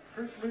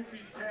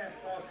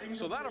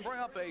 So that'll bring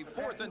up a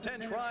 4th and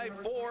 10 try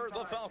for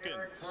the Falcons.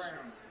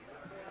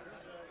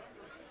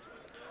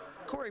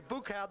 Corey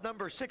Buchhout,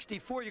 number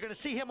 64, you're going to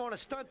see him on a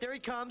stunt. There he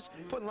comes,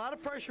 putting a lot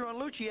of pressure on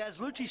Lucci as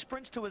Lucci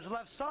sprints to his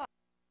left side.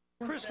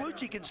 Chris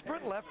Lucci can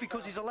sprint left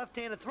because he's a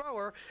left-handed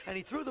thrower, and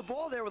he threw the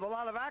ball there with a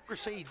lot of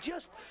accuracy,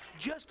 just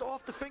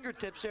off the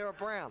fingertips there of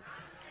Brown.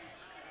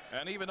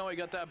 And even though he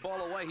got that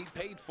ball away, he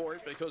paid for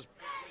it because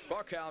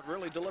Buchhout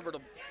really delivered a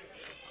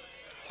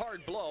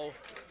hard blow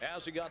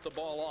as he got the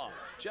ball off.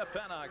 Jeff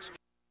Fannox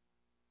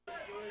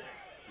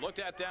looked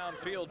at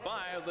downfield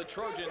by the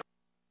Trojan.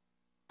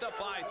 Up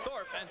by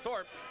Thorpe, and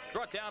Thorpe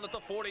brought down at the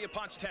 40 of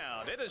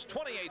Pottstown. It is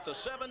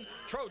 28-7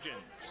 Trojans.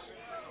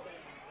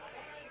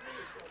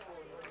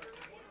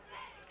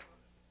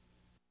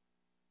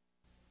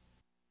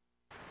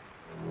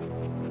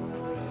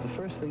 The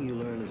first thing you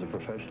learn as a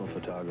professional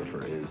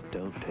photographer is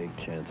don't take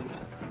chances.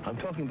 I'm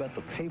talking about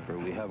the paper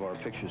we have our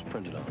pictures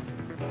printed on,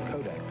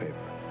 Kodak paper,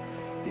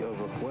 the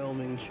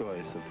overwhelming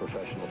choice of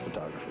professional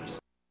photographers.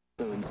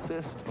 So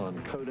insist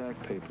on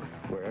Kodak paper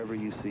wherever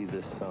you see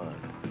this sign.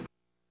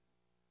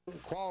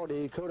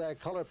 Quality Kodak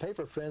color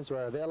paper prints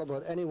are available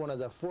at any one of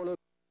the 4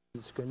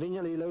 locations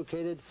conveniently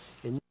located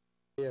in your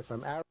area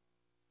from our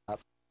up.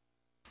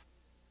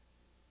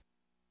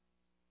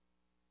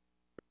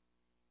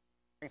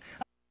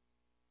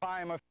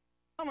 I'm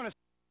going to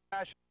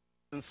fashion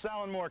and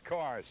selling more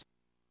cars.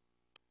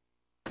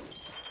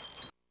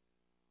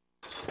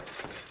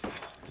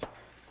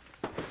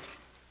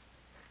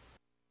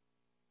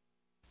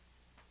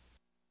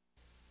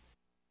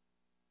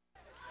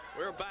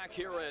 We're back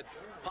here at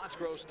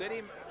Pottsgrove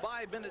Stadium.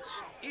 5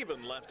 minutes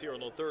even left here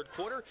in the third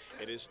quarter.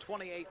 It is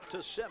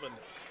 28-7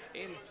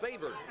 in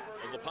favor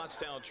of the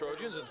Pottstown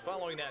Trojans. And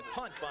following that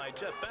punt by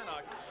Jeff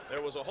Fannock,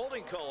 there was a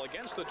holding call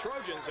against the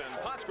Trojans, and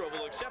Pottsgrove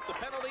will accept the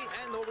penalty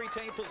and they'll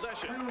retain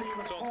possession.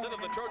 So instead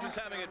of the Trojans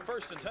having it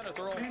 1st and 10 at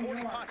their own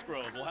 40,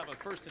 Pottsgrove will have a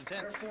 1st and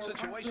 10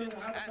 situation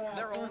at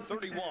their own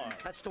 31.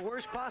 That's the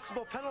worst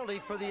possible penalty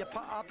for the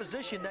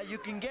opposition that you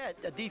can get.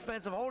 A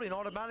defensive holding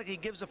automatically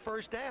gives a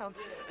 1st down,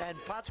 and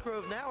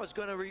Pottsgrove now is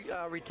going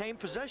to retain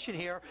possession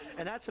here,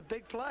 and that's a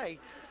big play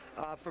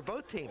for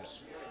both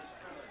teams.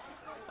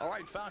 All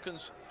right,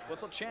 Falcons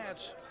with a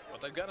chance,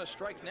 but they've got to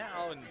strike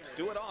now and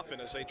do it often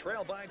as they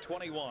trail by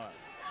 21.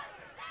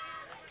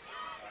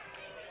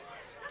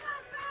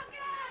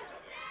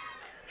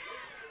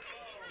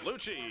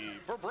 Lucci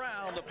for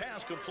Brown, the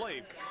pass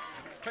complete.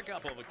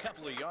 Pickup of a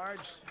couple of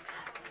yards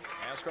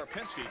as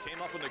Karpinski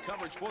came up in the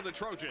coverage for the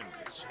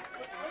Trojans.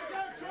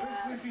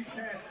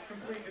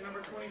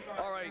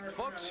 All right,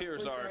 folks,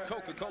 here's our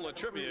Coca-Cola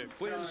Trivia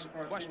Quiz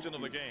question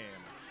of the game.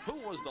 Who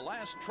was the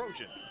last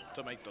Trojan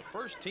to make the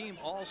first team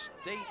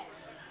All-State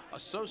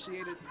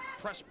Associated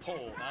Press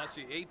poll? Now, that's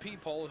the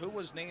AP poll. Who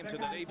was named to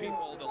that AP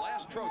poll? The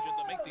last Trojan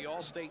to make the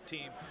All-State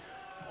team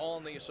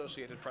on the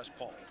Associated Press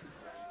poll.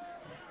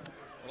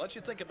 I'll let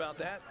you think about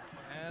that.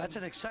 That's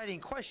an exciting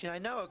question. I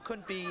know it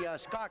couldn't be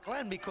Scott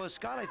Glenn, because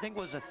Scott, I think,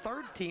 was a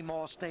 3rd team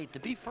All-State. To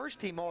be 1st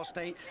team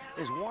All-State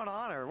is one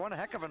honor, one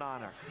heck of an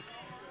honor.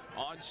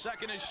 On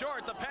 2nd and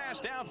short, the pass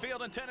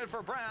downfield intended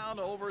for Brown,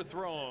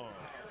 overthrown.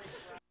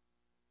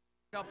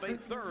 Up a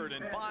 3rd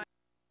and 5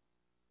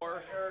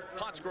 for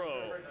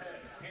Pottsgrove.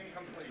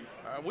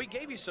 We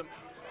gave you some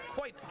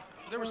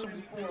there were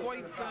some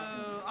quite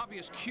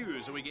obvious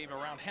cues that we gave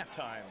around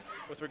halftime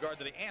with regard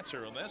to the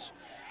answer on this.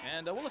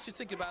 And we'll let you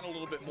think about it a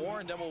little bit more,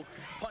 and then we'll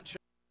punch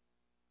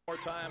more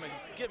time and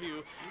give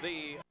you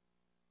the,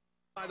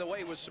 by the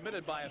way, was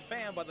submitted by a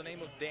fan by the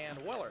name of Dan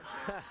Weller,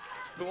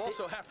 who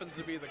also happens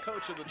to be the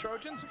coach of the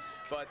Trojans.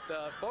 But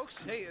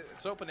folks, hey,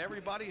 it's open to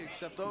everybody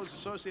except those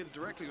associated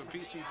directly with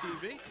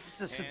PCTV.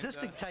 It's a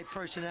sadistic type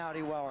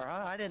personality, Weller,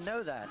 huh? I didn't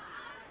know that.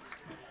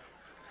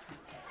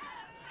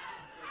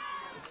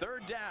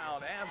 3rd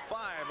down and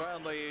 5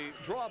 on the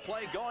draw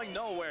play, going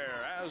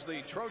nowhere as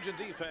the Trojan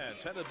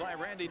defense, headed by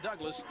Randy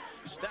Douglas,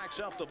 stacks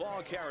up the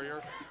ball carrier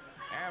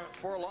and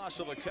for a loss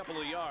of a couple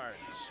of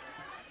yards.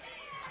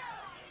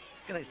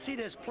 Going to see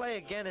this play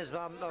again as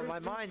my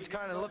mind's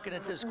kind of looking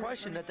at this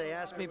question that they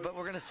asked me, but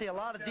we're going to see a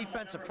lot of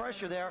defensive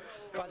pressure there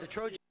by the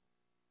Trojans.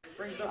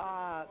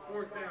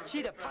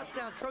 Gee, the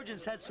Pottstown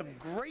Trojans had some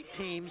great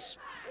teams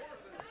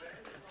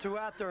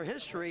throughout their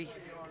history.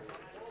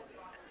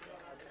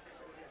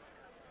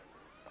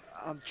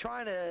 I'm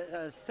trying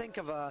to think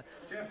of a...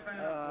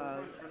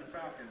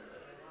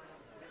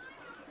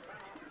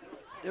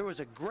 there was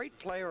a great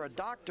player, a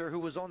doctor, who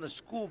was on the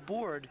school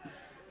board.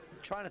 I'm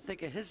trying to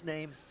think of his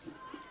name.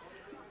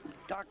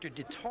 Dr.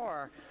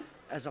 Ditar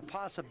as a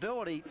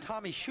possibility.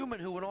 Tommy Schumann,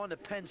 who went on to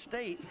Penn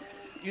State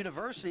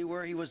University,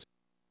 where he was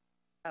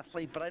an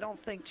athlete, but I don't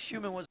think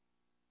Schumann was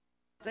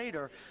a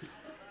stater.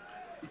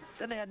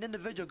 Then they had an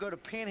individual go to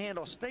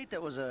Panhandle State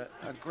that was a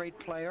great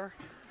player.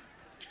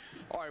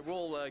 All right,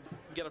 we'll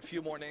get a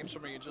few more names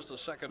from you in just a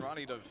second.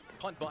 Ronnie, to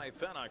punt by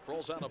Fannock,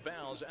 rolls out of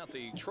bounds at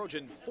the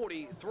Trojan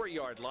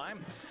 43-yard line.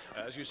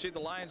 As you see the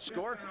Lions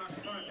score,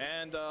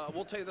 and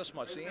we'll tell you this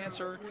much. The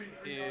answer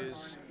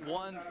is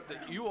one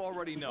that you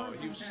already know.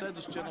 You've said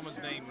this gentleman's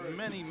name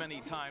many,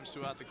 many times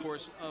throughout the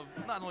course of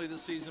not only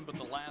this season, but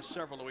the last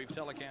several that we've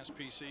telecast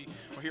PC.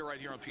 We're here right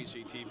here on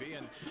PCTV,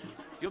 and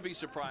you'll be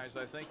surprised,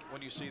 I think,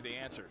 when you see the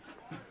answer.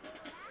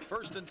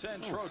 1st and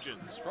 10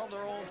 Trojans from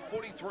their own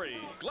 43.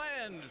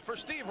 Glenn for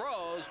Steve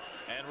Rose,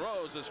 and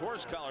Rose is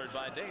horse-collared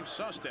by Dave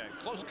Sustek.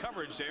 Close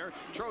coverage there.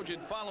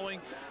 Trojan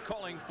following,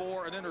 calling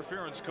for an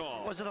interference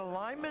call. Was it a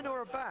lineman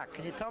or a back?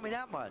 Can you tell me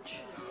that much?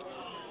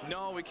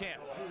 No, we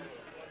can't.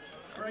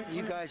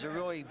 You guys are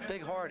really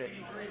big-hearted.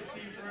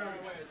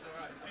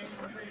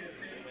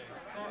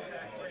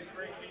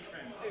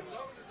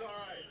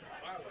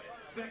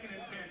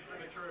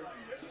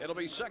 It'll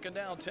be 2nd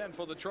down 10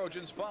 for the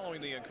Trojans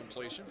following the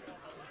incompletion,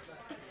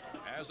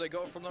 as they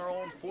go from their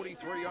own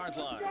 43-yard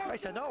line. I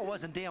said, no, it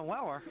wasn't Dan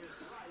Weller.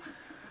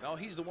 No,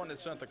 he's the one that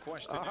sent the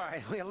question. All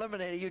right, we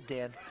eliminated you,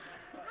 Dan.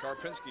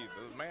 Karpinski,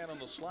 the man on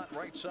the slot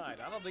right side,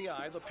 out of the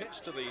eye. The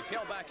pitch to the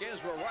tailback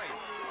Ezra Wright.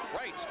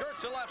 Wright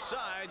skirts the left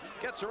side,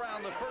 gets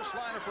around the first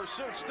line of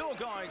pursuit, still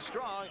going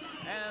strong,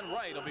 and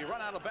Wright will be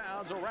run out of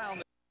bounds around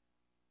the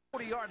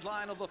 40-yard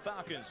line of the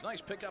Falcons.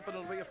 Nice pickup, and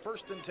it'll be a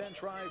 1st and 10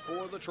 try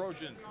for the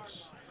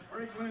Trojans.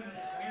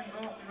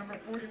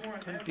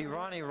 Couldn't be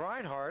Ronnie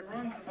Reinhardt.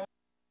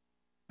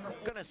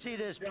 Going to see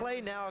this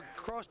play now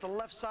across the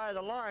left side of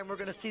the line. We're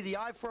going to see the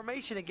I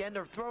formation again.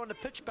 They're throwing the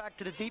pitch back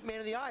to the deep man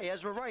of the eye,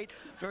 Ezra Wright.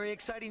 Very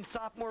exciting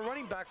sophomore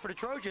running back for the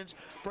Trojans.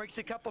 Breaks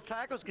a couple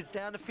tackles, gets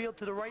down the field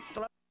to the right,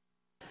 to left.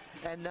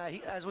 And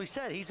as we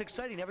said, he's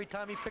exciting every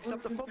time he picks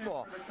up the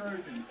football.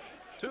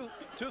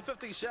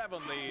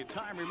 2:57 the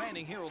time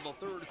remaining here in the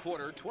third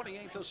quarter.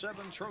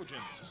 28-7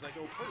 Trojans as they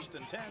go 1st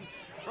and 10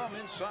 from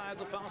inside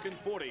the Falcon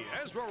 40.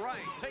 Ezra Wright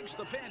takes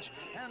the pitch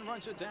and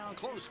runs it down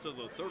close to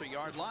the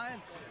 30-yard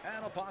line,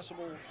 and a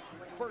possible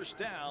first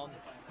down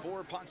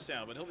for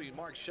Pottstown, but he'll be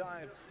marked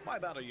shy by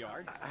about a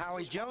yard.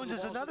 Howie Jones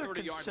is another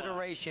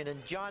consideration,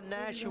 and John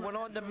Nash, who went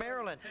on to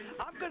Maryland.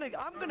 I'm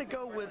gonna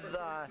go with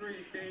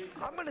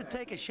I'm gonna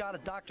take a shot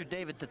at Dr.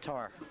 David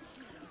Tatar.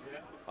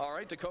 All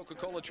right, the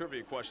Coca-Cola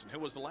trivia question. Who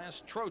was the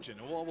last Trojan?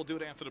 Well, we'll do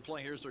it after the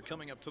play here as they're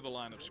coming up to the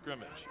line of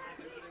scrimmage.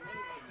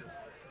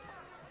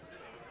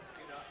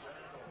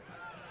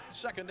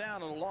 Second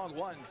down and a long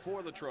one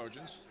for the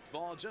Trojans.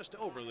 Ball just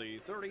over the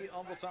 30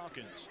 of the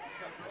Falcons.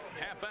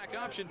 Halfback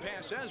option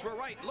pass. Ezra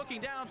Wright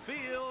looking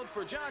downfield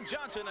for John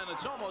Johnson, and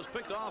it's almost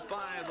picked off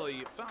by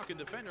the Falcon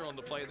defender on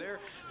the play there.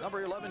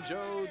 Number 11,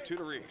 Joe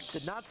Tudorice.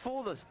 Did not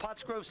fool the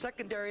Pottsgrove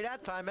secondary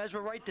that time.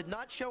 Ezra Wright did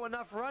not show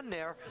enough run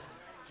there.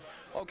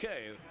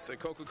 Okay, the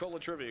Coca-Cola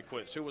trivia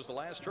quiz. Who was the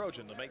last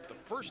Trojan to make the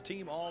first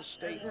team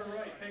All-State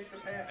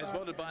as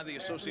voted by the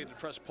Associated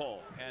Press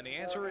poll? And the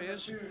answer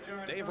is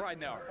Dave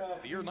Ridenour.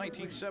 The year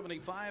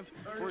 1975,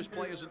 first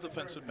play as a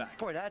defensive back.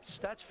 Boy, that's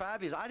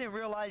fabulous. I didn't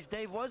realize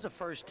Dave was a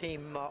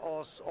first-team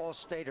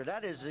All-Stater.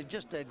 That is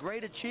just a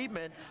great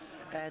achievement.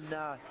 And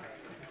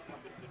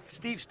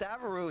Steve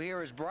Stavaroo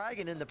here is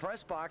bragging in the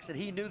press box that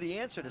he knew the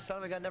answer to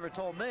something God never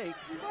told me.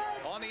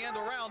 On the end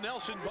around,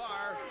 Nelson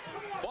Barr.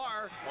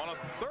 Barr on a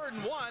 3rd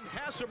and 1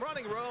 has some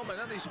running room, and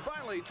then he's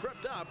finally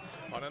tripped up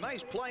on a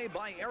nice play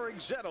by Eric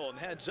Zettel. And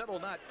had Zettel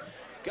not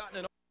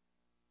gotten it,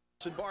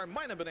 Nelson Barr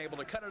might have been able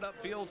to cut it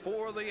upfield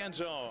for the end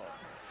zone.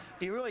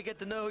 You really get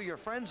to know who your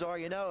friends are.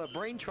 You know, a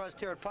brain trust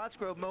here at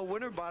Pottsgrove. Mo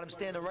Winterbottom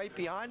standing right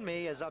behind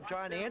me as I'm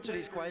trying to answer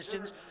these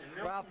questions.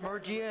 Ralph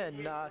Murgia,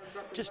 and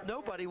just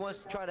nobody wants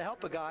to try to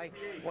help a guy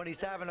when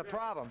he's having a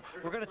problem.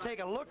 We're going to take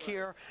a look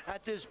here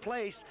at this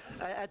place,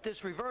 at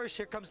this reverse.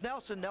 Here comes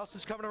Nelson.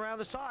 Nelson's coming around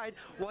the side.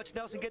 Watch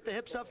Nelson get the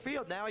hips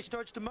upfield. Now he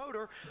starts to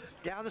motor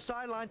down the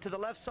sideline to the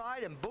left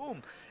side, and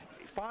boom.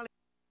 Finally,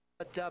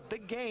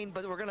 big gain,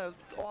 but we're going to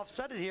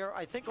offset it here,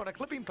 I think, on a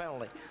clipping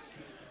penalty.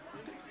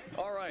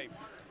 All right.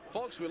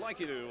 Folks, we'd like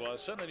you to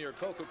send in your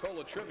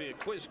Coca-Cola Trivia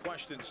Quiz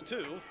questions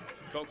to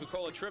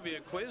Coca-Cola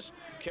Trivia Quiz,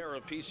 care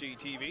of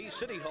PCTV,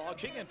 City Hall,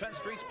 King and Penn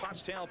Streets,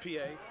 Pottstown,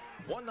 PA,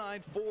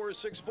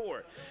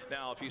 19464.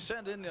 Now, if you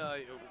send in,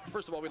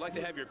 first of all, we'd like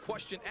to have your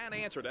question and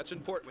answer. That's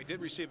important. We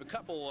did receive a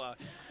couple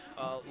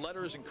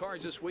letters and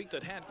cards this week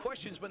that had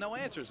questions but no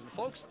answers. And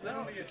folks,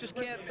 no, you just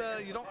can't,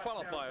 you don't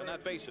qualify on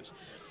that basis.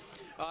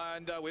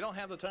 And we don't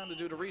have the time to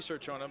do the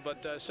research on them,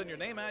 but send your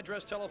name,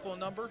 address, telephone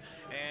number,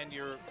 and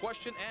your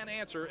question and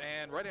answer.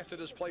 And right after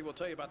this play, we'll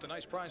tell you about the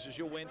nice prizes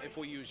you'll win if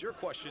we use your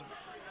question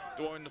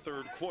during the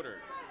third quarter.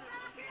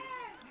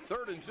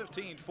 3rd and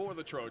 15 for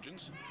the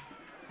Trojans.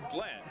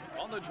 Glenn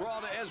on the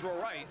draw to Ezra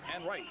Wright,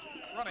 and Wright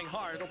running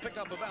hard. He'll pick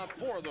up about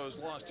 4 of those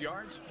lost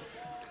yards.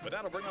 But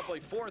that'll bring up a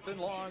 4th and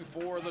long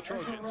for the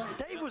Trojans.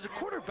 Dave was a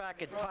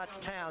quarterback at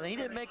Pottstown. He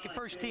didn't make a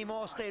first-team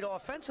All-State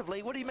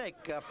offensively. What did he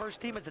make? First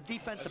team as a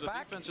defensive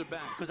back? Defensive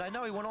back. Because I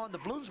know he went on to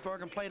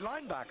Bloomsburg and played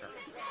linebacker.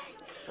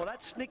 Well,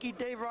 that's sneaky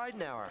Dave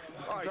Ridenour.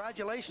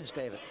 Congratulations,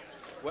 David.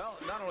 Well,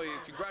 not only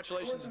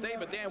congratulations to Dave,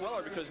 but Dan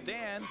Weller, because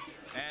Dan,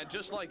 and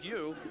just like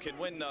you, can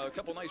win a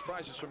couple nice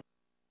prizes from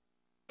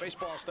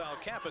baseball-style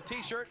cap, a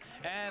T-shirt,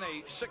 and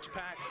a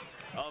 6-pack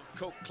of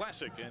Coke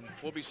Classic, and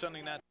we'll be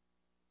sending that.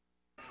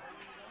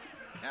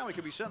 Now we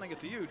could be sending it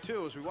to you,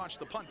 too, as we watch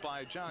the punt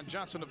by John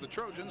Johnson of the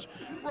Trojans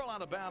roll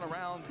out of bounds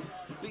around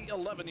the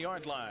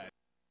 11-yard line.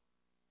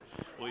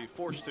 We'll be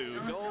forced to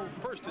go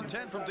 1st and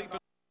 10 from deep.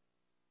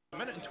 A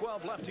minute and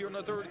 12 left here in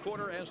the third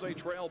quarter as they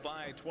trail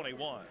by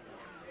 21.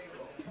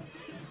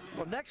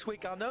 Well, next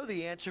week I'll know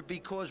the answer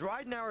because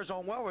Ridenour is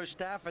on Weller's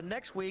staff, and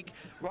next week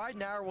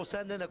Ridenour will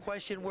send in a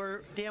question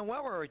where Dan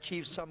Weller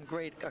achieved some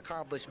great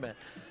accomplishment.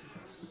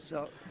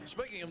 So,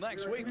 speaking of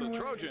next week, the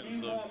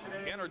Trojans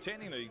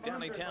entertaining the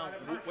Downingtown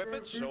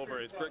Whippets over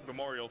at Grigg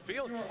Memorial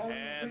Field,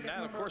 and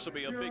that, of course, will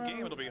be a big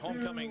game. It'll be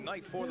homecoming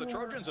night for the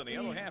Trojans, and the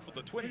other half of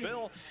the Twin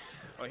Bill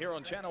here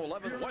on Channel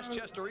 11,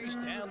 Westchester East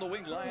and the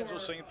Winged Lions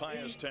of St.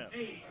 Pius X.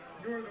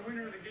 You're the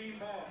winner of the game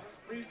ball.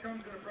 Please come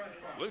to the press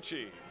box.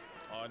 Lucci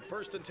on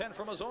 1st and 10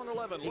 from his own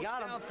 11. He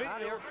got him.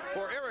 Downfield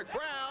for Eric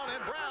Brown,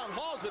 and Brown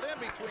hauls it in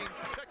between,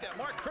 check that,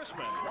 Mark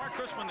Chrisman. Mark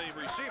Chrisman, the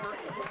receiver,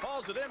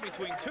 hauls it in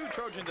between 2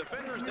 Trojan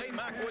defenders, Dave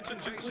Makowitz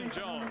and Jason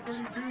Jones.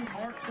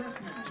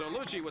 So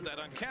Lucci with that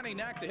uncanny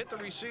knack to hit the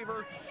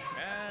receiver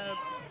and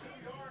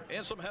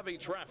in some heavy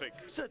traffic.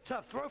 It's a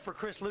tough throw for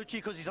Chris Lucci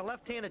because he's a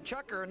left-handed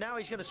chucker, and now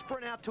he's going to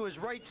sprint out to his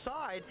right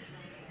side.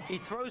 He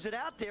throws it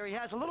out there. He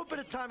has a little bit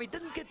of time. He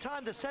didn't get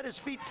time to set his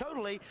feet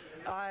totally.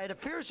 It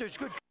appears there's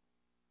good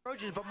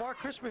Trojans, but Mark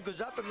Chrisman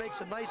goes up and makes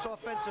a nice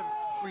offensive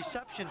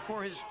reception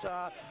for his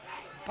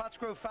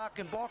Pottsgrove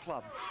Falcon Ball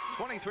Club.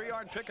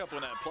 23-yard pickup on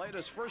that play. It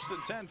is 1st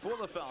and 10 for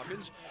the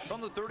Falcons from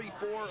the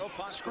 34 of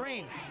Pottsgrove.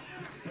 Screen.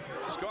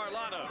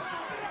 Scarlato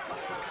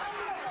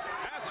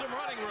has some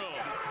running room.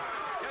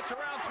 Gets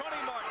around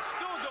 20 mark,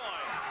 still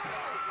going.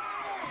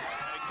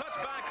 And he cuts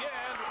back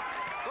in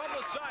from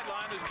the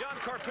sideline as John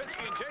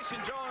Karpinski and Jason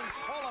Jones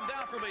haul him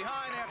down from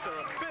behind after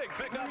a big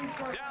pickup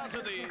down to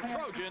the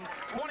Trojan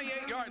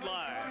 28-yard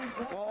line.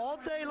 Well, all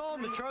day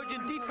long, the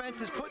Trojan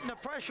defense is putting the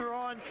pressure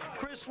on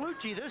Chris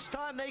Lucci. This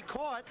time they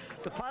caught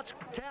the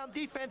Pottstown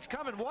defense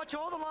coming. Watch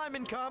all the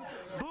linemen come.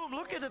 Boom,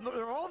 look at them.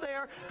 They're all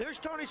there. There's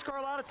Tony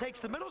Scarlatta, takes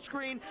the middle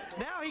screen.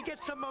 Now he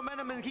gets some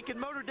momentum and he can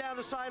motor down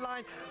the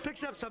sideline,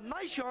 picks up some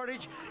nice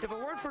yardage. If it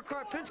weren't for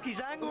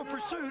Karpinski's angle of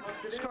pursuit,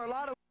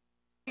 Scarlatta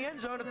the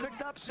end zone and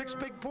picked up 6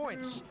 big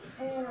points.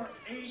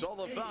 So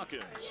the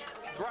Falcons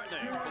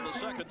threatening for the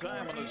second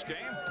time in this game.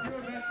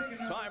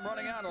 Time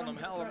running out on them,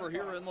 however,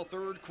 here in the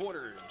third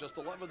quarter. Just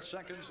 11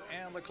 seconds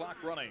and the clock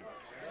running.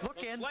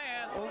 Look in.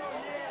 Slant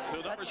to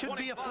number that should 25,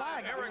 be a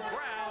flag. Eric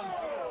Brown.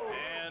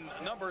 And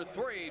number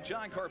 3,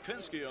 John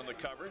Karpinski on the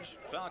coverage.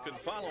 Falcon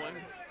following,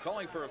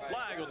 calling for a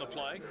flag on the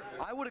play.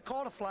 I would have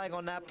called a flag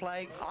on that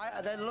play.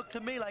 That looked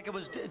to me like it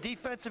was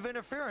defensive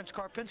interference.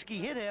 Karpinski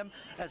hit him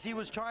as he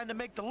was trying to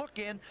make the look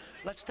in.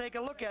 Let's take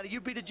a look at it.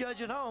 You be the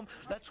judge at home.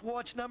 Let's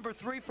watch number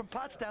 3 from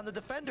Pottstown, the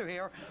defender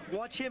here.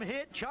 Watch him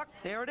hit. Chuck,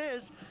 there it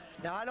is.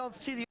 Now, I don't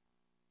see the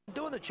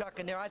doing the chuck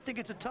in there. I think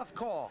it's a tough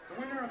call.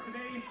 The winner of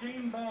today's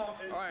game ball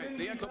is all right,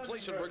 the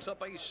incompletion brings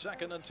up a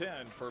 2nd and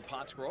 10 for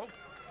Pottsgrove.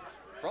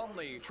 From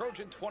the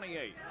Trojan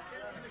 28,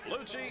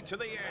 Lucci to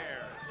the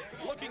air,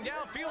 looking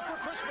downfield for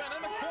Chrisman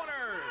in the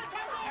corner.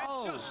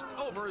 And just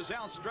over his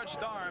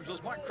outstretched arms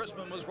as Mark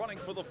Chrisman was running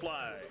for the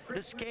flag.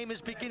 This game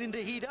is beginning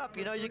to heat up.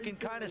 You know, you can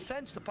kind of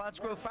sense the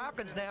Pottsgrove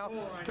Falcons now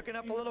picking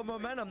up a little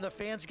momentum. The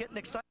fans getting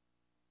excited.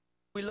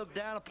 We look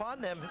down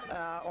upon them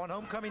on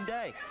homecoming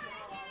day.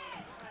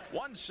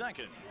 1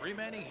 second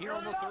remaining here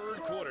in the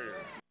third quarter.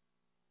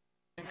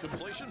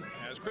 Incompletion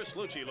as Chris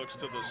Lucci looks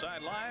to the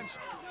sidelines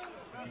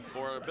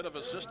for a bit of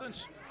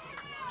assistance.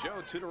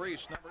 Joe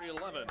Tudorese, number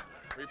 11,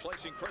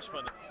 replacing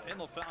Chrisman in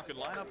the Falcon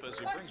lineup as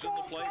he brings in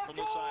the play from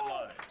the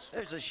sidelines.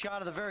 There's a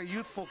shot of the very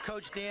youthful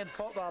coach Dan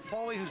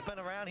Pauly, who's been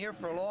around here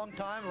for a long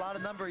time, a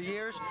number of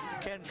years.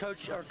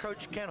 Coach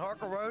Ken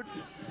Harkerode.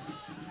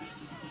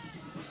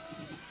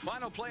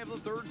 Final play of the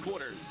third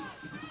quarter.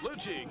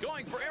 Lucci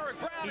going for Eric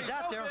Brown. He's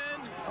out open, there.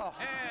 Oh.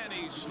 And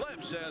he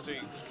slips as he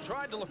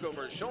tried to look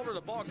over his shoulder. The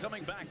ball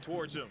coming back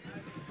towards him.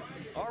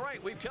 All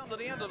right, we've come to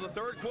the end of the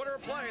third quarter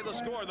of play. The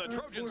score, the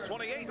Trojans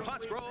 28,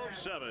 Pottsgrove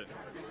 7.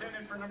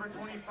 Intended for number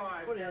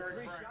 25,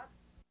 Eric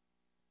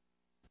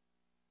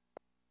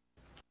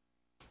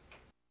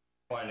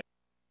Brown.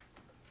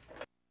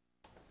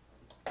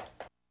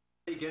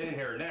 Get in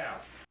here now.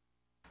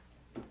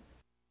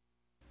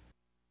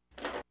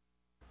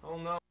 Oh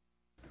no.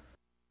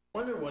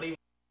 Wonder what he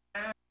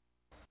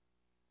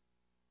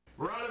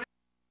We're out of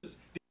it.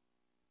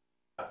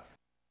 What are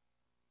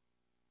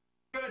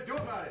you gonna do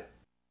about it?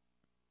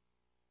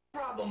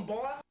 Problem,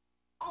 boss.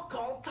 I'll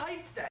call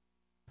Typeset.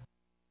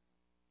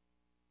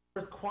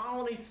 There's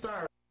quality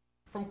service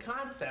from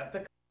concept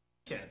to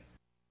completion.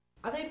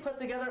 They put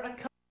together a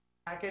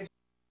package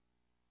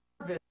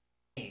for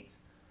needs.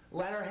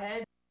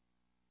 Letterhead,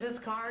 business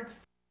cards,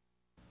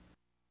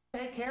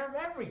 take care of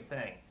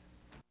everything.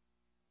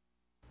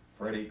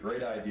 Freddie,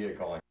 great idea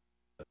calling.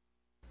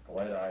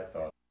 Glad I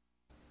thought.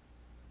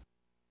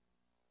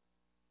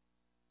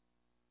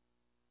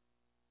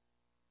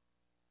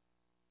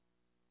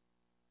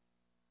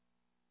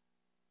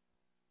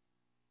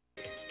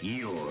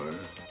 Your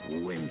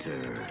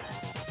winter.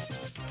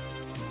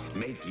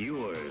 Make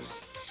yours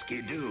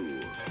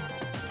Skidoo.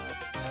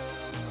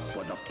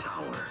 For the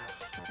power.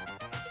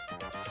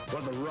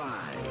 For the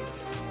ride.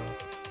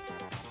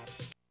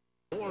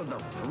 For the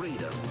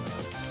freedom.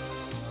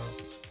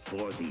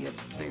 For the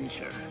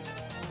adventure.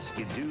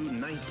 Skidoo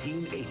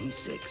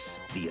 1986.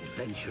 The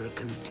adventure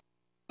continues.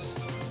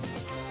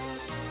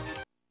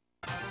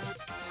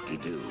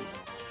 Skidoo.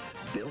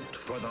 Built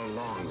for the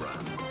long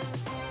run.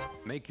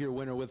 Make your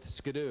winner with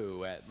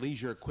Skidoo at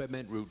Leisure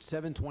Equipment, Route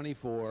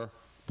 724,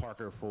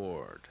 Parker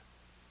Ford.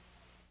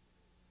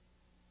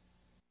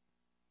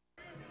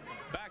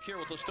 Back here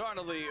with the start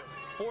of the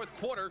fourth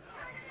quarter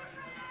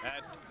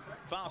at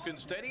Falcon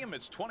Stadium.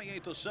 It's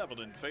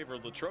 28-7 in favor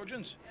of the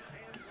Trojans.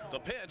 The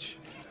pitch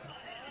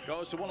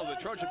goes to one of the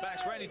Trojan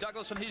backs, Randy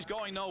Douglas, and he's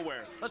going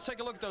nowhere. Let's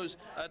take a look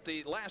at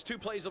the last 2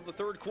 plays of the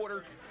third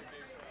quarter.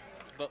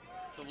 The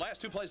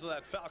last 2 plays of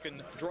that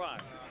Falcon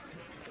drive.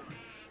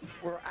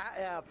 Where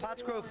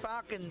Pottsgrove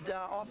Falcon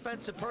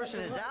offensive person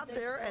is out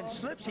there and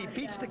slips. He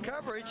beats the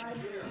coverage.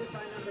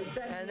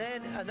 And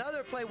then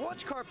another play.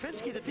 Watch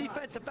Karpinski, the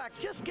defensive back,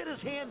 just get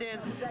his hand in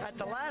at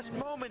the last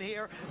moment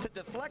here to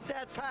deflect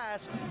that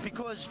pass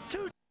because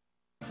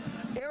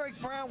Eric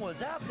Brown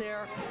was out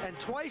there and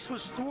twice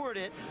was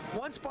thwarted,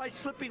 once by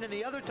slipping and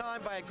the other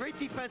time by a great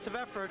defensive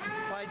effort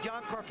by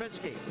John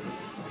Karpinski.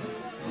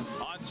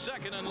 On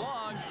second and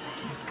long,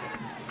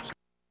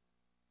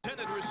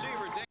 intended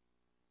receiver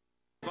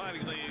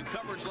providing the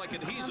coverage like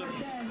adhesive,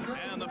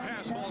 and the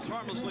pass falls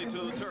harmlessly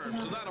to the turf.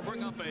 So that'll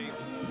bring up a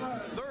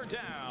 3rd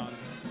down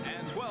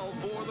and 12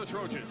 for the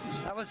Trojans.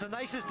 That was the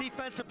nicest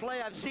defensive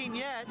play I've seen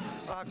yet,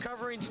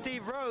 covering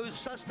Steve Rose.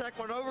 Suspect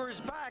went over his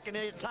back and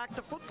they attacked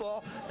the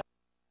football.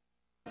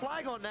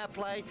 flag on that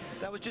play.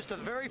 That was just a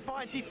very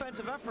fine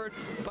defensive effort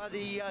by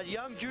the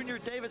young junior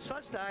David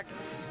Sunstack.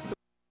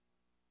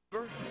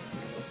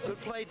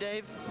 Good play,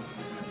 Dave.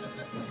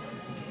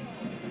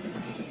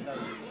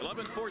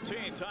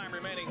 11:14 time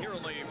remaining here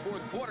in the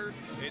fourth quarter.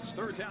 It's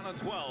 3rd down and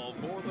 12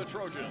 for the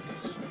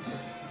Trojans.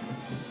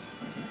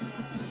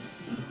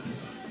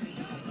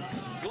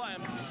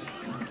 Glenn,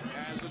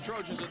 as the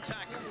Trojans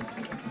attack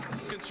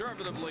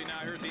conservatively now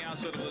here at the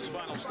outset of this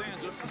final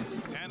stanza,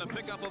 and a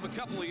pickup of a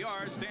couple of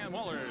yards. Dan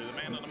Muller, the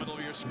man in the middle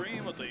of your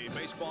screen with the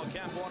baseball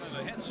cap on and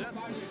a headset,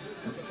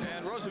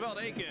 and Roosevelt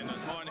Aiken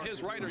on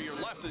his right or your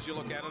left as you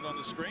look at it on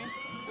the screen.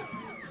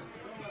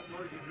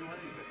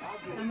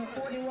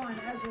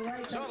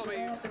 So it'll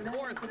be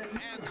 4th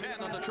and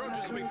 10, and the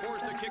Trojans will be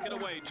forced to kick it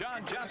away.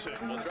 John Johnson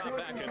will drop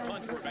back and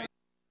punt for base.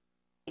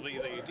 Will be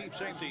the deep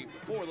safety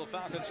for the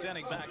Falcons,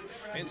 standing back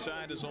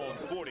inside his own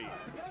 40.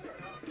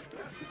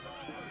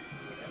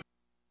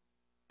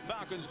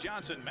 Falcons,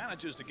 Johnson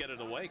manages to get it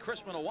away.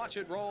 Chrisman will watch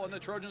it roll, and the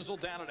Trojans will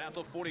down it at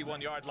the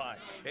 41-yard line.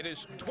 It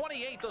is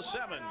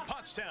 28-7,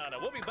 Pottstown,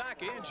 and we'll be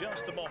back in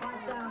just a moment.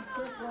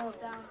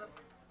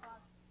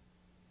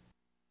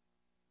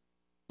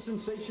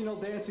 Sensational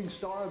dancing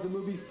star of the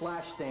movie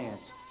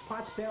Flashdance.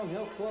 Pottstown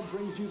Health Club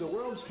brings you the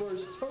world's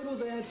first total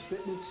dance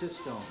fitness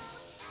system.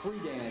 Free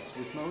dance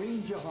with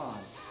Maureen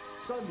Jahan.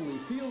 Suddenly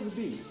feel the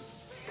beat.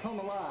 Come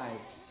alive.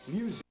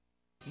 Music,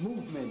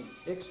 movement,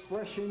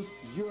 expression,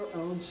 your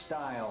own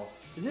style.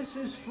 This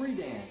is free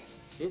dance.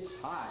 It's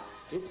hot.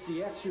 It's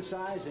the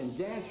exercise and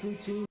dance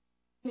routine.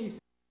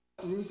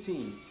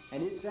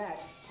 And it's at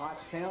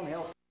Pottstown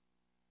Health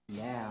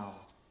now.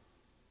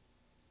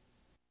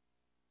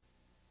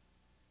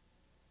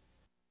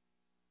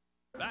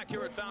 Back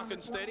here at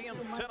Falcons Stadium,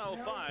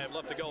 10:05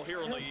 left to go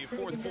here in the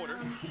fourth quarter.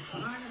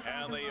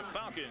 And the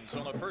Falcons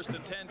on the 1st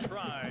and 10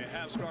 try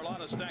have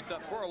Scarlata stacked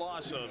up for a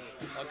loss of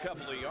a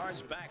couple of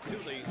yards back to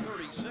the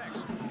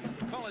 36.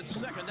 Call it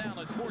 2nd down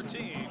at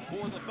 14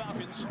 for the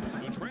Falcons,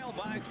 who trail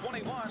by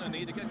 21 and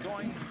need to get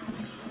going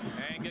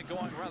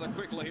rather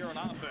quickly here on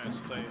offense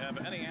if they have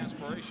any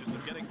aspirations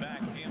of getting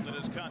back into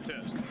this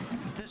contest.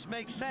 This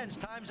makes sense.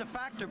 Time's a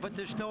factor, but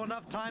there's still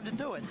enough time to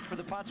do it for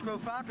the Pottsgrove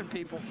Falcon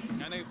people.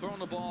 And they've thrown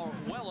the ball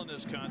well in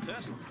this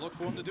contest. Look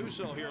for them to do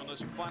so here in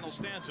this final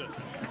stanza.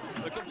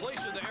 The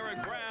completion to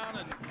Eric Brown,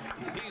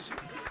 and he's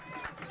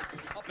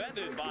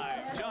upended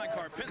by John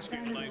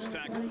Karpinski. Nice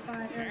tackle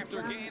after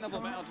a gain of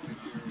about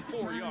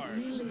 4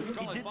 yards.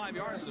 Call it 5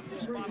 yards.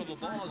 The spot of the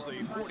ball is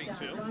the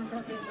 42.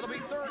 It'll be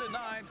 3rd and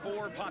 9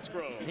 for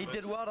Pottsgrove. He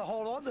did well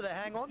to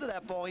hang on to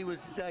that ball. He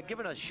was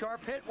given a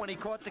sharp hit when he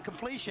caught the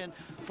completion,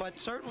 but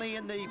certainly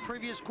in the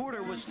previous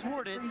quarter was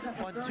thwarted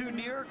on 2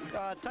 near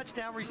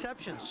touchdown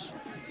receptions.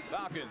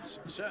 Falcons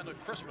send a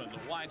Chrisman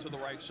wide to the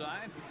right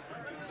side.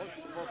 Look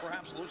for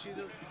perhaps Lucci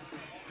to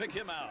pick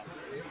him out.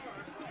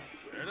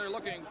 They're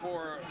looking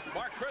for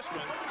Mark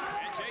Chrisman,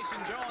 and Jason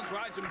Jones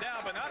rides him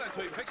down, but not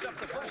until he picks up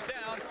the 1st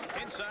down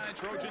inside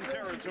Trojan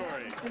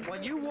territory.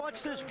 When you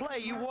watch this play,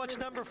 you watch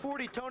number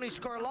 40, Tony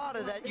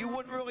Scarlata, that you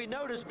wouldn't really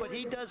notice, but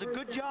he does a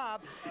good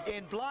job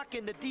in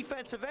blocking the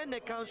defensive end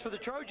that comes for the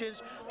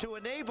Trojans to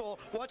enable,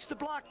 watch the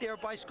block there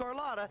by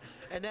Scarlata,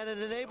 and then it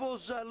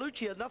enables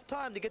Lucci enough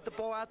time to get the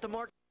ball out to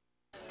Mark.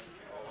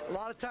 A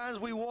lot of times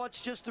we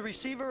watch just the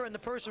receiver and the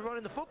person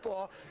running the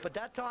football, but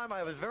that time I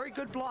have a very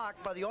good block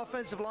by the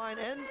offensive line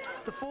and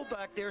the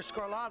fullback there,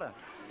 Scarlata.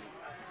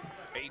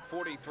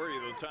 8:43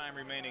 of the time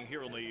remaining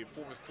here in the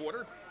fourth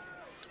quarter.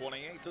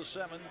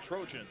 28-7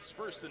 Trojans.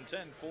 1st and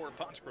 10 for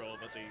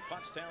Pottsgrove at the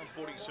Pottstown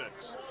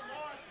 46.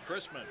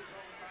 Chrisman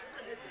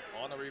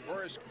on the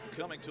reverse,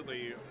 coming to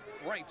the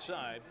right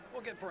side.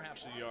 Will get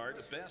perhaps a yard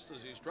at best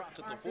as he's dropped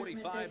at the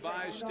 45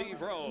 by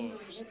Steve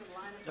Rose.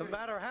 No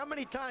matter how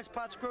many times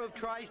Pottsgrove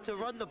tries to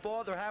run the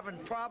ball, they're having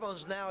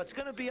problems now. It's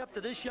going to be up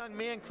to this young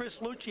man, Chris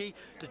Lucci,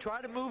 to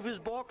try to move his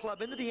ball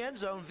club into the end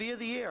zone via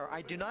the air.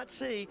 I do not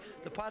see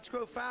the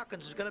Pottsgrove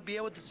Falcons is going to be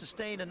able to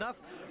sustain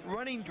enough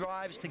running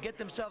drives to get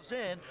themselves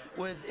in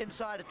with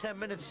inside of 10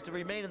 minutes to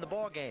remain in the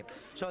ball game.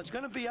 So it's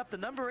going to be up to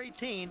number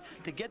 18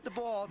 to get the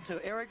ball to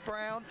Eric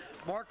Brown,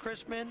 Mark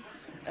Chrisman,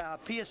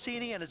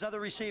 Piacini, and his other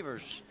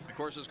receivers. Of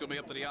course, it's going to be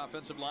up to the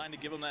offensive line to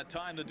give them that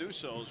time to do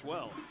so as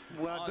well.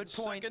 Well, good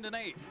point. 2nd and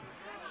 8.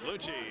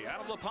 Lucci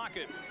out of the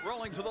pocket,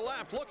 rolling to the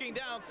left, looking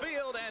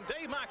downfield, and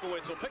Dave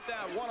Makowitz will pick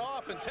that one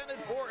off, intended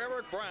for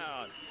Eric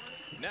Brown.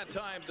 And that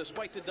time,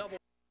 despite the double,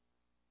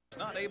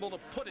 not able to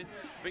put it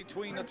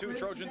between the 2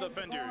 Trojan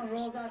defenders.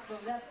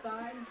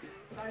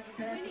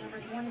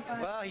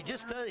 Well, he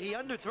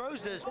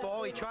underthrows this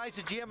ball. He tries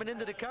to jam it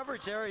into the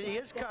coverage there. He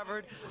is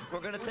covered.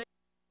 We're going to take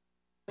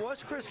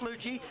was Chris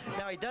Lucci.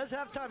 Now he does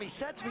have time. He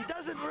sets him. He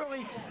doesn't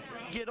really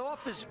get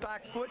off his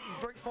back foot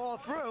and fall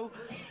through.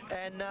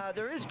 And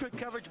there is good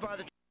coverage by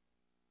the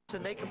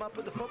and they come up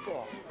with the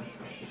football.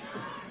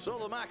 So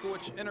the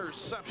Makowitz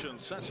interception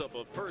sets up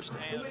a 1st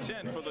and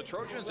 10 for the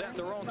Trojans at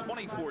their own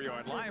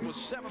 24-yard line with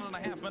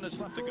 7.5 minutes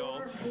left to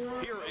go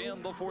here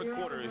in the fourth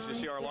quarter. As you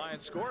see our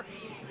Lions score.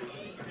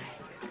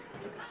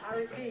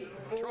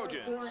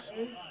 Trojans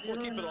will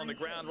keep it on the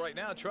ground right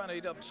now, trying to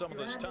eat up some of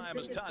this time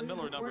as Todd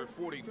Miller, number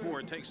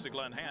 44, takes the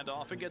Glenn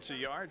handoff and gets a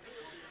yard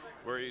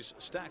where he's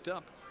stacked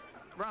up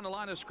around the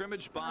line of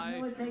scrimmage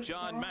by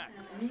John Mack.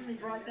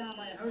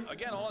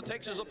 Again, all it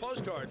takes is a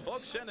postcard.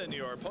 Folks, send in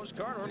your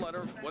postcard or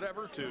letter,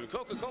 whatever, to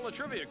Coca-Cola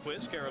Trivia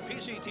Quiz, care of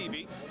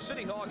PCTV,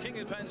 City Hall, King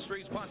and Penn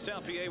Streets,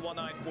 Pottstown, PA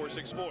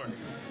 19464.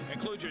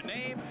 Include your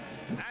name,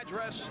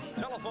 address,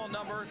 telephone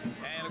number,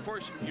 and, of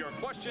course, your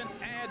question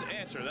and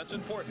answer. That's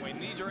important. We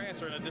need your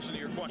answer in addition to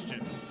your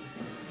question.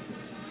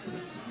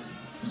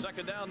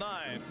 Second down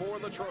 9 for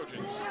the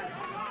Trojans.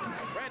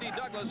 Randy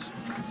Douglas.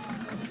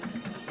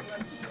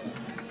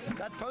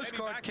 That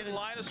postcard can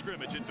line of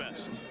scrimmage at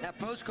best. That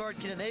postcard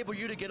can enable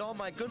you to get on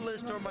my good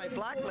list or my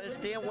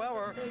blacklist. Dan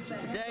Weller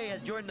today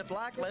has joined the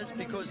blacklist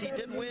because he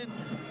did win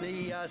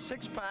the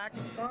six-pack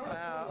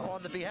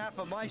on the behalf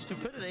of my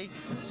stupidity.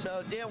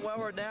 So Dan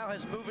Weller now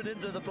has moved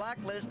into the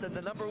blacklist and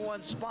the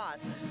 #1 spot.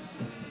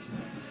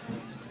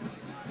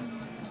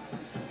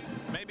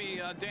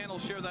 Maybe Dan will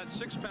share that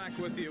six-pack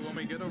with you when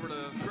we get over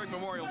to Greg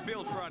Memorial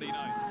Field Friday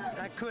night.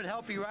 That could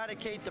help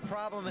eradicate the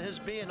problem of his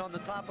being on the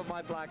top of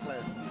my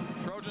blacklist.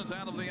 Trojans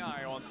out of the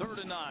eye on 3rd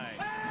and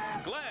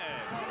 9. Glenn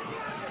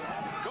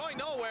going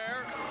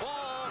nowhere.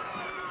 Ball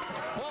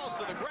falls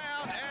to the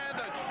ground, and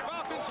the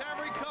Falcons have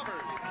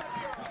recovered.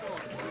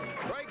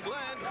 Greg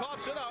Glenn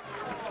coughs it up.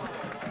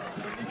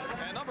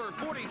 And number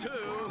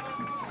 42,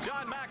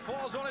 John Mack,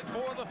 falls on it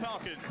for the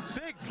Falcons.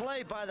 Big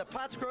play by the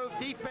Pottsgrove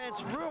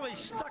defense. Really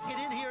stuck it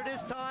in here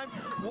this time.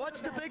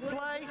 What's the big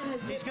play?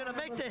 He's going to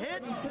make the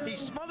hit. He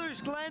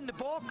smothers Glenn. The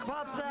ball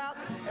pops out,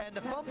 and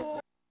the fumble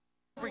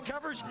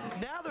recovers.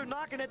 Now they're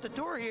knocking at the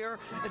door here.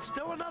 It's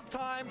still enough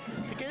time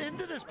to get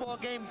into this ball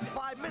game.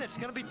 5 minutes. It's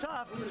going to be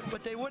tough,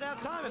 but they would have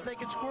time if they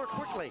could score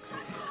quickly.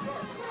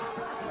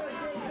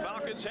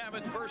 Falcons have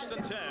it 1st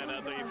and 10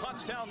 at the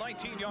Pottstown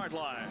 19-yard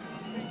line.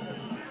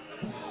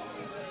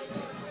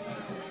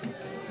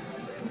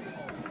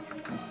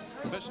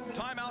 This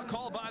timeout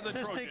called by the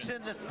Statistics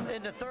Trojans.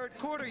 in the third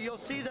quarter, you'll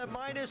see the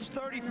minus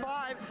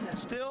 35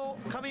 still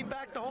coming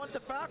back to haunt the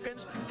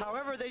Falcons.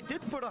 However, they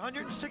did put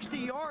 160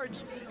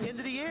 yards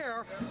into the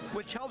air,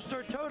 which helps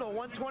their total,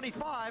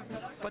 125,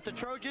 but the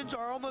Trojans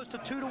are almost a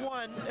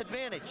 2-to-1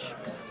 advantage.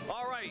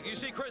 All right, you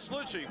see Chris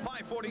Lucci,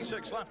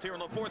 5:46 left here in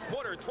the fourth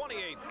quarter,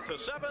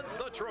 28-7,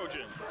 the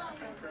Trojans.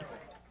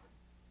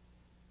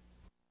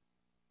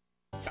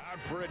 Out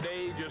for a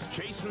day just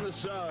chasing the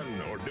sun,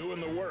 or doing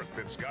the work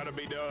that's got to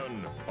be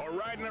done, or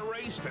riding a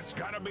race that's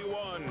got to be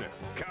won.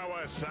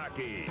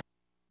 Kawasaki.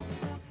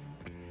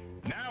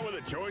 Now with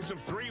a choice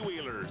of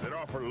three-wheelers that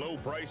offer low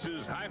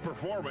prices, high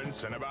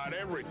performance, and about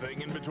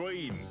everything in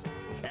between.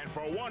 And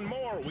for one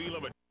more wheel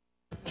of a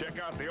check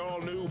out the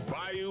all-new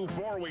Bayou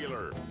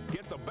four-wheeler.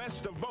 Get the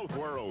best of both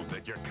worlds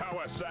at your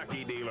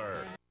Kawasaki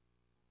dealer.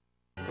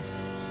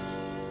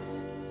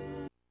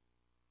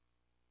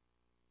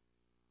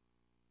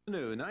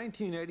 New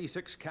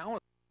 1986 Kawasaki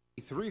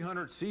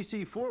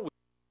 300cc four-wheel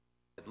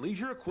at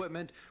Leisure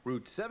Equipment,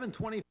 Route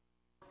 720,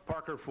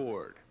 Parker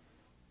Ford.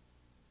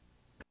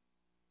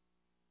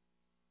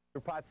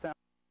 Pottstown.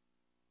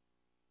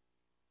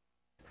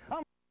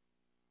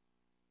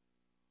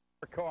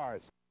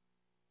 Cars.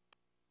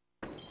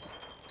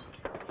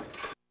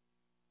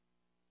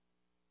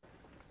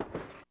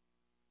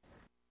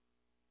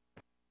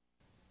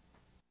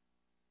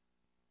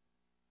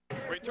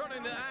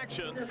 Returning to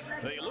action,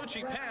 the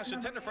Lucci pass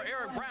intended for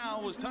Eric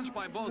Brown was touched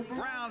by both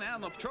Brown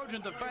and the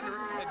Trojan defender.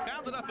 It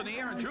bounded up in the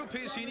air, and Drew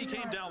Piacini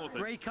came down with it.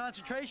 Great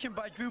concentration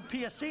by Drew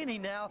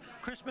Piacini now.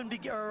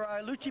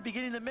 Lucci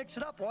beginning to mix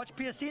it up. Watch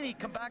Piacini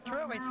come back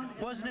trailing.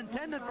 Wasn't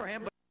intended for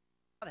him,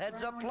 but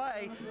heads-up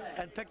play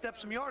and picked up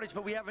some yardage,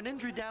 but we have an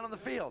injury down on the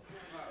field.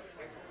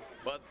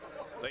 But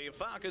the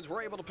Falcons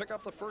were able to pick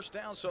up the first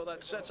down, so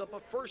that sets up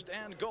a 1st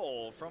and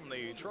goal from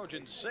the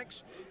Trojan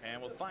 6.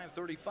 And with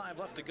 5:35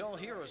 left to go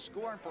here, a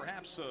score and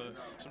perhaps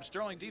some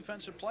sterling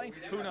defensive play.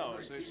 Who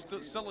knows? It's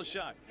still a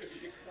shot.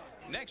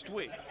 Next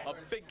week, a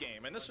big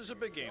game, and this is a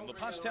big game. The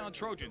Pottstown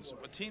Trojans,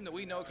 a team that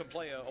we know can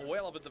play a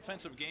whale of a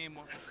defensive game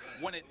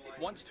when it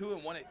wants to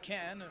and when it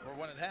can, or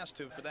when it has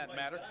to for that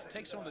matter,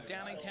 takes on the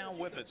Downingtown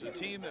Whippets, a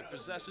team that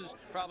possesses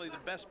probably the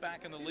best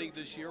back in the league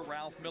this year,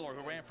 Ralph Miller,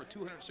 who ran for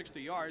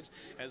 260 yards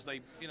as they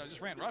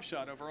just ran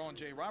roughshod over Owen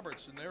J.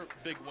 Roberts in their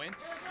big win.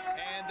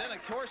 And then,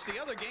 of course, the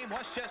other game,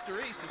 Westchester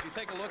East, as you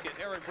take a look at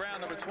Eric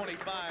Brown, number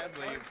 25,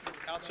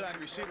 the outside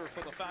receiver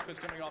for the Falcons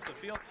coming off the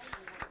field,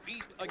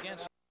 East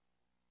against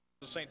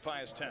St.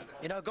 Pius 10.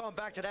 Going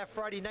back to that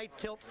Friday night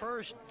tilt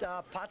first,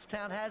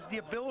 Pottstown has the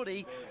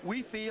ability,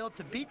 we feel,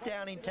 to beat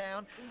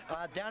Downingtown.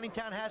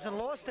 Downingtown hasn't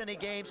lost any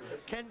games.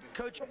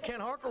 Coach Ken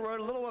Harker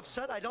wrote a little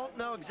upset. I don't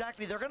know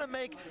exactly. They're going to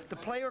make the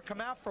player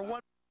come out for one.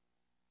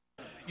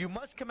 You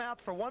must come out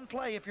for one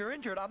play if you're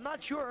injured. I'm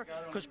not sure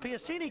because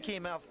Piacini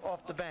came out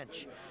off the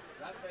bench.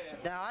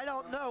 Now, I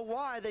don't know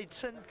why they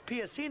sent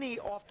Piacini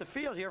off the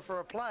field here for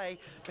a play.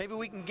 Maybe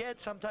we can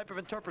get some type of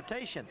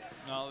interpretation.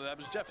 No, that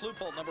was Jeff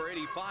Leupold, number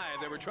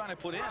 85. They were trying to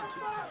put in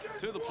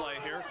to the play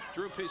here.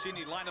 Drew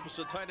Piacini lined up as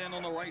a tight end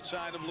on the right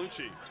side of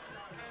Lucci.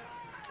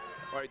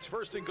 All right, it's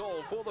first and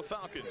goal for the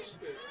Falcons.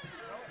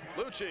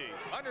 Lucci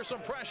under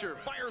some pressure,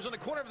 fires in the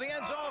corner of the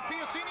end zone.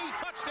 Piacini,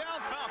 touchdown,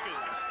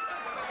 Falcons.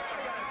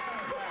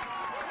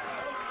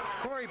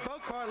 Corey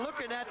Bokar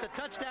looking at the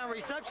touchdown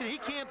reception. He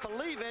can't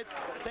believe it.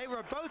 They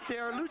were both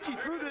there. Lucci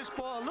threw this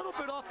ball a little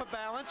bit off of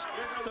balance.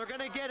 They're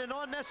going to get an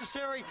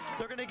unnecessary,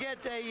 they're going to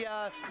get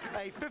a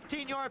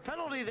 15-yard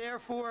penalty there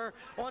for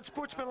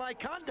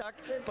unsportsmanlike conduct.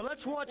 But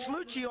let's watch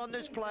Lucci on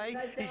this play.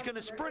 He's going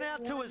to sprint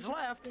out to his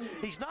left.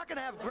 He's not going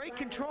to have great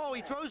control.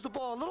 He throws the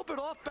ball a little bit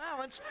off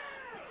balance.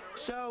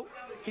 So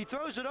he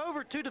throws it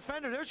over to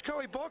defender. There's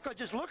Corey Bokar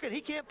just looking.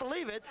 He can't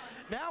believe it.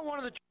 Now one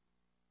of the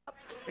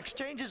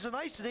exchanges a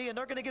nicety, and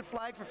they're going to get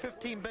flagged for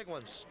 15 big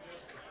ones.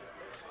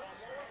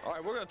 All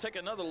right, we're going to take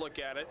another look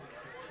at it.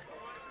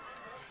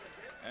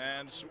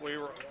 And we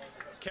were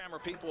camera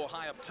people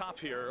high up top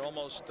here,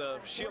 almost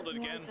shielded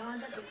again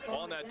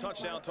on that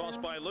touchdown toss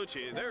by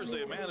Lucci. There's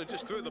the man who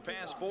just threw the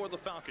pass for the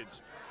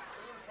Falcons.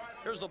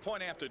 Here's the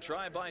point after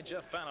try by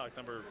Jeff Fannock,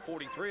 number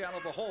 43, out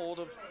of the hold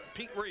of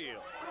Pete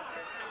Reel.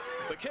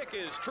 The kick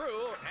is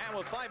true, and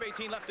with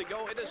 5:18 left to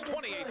go, it is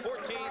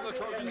 28-14. The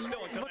Trojans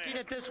still in command. Looking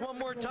at this one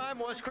more time,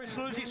 was Chris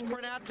Luzzi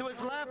sprint out to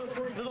his left,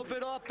 a little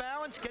bit off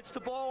balance, gets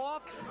the ball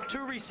off.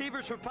 Two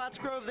receivers for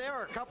Pottsgrove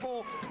there, a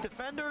couple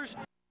defenders.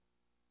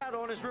 Out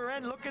on his rear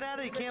end, looking at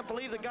it, he can't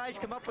believe the guys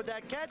come up with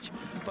that catch.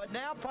 But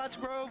now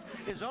Pottsgrove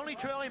is only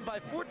trailing by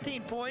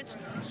 14 points.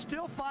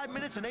 Still 5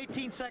 minutes and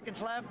 18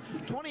 seconds left.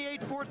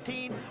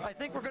 28-14. I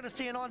think we're going to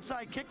see an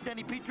onside kick.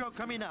 Denny Petro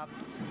coming up.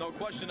 No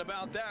question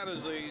about that,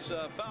 as these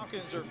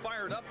Falcons are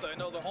fired up. I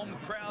know the home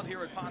crowd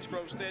here at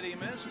Pottsgrove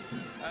Stadium is.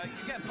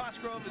 Again,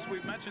 Pottsgrove, as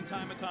we've mentioned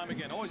time and time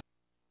again, always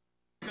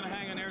going to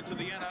hang in there to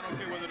the end. I don't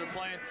care whether they're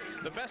playing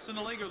the best in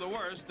the league or the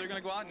worst. They're going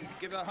to go out and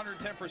give it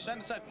 110%.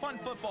 It's that fun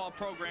football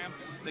program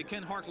that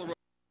Ken Harkler wrote.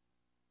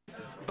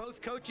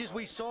 Both coaches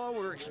we saw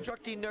were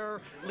instructing their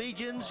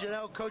legions, you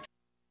know, coach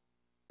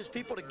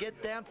people to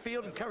get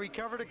downfield and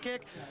recover the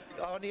kick.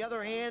 On the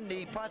other hand,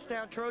 the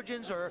Pottstown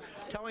Trojans are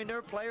telling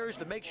their players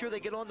to make sure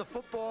they get on the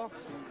football.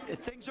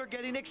 Things are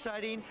getting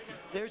exciting.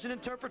 There's an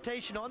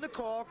interpretation on the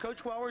call.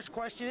 Coach Weller's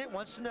questioning it,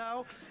 wants to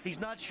know. He's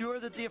not sure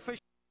that the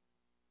official,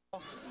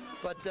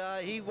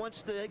 but he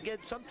wants to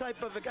get some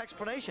type of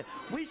explanation.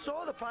 We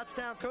saw the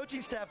Pottstown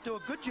coaching staff do a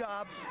good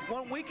job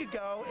 1 week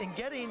ago in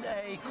getting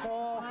a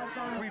call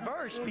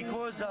reversed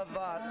because of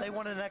they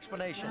wanted an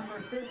explanation.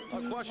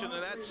 A question,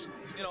 and that's,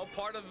 you know,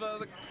 part of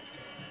the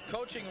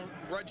coaching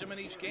regimen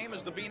each game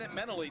is to beat it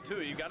mentally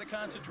too. You got to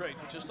concentrate,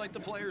 just like the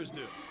players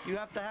do. You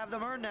have to have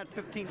them earn that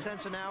 15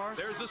 cents an hour.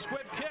 There's the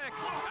squib kick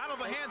out of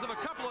the hands of a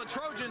couple of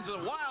Trojans. A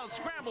wild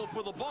scramble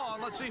for the ball.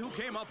 And let's see who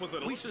came up with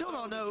it. We still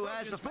don't know who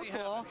has the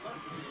football.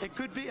 It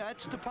could be,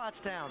 that's the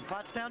Pottstown.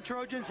 Pottstown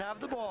Trojans have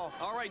the ball.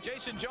 All right,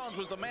 Jason Jones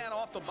was the man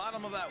off the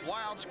bottom of that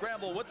wild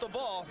scramble with the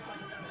ball.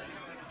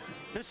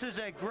 This is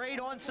a great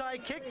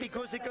onside kick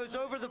because it goes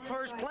over the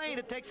first plane.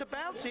 It takes a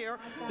bounce here.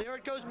 There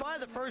it goes by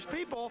the first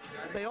people.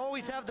 They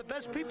always have the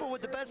best people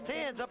with the best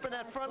hands up in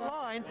that front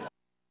line.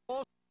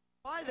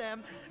 By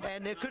them,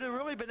 and it could have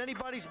really been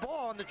anybody's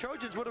ball, and the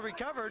Trojans would have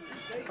recovered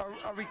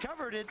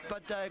it,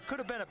 but it could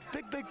have been a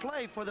big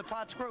play for the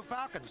Pottsgrove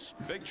Falcons.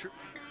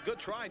 Good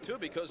try too,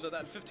 because of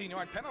that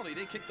 15-yard penalty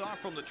they kicked off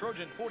from the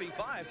Trojan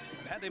 45.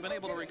 And had they been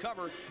able to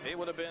recover, it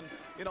would have been,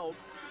 you know,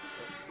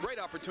 great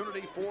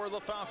opportunity for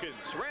the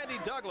Falcons. Randy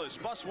Douglas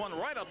busts one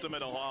right up the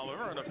middle,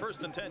 however, and a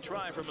 1st and 10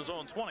 try from his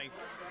own 20.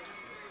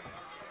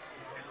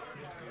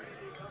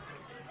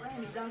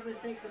 Randy Douglas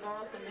takes the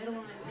ball up the middle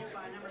and is hit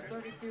by number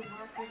 32,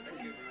 Mark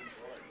Christie.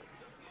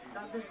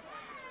 Douglas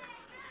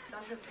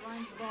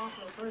runs the ball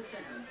for 1st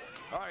down.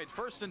 All right,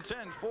 1st and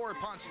 10 for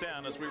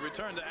Pottstown as we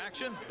return to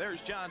action. There's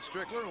John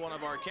Strickler, one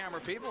of our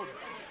camera people,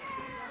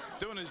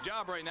 doing his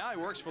job right now. He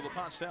works for the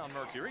Pottstown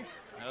Mercury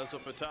as a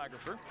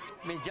photographer.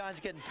 I mean, John's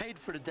getting paid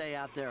for the day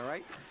out there,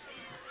 right?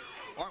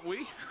 Aren't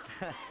we?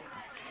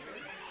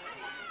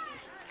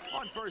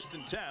 On 1st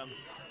and 10,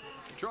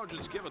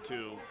 Trojans give it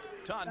to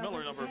Todd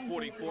Miller, number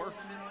 44,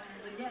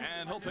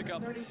 and he'll pick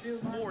up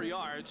 4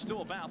 yards to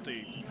about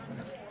the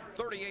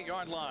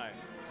 38-yard line.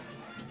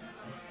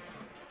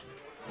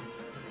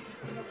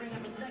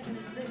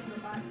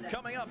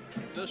 Coming up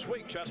this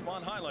week,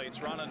 Chessmont Highlights.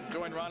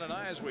 Join Ron and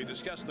I as we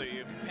discuss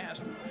the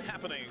past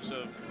happenings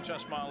of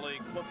Chessmont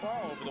League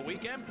football over the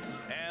weekend.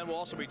 And we'll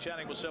also be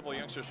chatting with several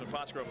youngsters from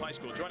Pottsgrove High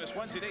School. Join us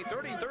Wednesday,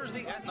 8:30,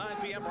 Thursday at 9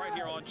 p.m. right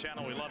here on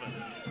Channel 11.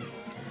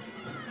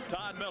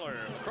 Todd Miller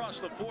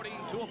across the 40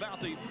 to about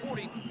the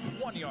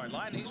 41-yard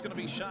line. He's going to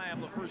be shy of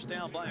the first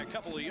down by a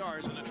couple of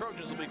yards, and the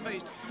Trojans will be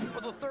faced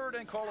with a third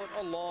and call it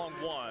a long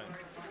one.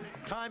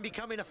 Time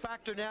becoming a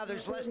factor now.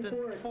 There's less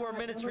than 4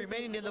 minutes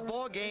remaining in the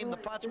ball game. The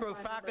Pottsgrove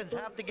Falcons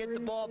have to get the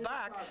ball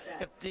back.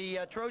 If the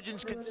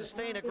Trojans can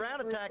sustain a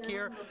ground attack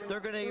here, they're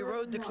going to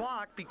erode the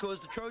clock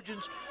because the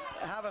Trojans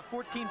have a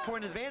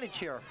 14-point advantage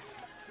here.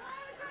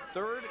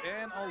 Third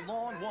and a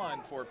long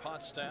one for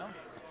Pottstown.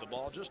 The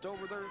ball just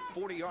over their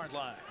 40-yard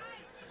line.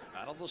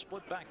 Out of the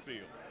split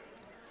backfield.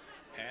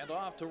 Hand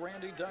off to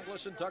Randy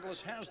Douglas, and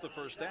Douglas has the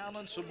first down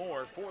and some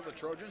more for the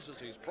Trojans as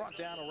he's brought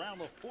down around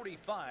the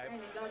 45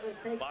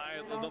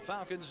 by the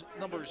Falcons'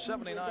 number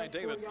 79,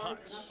 David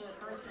Potts.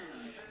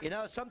 You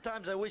know,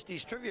 sometimes I wish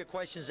these trivia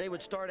questions, they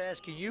would start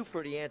asking you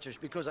for the answers,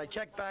 because I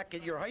checked back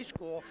at your high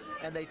school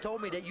and they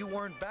told me that you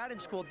weren't bad in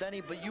school, Denny,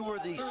 but you were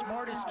the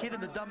smartest kid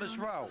in the dumbest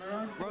row.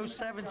 Row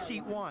 7,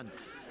 seat 1.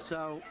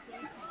 So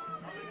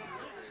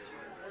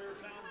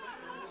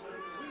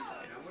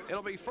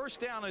it'll be first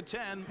down and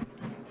 10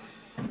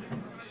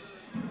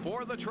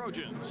 for the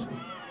Trojans.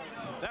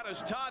 That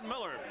is Todd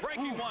Miller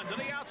breaking one to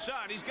the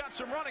outside. He's got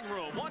some running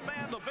room. One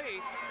man to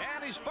beat,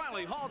 and he's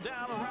finally hauled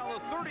down around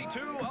the 32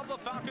 of the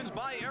Falcons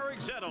by Eric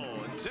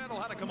Zettel. And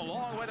Zettel had to come a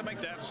long way to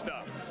make that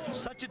stop.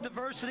 Such a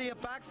diversity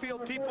of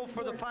backfield people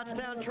for the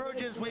Pottstown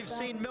Trojans. We've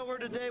seen Miller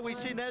today. We've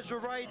seen Ezra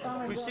Wright.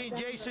 We've seen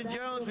Jason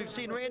Jones. We've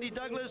seen Randy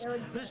Douglas.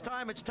 This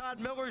time it's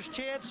Todd Miller's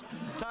chance.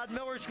 Todd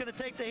Miller's going to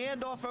take the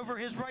handoff over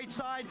his right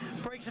side.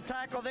 Breaks a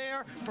tackle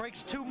there.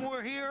 Breaks 2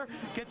 more here.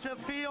 Gets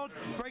upfield.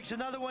 Breaks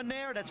another one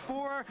there. That's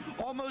 4.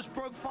 Almost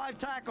broke 5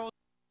 tackles.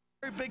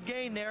 Very big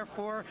gain there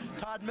for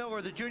Todd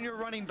Miller, the junior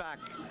running back.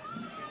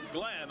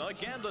 Glenn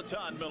again to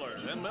Todd Miller,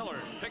 and Miller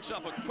picks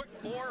up a quick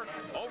 4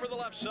 over the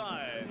left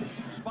side.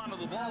 Spot of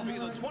the ball will be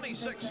the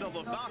 26 of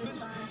the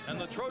Falcons,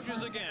 and the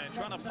Trojans again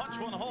trying to punch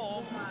one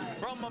home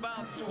from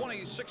about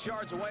 26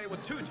 yards away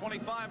with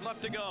 2:25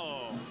 left to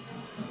go.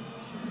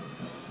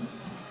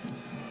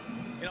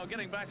 You know,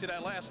 getting back to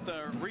that last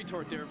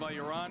retort there by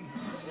Yaron,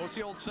 what's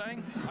the old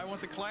saying? I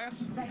went to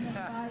class?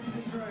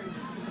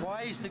 Well,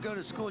 I used to go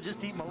to school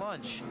just to eat my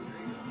lunch.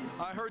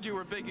 I heard you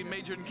were big and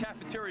majored in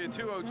cafeteria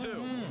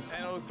 202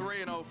 and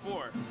 03 and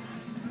 04.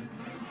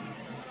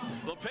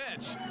 The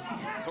pitch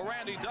to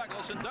Randy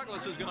Douglas, and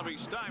Douglas is going to be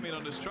stymied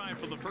on his try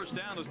for the first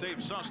down as Dave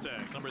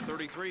Sostek. Number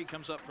 33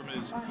 comes up from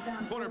his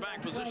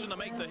quarterback position to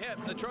make the hit,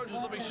 and the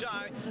Trojans will be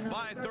shy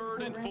by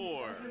 3rd and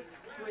 4.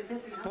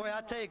 Boy,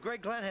 I tell you,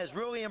 Greg Glenn has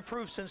really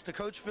improved since the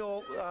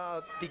Coachville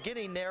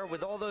beginning there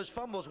with all those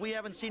fumbles. We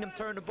haven't seen him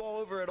turn the ball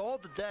over at all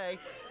today.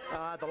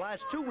 The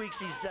last 2 weeks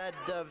he's had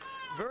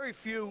very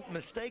few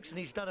mistakes, and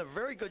he's done a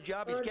very good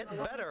job. He's getting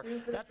better.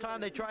 That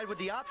time they tried with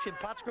the option.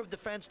 Pottsgrove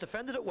defense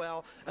defended it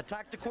well,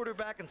 attacked the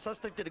quarterback, and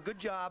Sustek did a good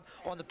job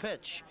on the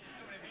pitch.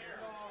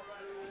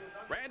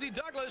 Randy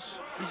Douglas.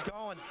 He's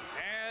going.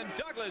 And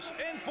Douglas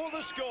in for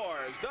the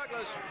scores.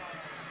 Douglas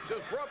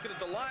just broke it at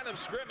the line of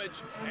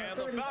scrimmage, and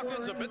the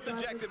Falcons a bit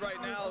dejected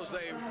right now as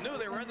they knew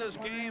they were in this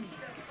game,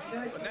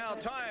 but now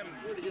time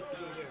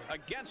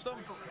against them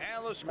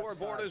and the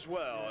scoreboard as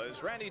well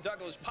as Randy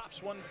Douglas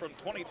pops one from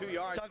 22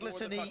 yards.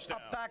 Douglas in the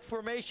up-back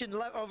formation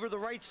over the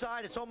right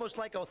side. It's almost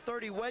like a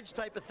 30 wedge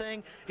type of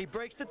thing. He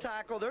breaks the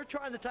tackle. They're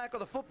trying to tackle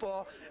the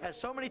football, as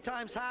so many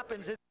times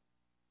happens in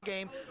the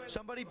game.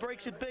 Somebody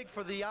breaks it big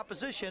for the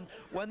opposition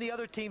when the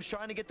other team's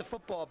trying to get the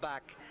football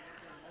back.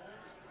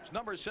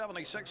 Number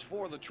 76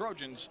 for the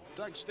Trojans,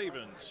 Doug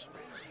Stevens,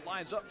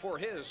 lines up for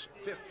his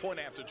 5th point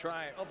after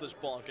try of this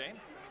ball game.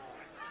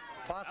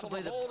 Possibly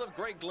out of the hold of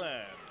Greg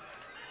Glenn.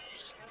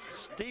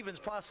 Stevens,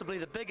 possibly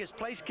the biggest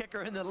place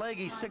kicker in the league.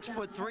 He's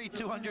 6'3",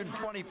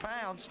 220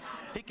 pounds.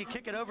 He could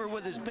kick it over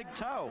with his big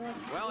toe.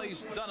 Well,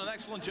 he's done an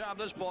excellent job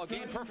this ball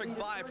game. Perfect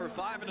 5 for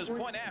 5, and his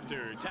point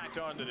after tacked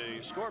onto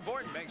the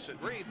scoreboard makes it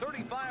read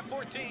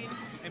 35-14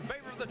 in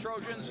favor of the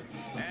Trojans,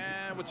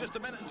 and with just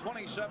 1 minute and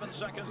 27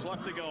 seconds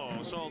left to go.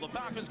 So the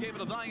Falcons gave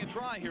it a valiant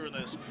try here in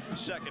this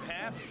second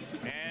half,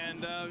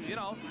 and you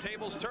know,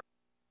 tables turn.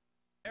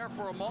 There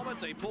for a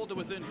moment, they pulled to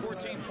within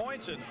 14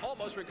 points and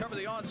almost recovered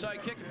the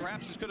onside kick. And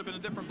perhaps this could have been a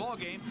different ball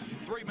game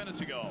 3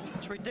 minutes ago.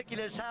 It's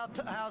ridiculous how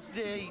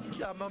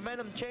the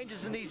momentum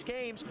changes in these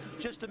games.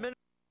 Just a minute.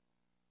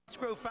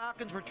 Pottsgrove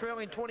Falcons were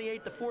trailing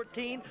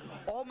 28-14.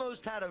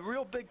 Almost had a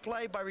real big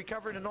play by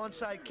recovering an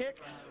onside kick.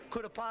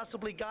 Could have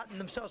possibly gotten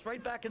themselves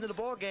right back into the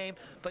ball game,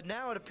 but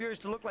now it appears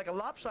to look like a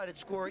lopsided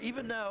score,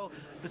 even though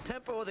the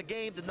tempo of the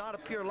game did not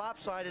appear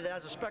lopsided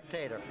as a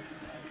spectator.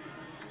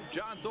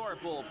 John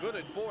Thorpe will boot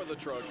it for the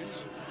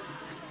Trojans.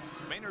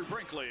 Maynard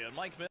Brinkley and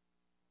Mike Mills,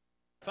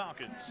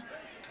 Falcons.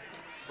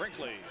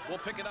 Brinkley will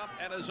pick it up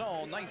at his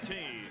own 19.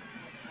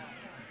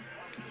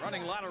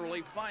 Running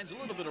laterally, finds a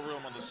little bit of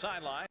room on the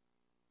sideline.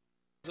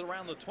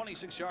 Around the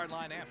 26-yard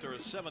line after a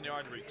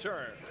 7-yard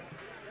return.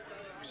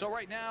 So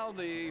right now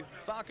the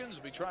Falcons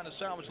will be trying to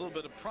salvage a little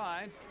bit of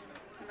pride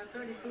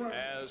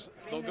as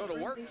they'll go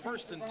to work.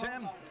 1st and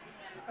 10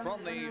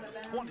 from the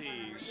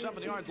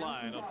 27-yard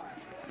line of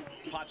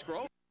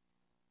Pottsgrove.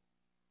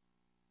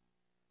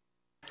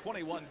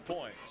 21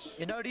 points.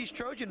 You know, these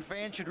Trojan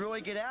fans should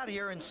really get out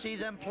here and see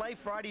them play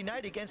Friday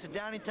night against the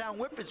Downingtown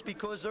Whippets,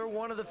 because they're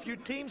one of the few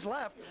teams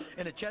left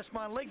in the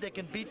Chessmont League that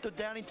can beat the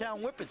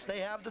Downingtown Whippets. They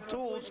have the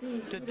tools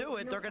to do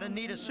it. They're going to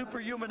need a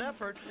superhuman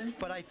effort,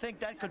 but I think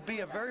that could be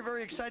a very,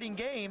 very exciting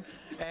game,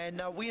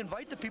 and we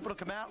invite the people to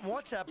come out and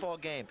watch that ball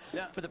game.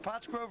 Yeah. For the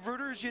Pottsgrove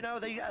Rooters, you know,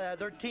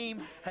 their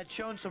team had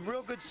shown some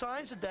real good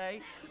signs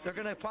today. They're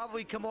going to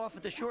probably come off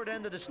at the short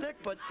end of the stick,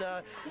 but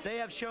they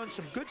have shown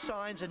some good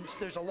signs, and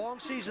there's a long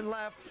season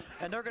left,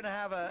 and they're going to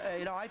have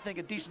you know, I think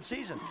a decent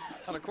season.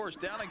 And of course,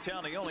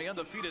 Downingtown, the only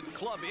undefeated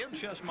club in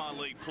Chessmont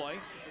League play,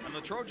 and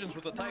the Trojans,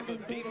 with the type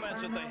of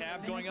defense that they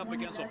have, going up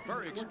against a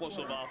very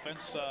explosive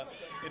offense,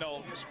 you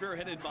know,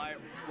 spearheaded by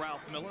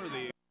Ralph Miller,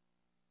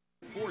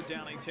 for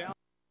Downingtown.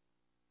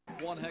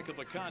 One heck of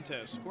a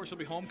contest. Of course, it'll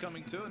be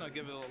homecoming too, and I'll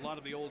give a lot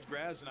of the old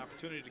grads an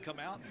opportunity to come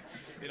out and,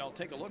 you know,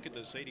 take a look at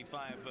this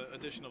 85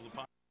 edition of the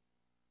Pot.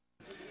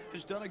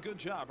 Has done a good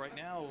job right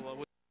now.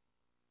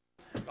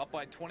 Up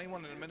by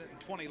 21 in a minute and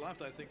 20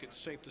 left. I think it's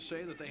safe to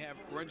say that they have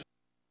registered.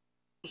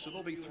 So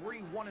they'll be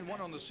 3-1-1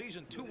 on the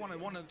season,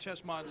 2-1-1 in the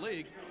Chessmont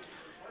League.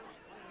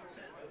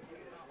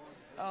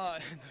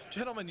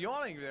 Gentleman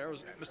yawning there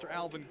was Mr.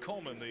 Alvin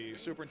Coleman, the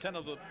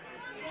superintendent of the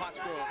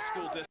Pottsgrove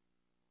School District.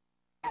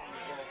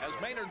 As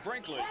Maynard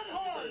Brinkley,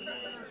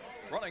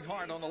 running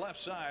hard on the left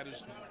side,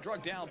 is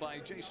drugged down by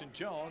Jason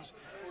Jones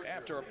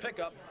after a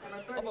pickup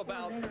of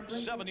about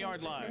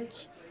 7-yard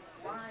lines.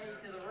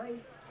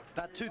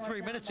 About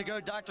 2-3 minutes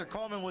ago, Dr.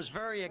 Coleman was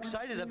very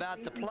excited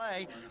about the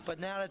play, but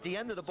now at the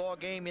end of the ball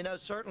game, you know,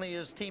 certainly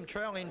his team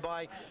trailing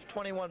by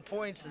 21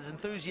 points, his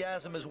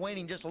enthusiasm is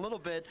waning just a little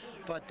bit.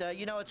 But,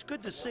 you know, it's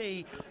good to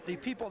see the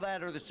people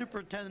that are the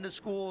superintendent of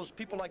schools,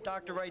 people like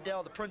Dr.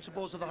 Rydell, the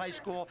principals of the high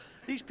school.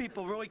 These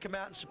people really come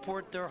out and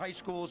support their high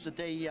schools that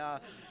they,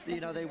 you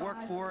know, they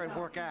work for and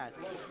work at.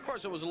 Of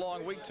course, it was a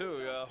long week,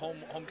 too.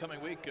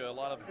 Homecoming week, a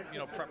lot of, you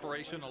know,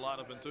 preparation, a lot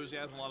of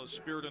enthusiasm, a lot of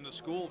spirit in the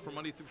school from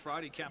Monday through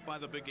Friday, capped by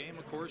the big game,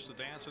 of course, the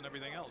dance and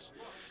everything else.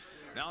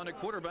 Now in the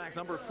quarterback,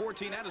 number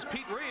 14, that is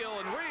Pete Reel,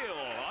 and Reel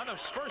on his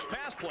first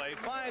pass play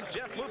finds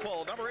Jeff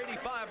Loophole, number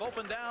 85,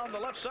 open down the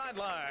left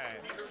sideline.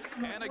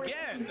 And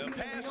again, the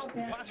pass,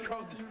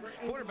 Pottsgrove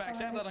quarterbacks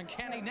have that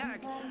uncanny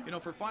knack, you know,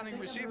 for finding a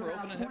receiver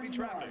open in heavy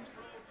traffic.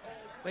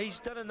 He's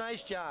done a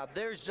nice job.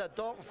 There's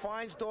Dalton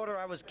Fine's daughter.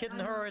 I was kidding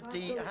her at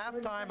the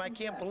halftime. I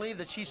can't believe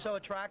that she's so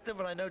attractive,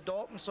 and I know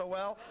Dalton so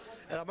well.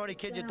 And I'm only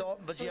kidding you,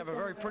 Dalton, but you have a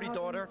very pretty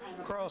daughter.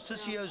 Carl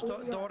Ciccio's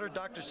daughter,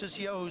 Dr.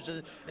 Ciccio, who's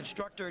an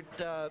instructor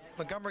at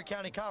Montgomery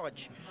County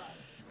College.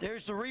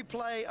 There's the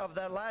replay of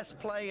that last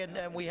play,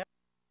 and we have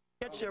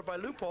a catch there by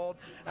Loophole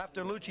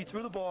after Lucci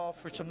threw the ball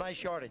for some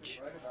nice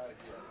yardage.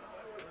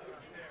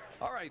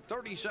 All right,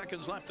 30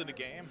 seconds left in the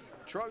game.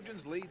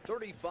 Trojans lead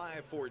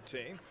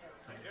 35-14.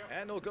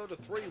 And they'll go to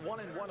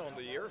 3-1-1 on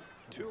the year,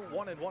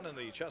 2-1-1 in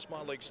the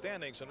Chessmont League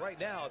standings. And right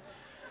now,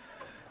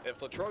 if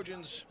the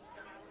Trojans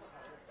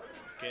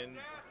can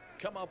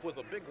come up with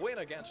a big win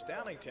against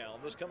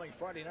Downingtown this coming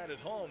Friday night at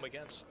home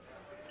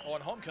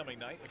on homecoming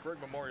night at Grigg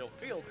Memorial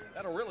Field,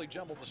 that'll really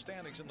jumble the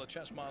standings in the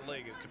Chessmont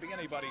League. It could be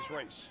anybody's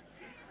race.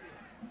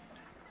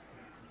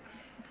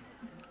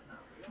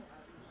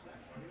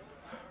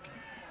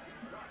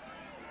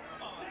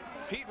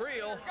 Pete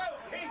Reel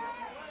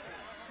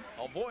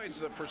avoids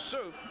the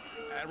pursuit,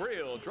 and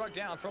Reel drugged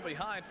down from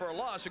behind for a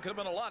loss. It could have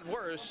been a lot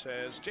worse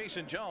as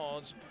Jason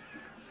Jones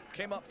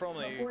came up from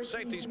the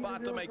safety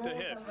spot to make the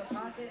hit.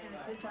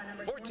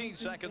 14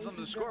 seconds on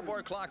the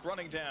scoreboard clock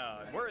running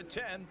down. We're at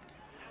 10.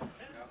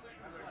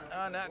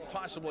 And that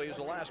possibly is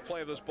the last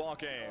play of this ball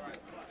game.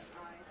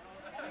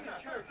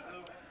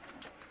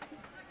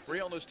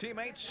 Reel and his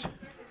teammates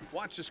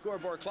watch the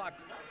scoreboard clock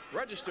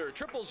register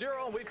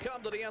 000. We've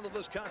come to the end of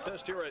this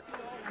contest here at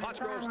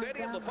Pottsgrove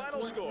Stadium. The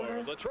final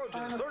score, the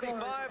Trojans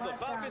 35, the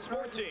Falcons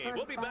 14.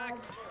 We'll be back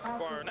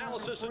for our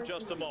analysis in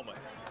just a moment.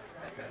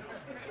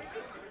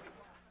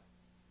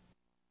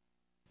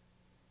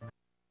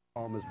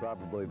 Home is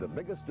probably the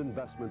biggest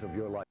investment of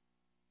your life.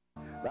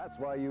 That's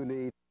why you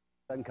need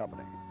 &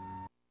 Company.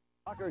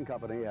 Locker &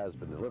 Company has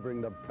been delivering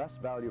the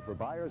best value for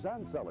buyers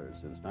and sellers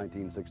since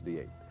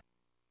 1968.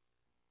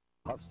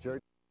 Huff's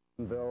Church,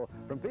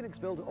 from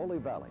Phoenixville to Ole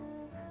Valley.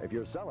 If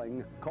you're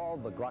selling, call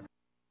the Glocker.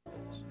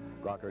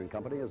 Glocker &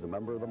 Company is a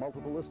member of the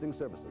Multiple Listing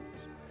Services.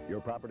 Your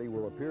property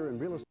will appear in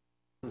real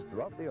estate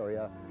throughout the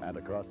area and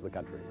across the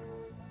country.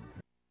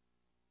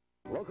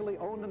 Locally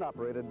owned and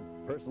operated,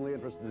 personally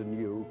interested in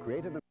you,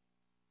 creative and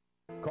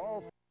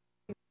call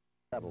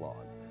catalog.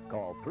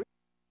 Call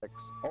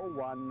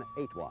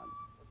 366-0181.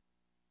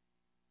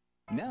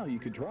 Now you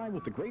can drive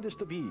with the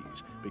greatest of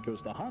ease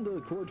because the Honda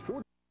Accord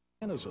 4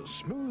 is a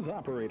smooth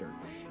operator.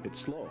 It's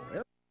slow.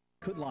 Air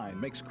line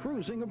makes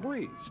cruising a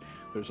breeze.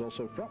 There's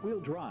also front-wheel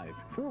drive,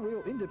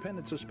 four-wheel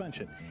independent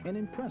suspension, and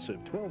impressive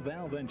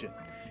 12-valve engine.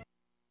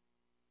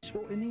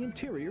 Peaceful in the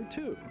interior,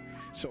 too.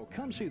 So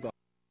come see the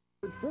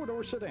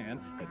four-door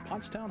sedan at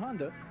Pottstown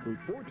Honda, Route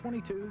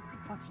 422,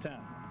 Pottstown.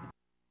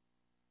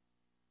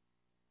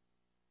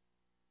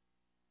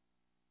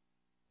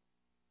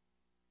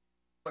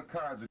 The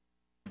cards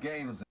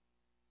games.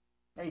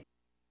 Hey,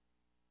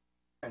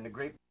 and the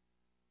great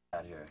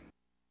out here.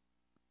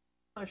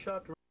 I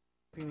shopped around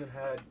something that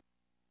had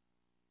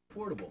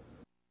affordable.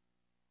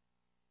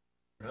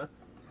 Huh?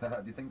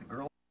 Do you think the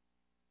girl?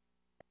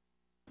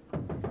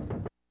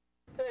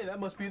 Hey, that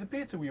must be the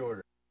pizza we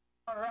ordered.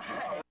 All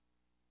right.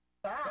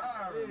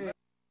 Hey.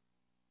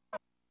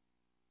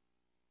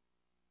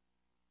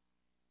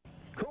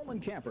 Coleman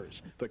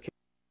Campers, the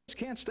campers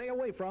can't stay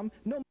away from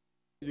no matter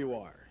where you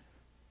are.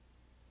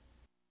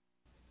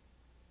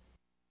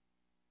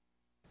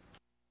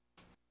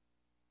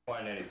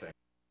 Find anything.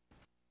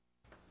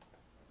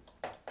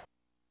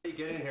 Hey,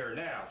 get in here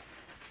now.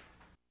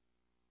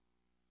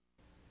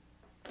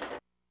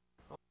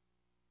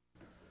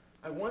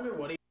 I wonder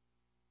what he...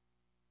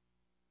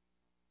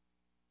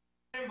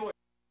 What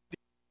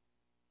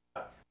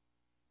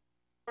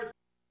are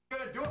you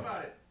gonna do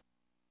about it?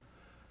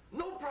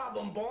 No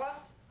problem, boss.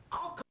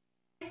 I'll call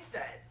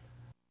set.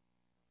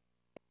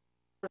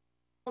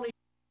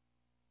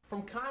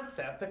 From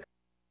concept to...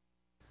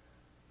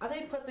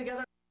 They put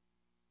together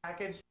a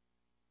package.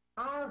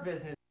 Our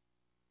business.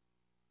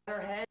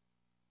 Their head.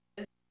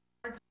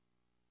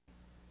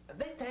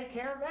 They take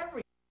care of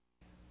everything.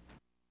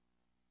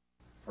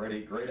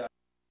 Freddie, great idea.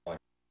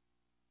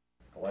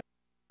 Glad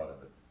out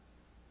of it.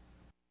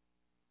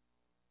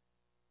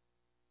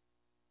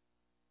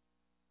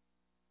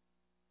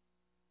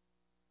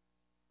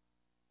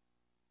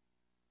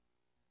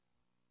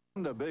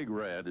 Honda Big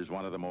Red is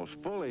one of the most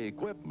fully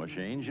equipped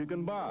machines you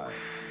can buy.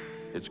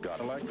 It's got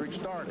electric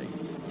starting,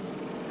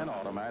 an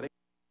automatic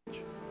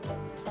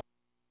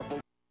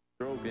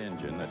stroke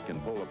engine that can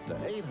pull up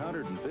to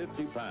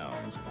 850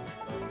 pounds.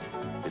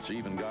 It's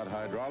even got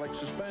hydraulic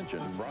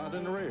suspension front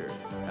and rear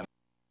and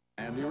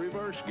handy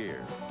reverse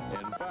gear.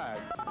 In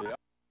fact, the only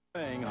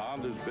thing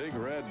Honda's Big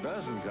Red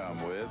doesn't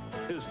come with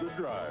is the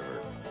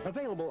driver.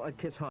 Available at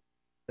Kiss Honda.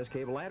 This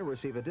cable ad will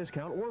receive a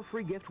discount or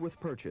free gift with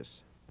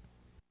purchase.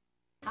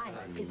 Hi,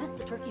 is this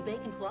the Turkey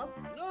Bacon Club?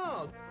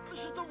 No, this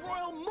is the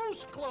Royal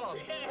Moose Club.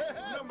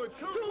 Yeah. Number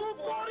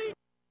 240.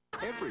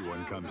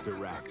 Everyone comes to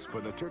Rack's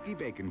for the Turkey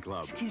Bacon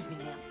Club. Excuse me,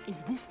 ma'am.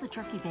 Is this the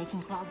Turkey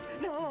Bacon Club?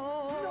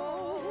 No.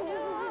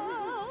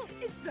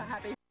 It's the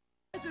Happy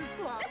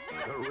Club.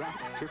 The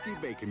Rack's Turkey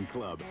Bacon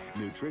Club.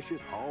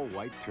 Nutritious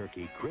all-white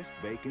turkey, crisp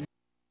bacon,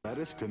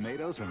 lettuce,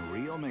 tomatoes, and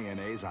real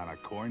mayonnaise on a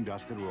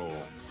corn-dusted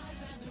roll.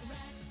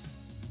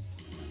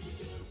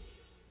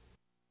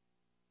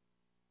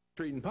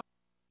 Street and Pond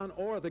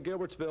or the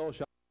Gilbertsville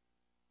shop.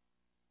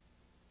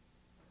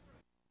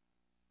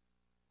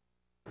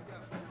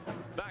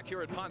 Back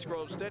here at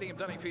Pottsgrove Stadium,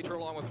 Denny Petro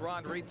along with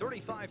Ron Reed,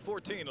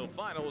 35-14 the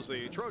finals.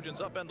 The Trojans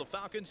upend the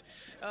Falcons.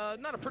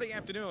 Not a pretty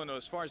afternoon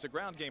as far as the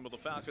ground game of the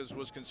Falcons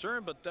was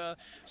concerned, but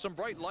some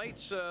bright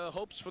lights,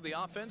 hopes for the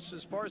offense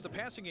as far as the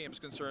passing game is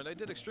concerned. They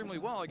did extremely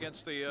well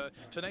against the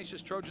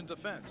tenacious Trojan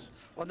defense.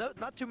 Well,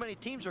 not too many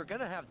teams are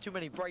going to have too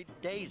many bright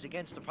days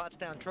against the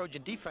Pottstown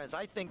Trojan defense.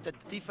 I think that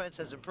the defense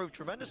has improved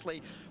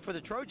tremendously for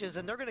the Trojans,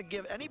 and they're going to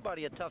give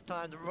anybody a tough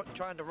time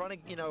trying to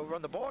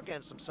run the ball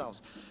against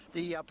themselves.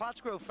 The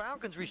Pottsgrove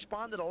Falcons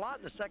responded a lot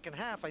in the second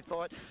half, I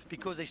thought,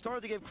 because they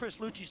started to give Chris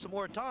Lucci some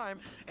more time,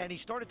 and he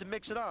started to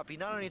mix it up. He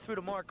not only threw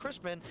to Mark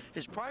Chrisman,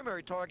 his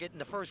primary target in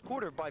the first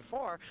quarter by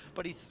far,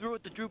 but he threw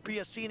it to Drew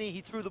Piacini, he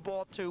threw the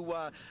ball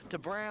to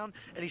Brown,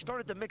 and he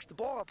started to mix the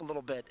ball up a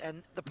little bit.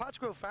 And the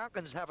Pottsgrove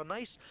Falcons have a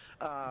nice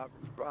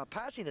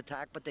passing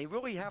attack, but they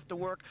really have to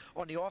work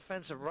on the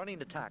offensive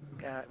running attack,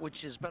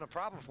 which has been a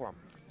problem for them.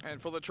 And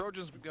for the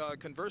Trojans,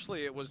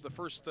 conversely, it was the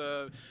first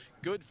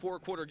good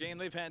four-quarter game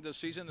they've had this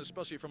season,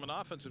 especially from an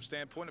offensive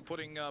standpoint of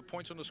putting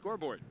points on the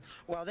scoreboard.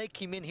 Well, they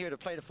came in here to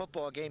play the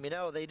football game. You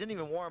know, they didn't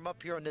even warm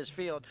up here on this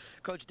field.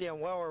 Coach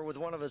Dan Weller, with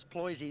one of his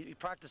employees, he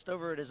practiced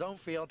over at his own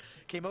field,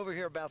 came over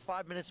here about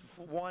 5 minutes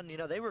before 1. You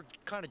know, they were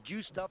kind of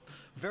juiced up,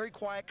 very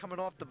quiet coming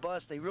off the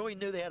bus. They really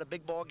knew they had a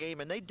big ball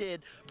game, and they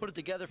did put it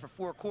together for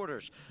 4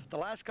 quarters. The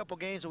last couple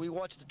games that we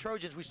watched the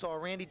Trojans, we saw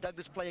Randy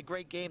Douglas play a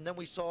great game. Then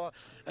we saw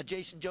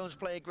Jason Jones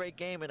play a great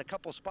game and a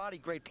couple spotty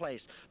great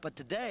plays. But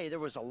today, there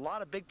was a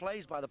lot of big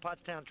plays by the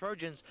Pottstown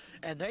Trojans,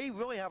 and they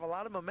really have a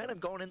lot of momentum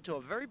going into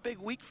a very big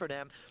week for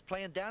them,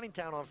 playing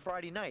Downingtown on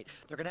Friday night.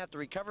 They're going to have to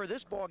recover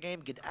this ball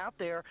game, get out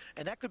there,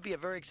 and that could be a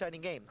very exciting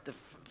game. The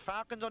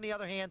Falcons, on the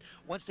other hand,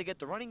 once they get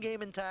the running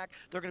game intact,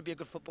 they're going to be a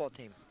good football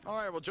team. All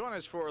right, well, join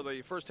us for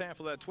the first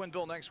half of that twin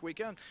bill next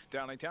weekend.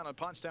 Downingtown and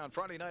Pottstown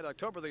Friday night,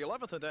 October the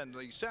 11th, and then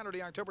the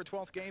Saturday, October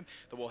 12th game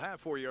that we'll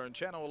have for you on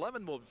Channel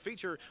 11 will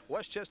feature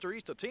Westchester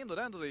East, a team that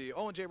ended the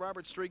Owen J.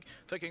 Roberts streak,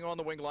 taking on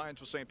the Winged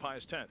Lions with St.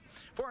 Pius X.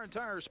 For our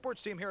entire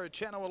sports team here at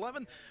Channel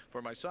 11,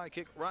 for my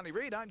sidekick, Ronnie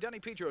Reed, I'm Denny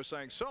Petro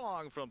saying so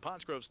long from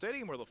Pottsgrove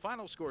Stadium, where the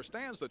final score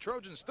stands, the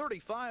Trojans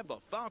 35, the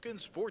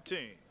Falcons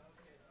 14.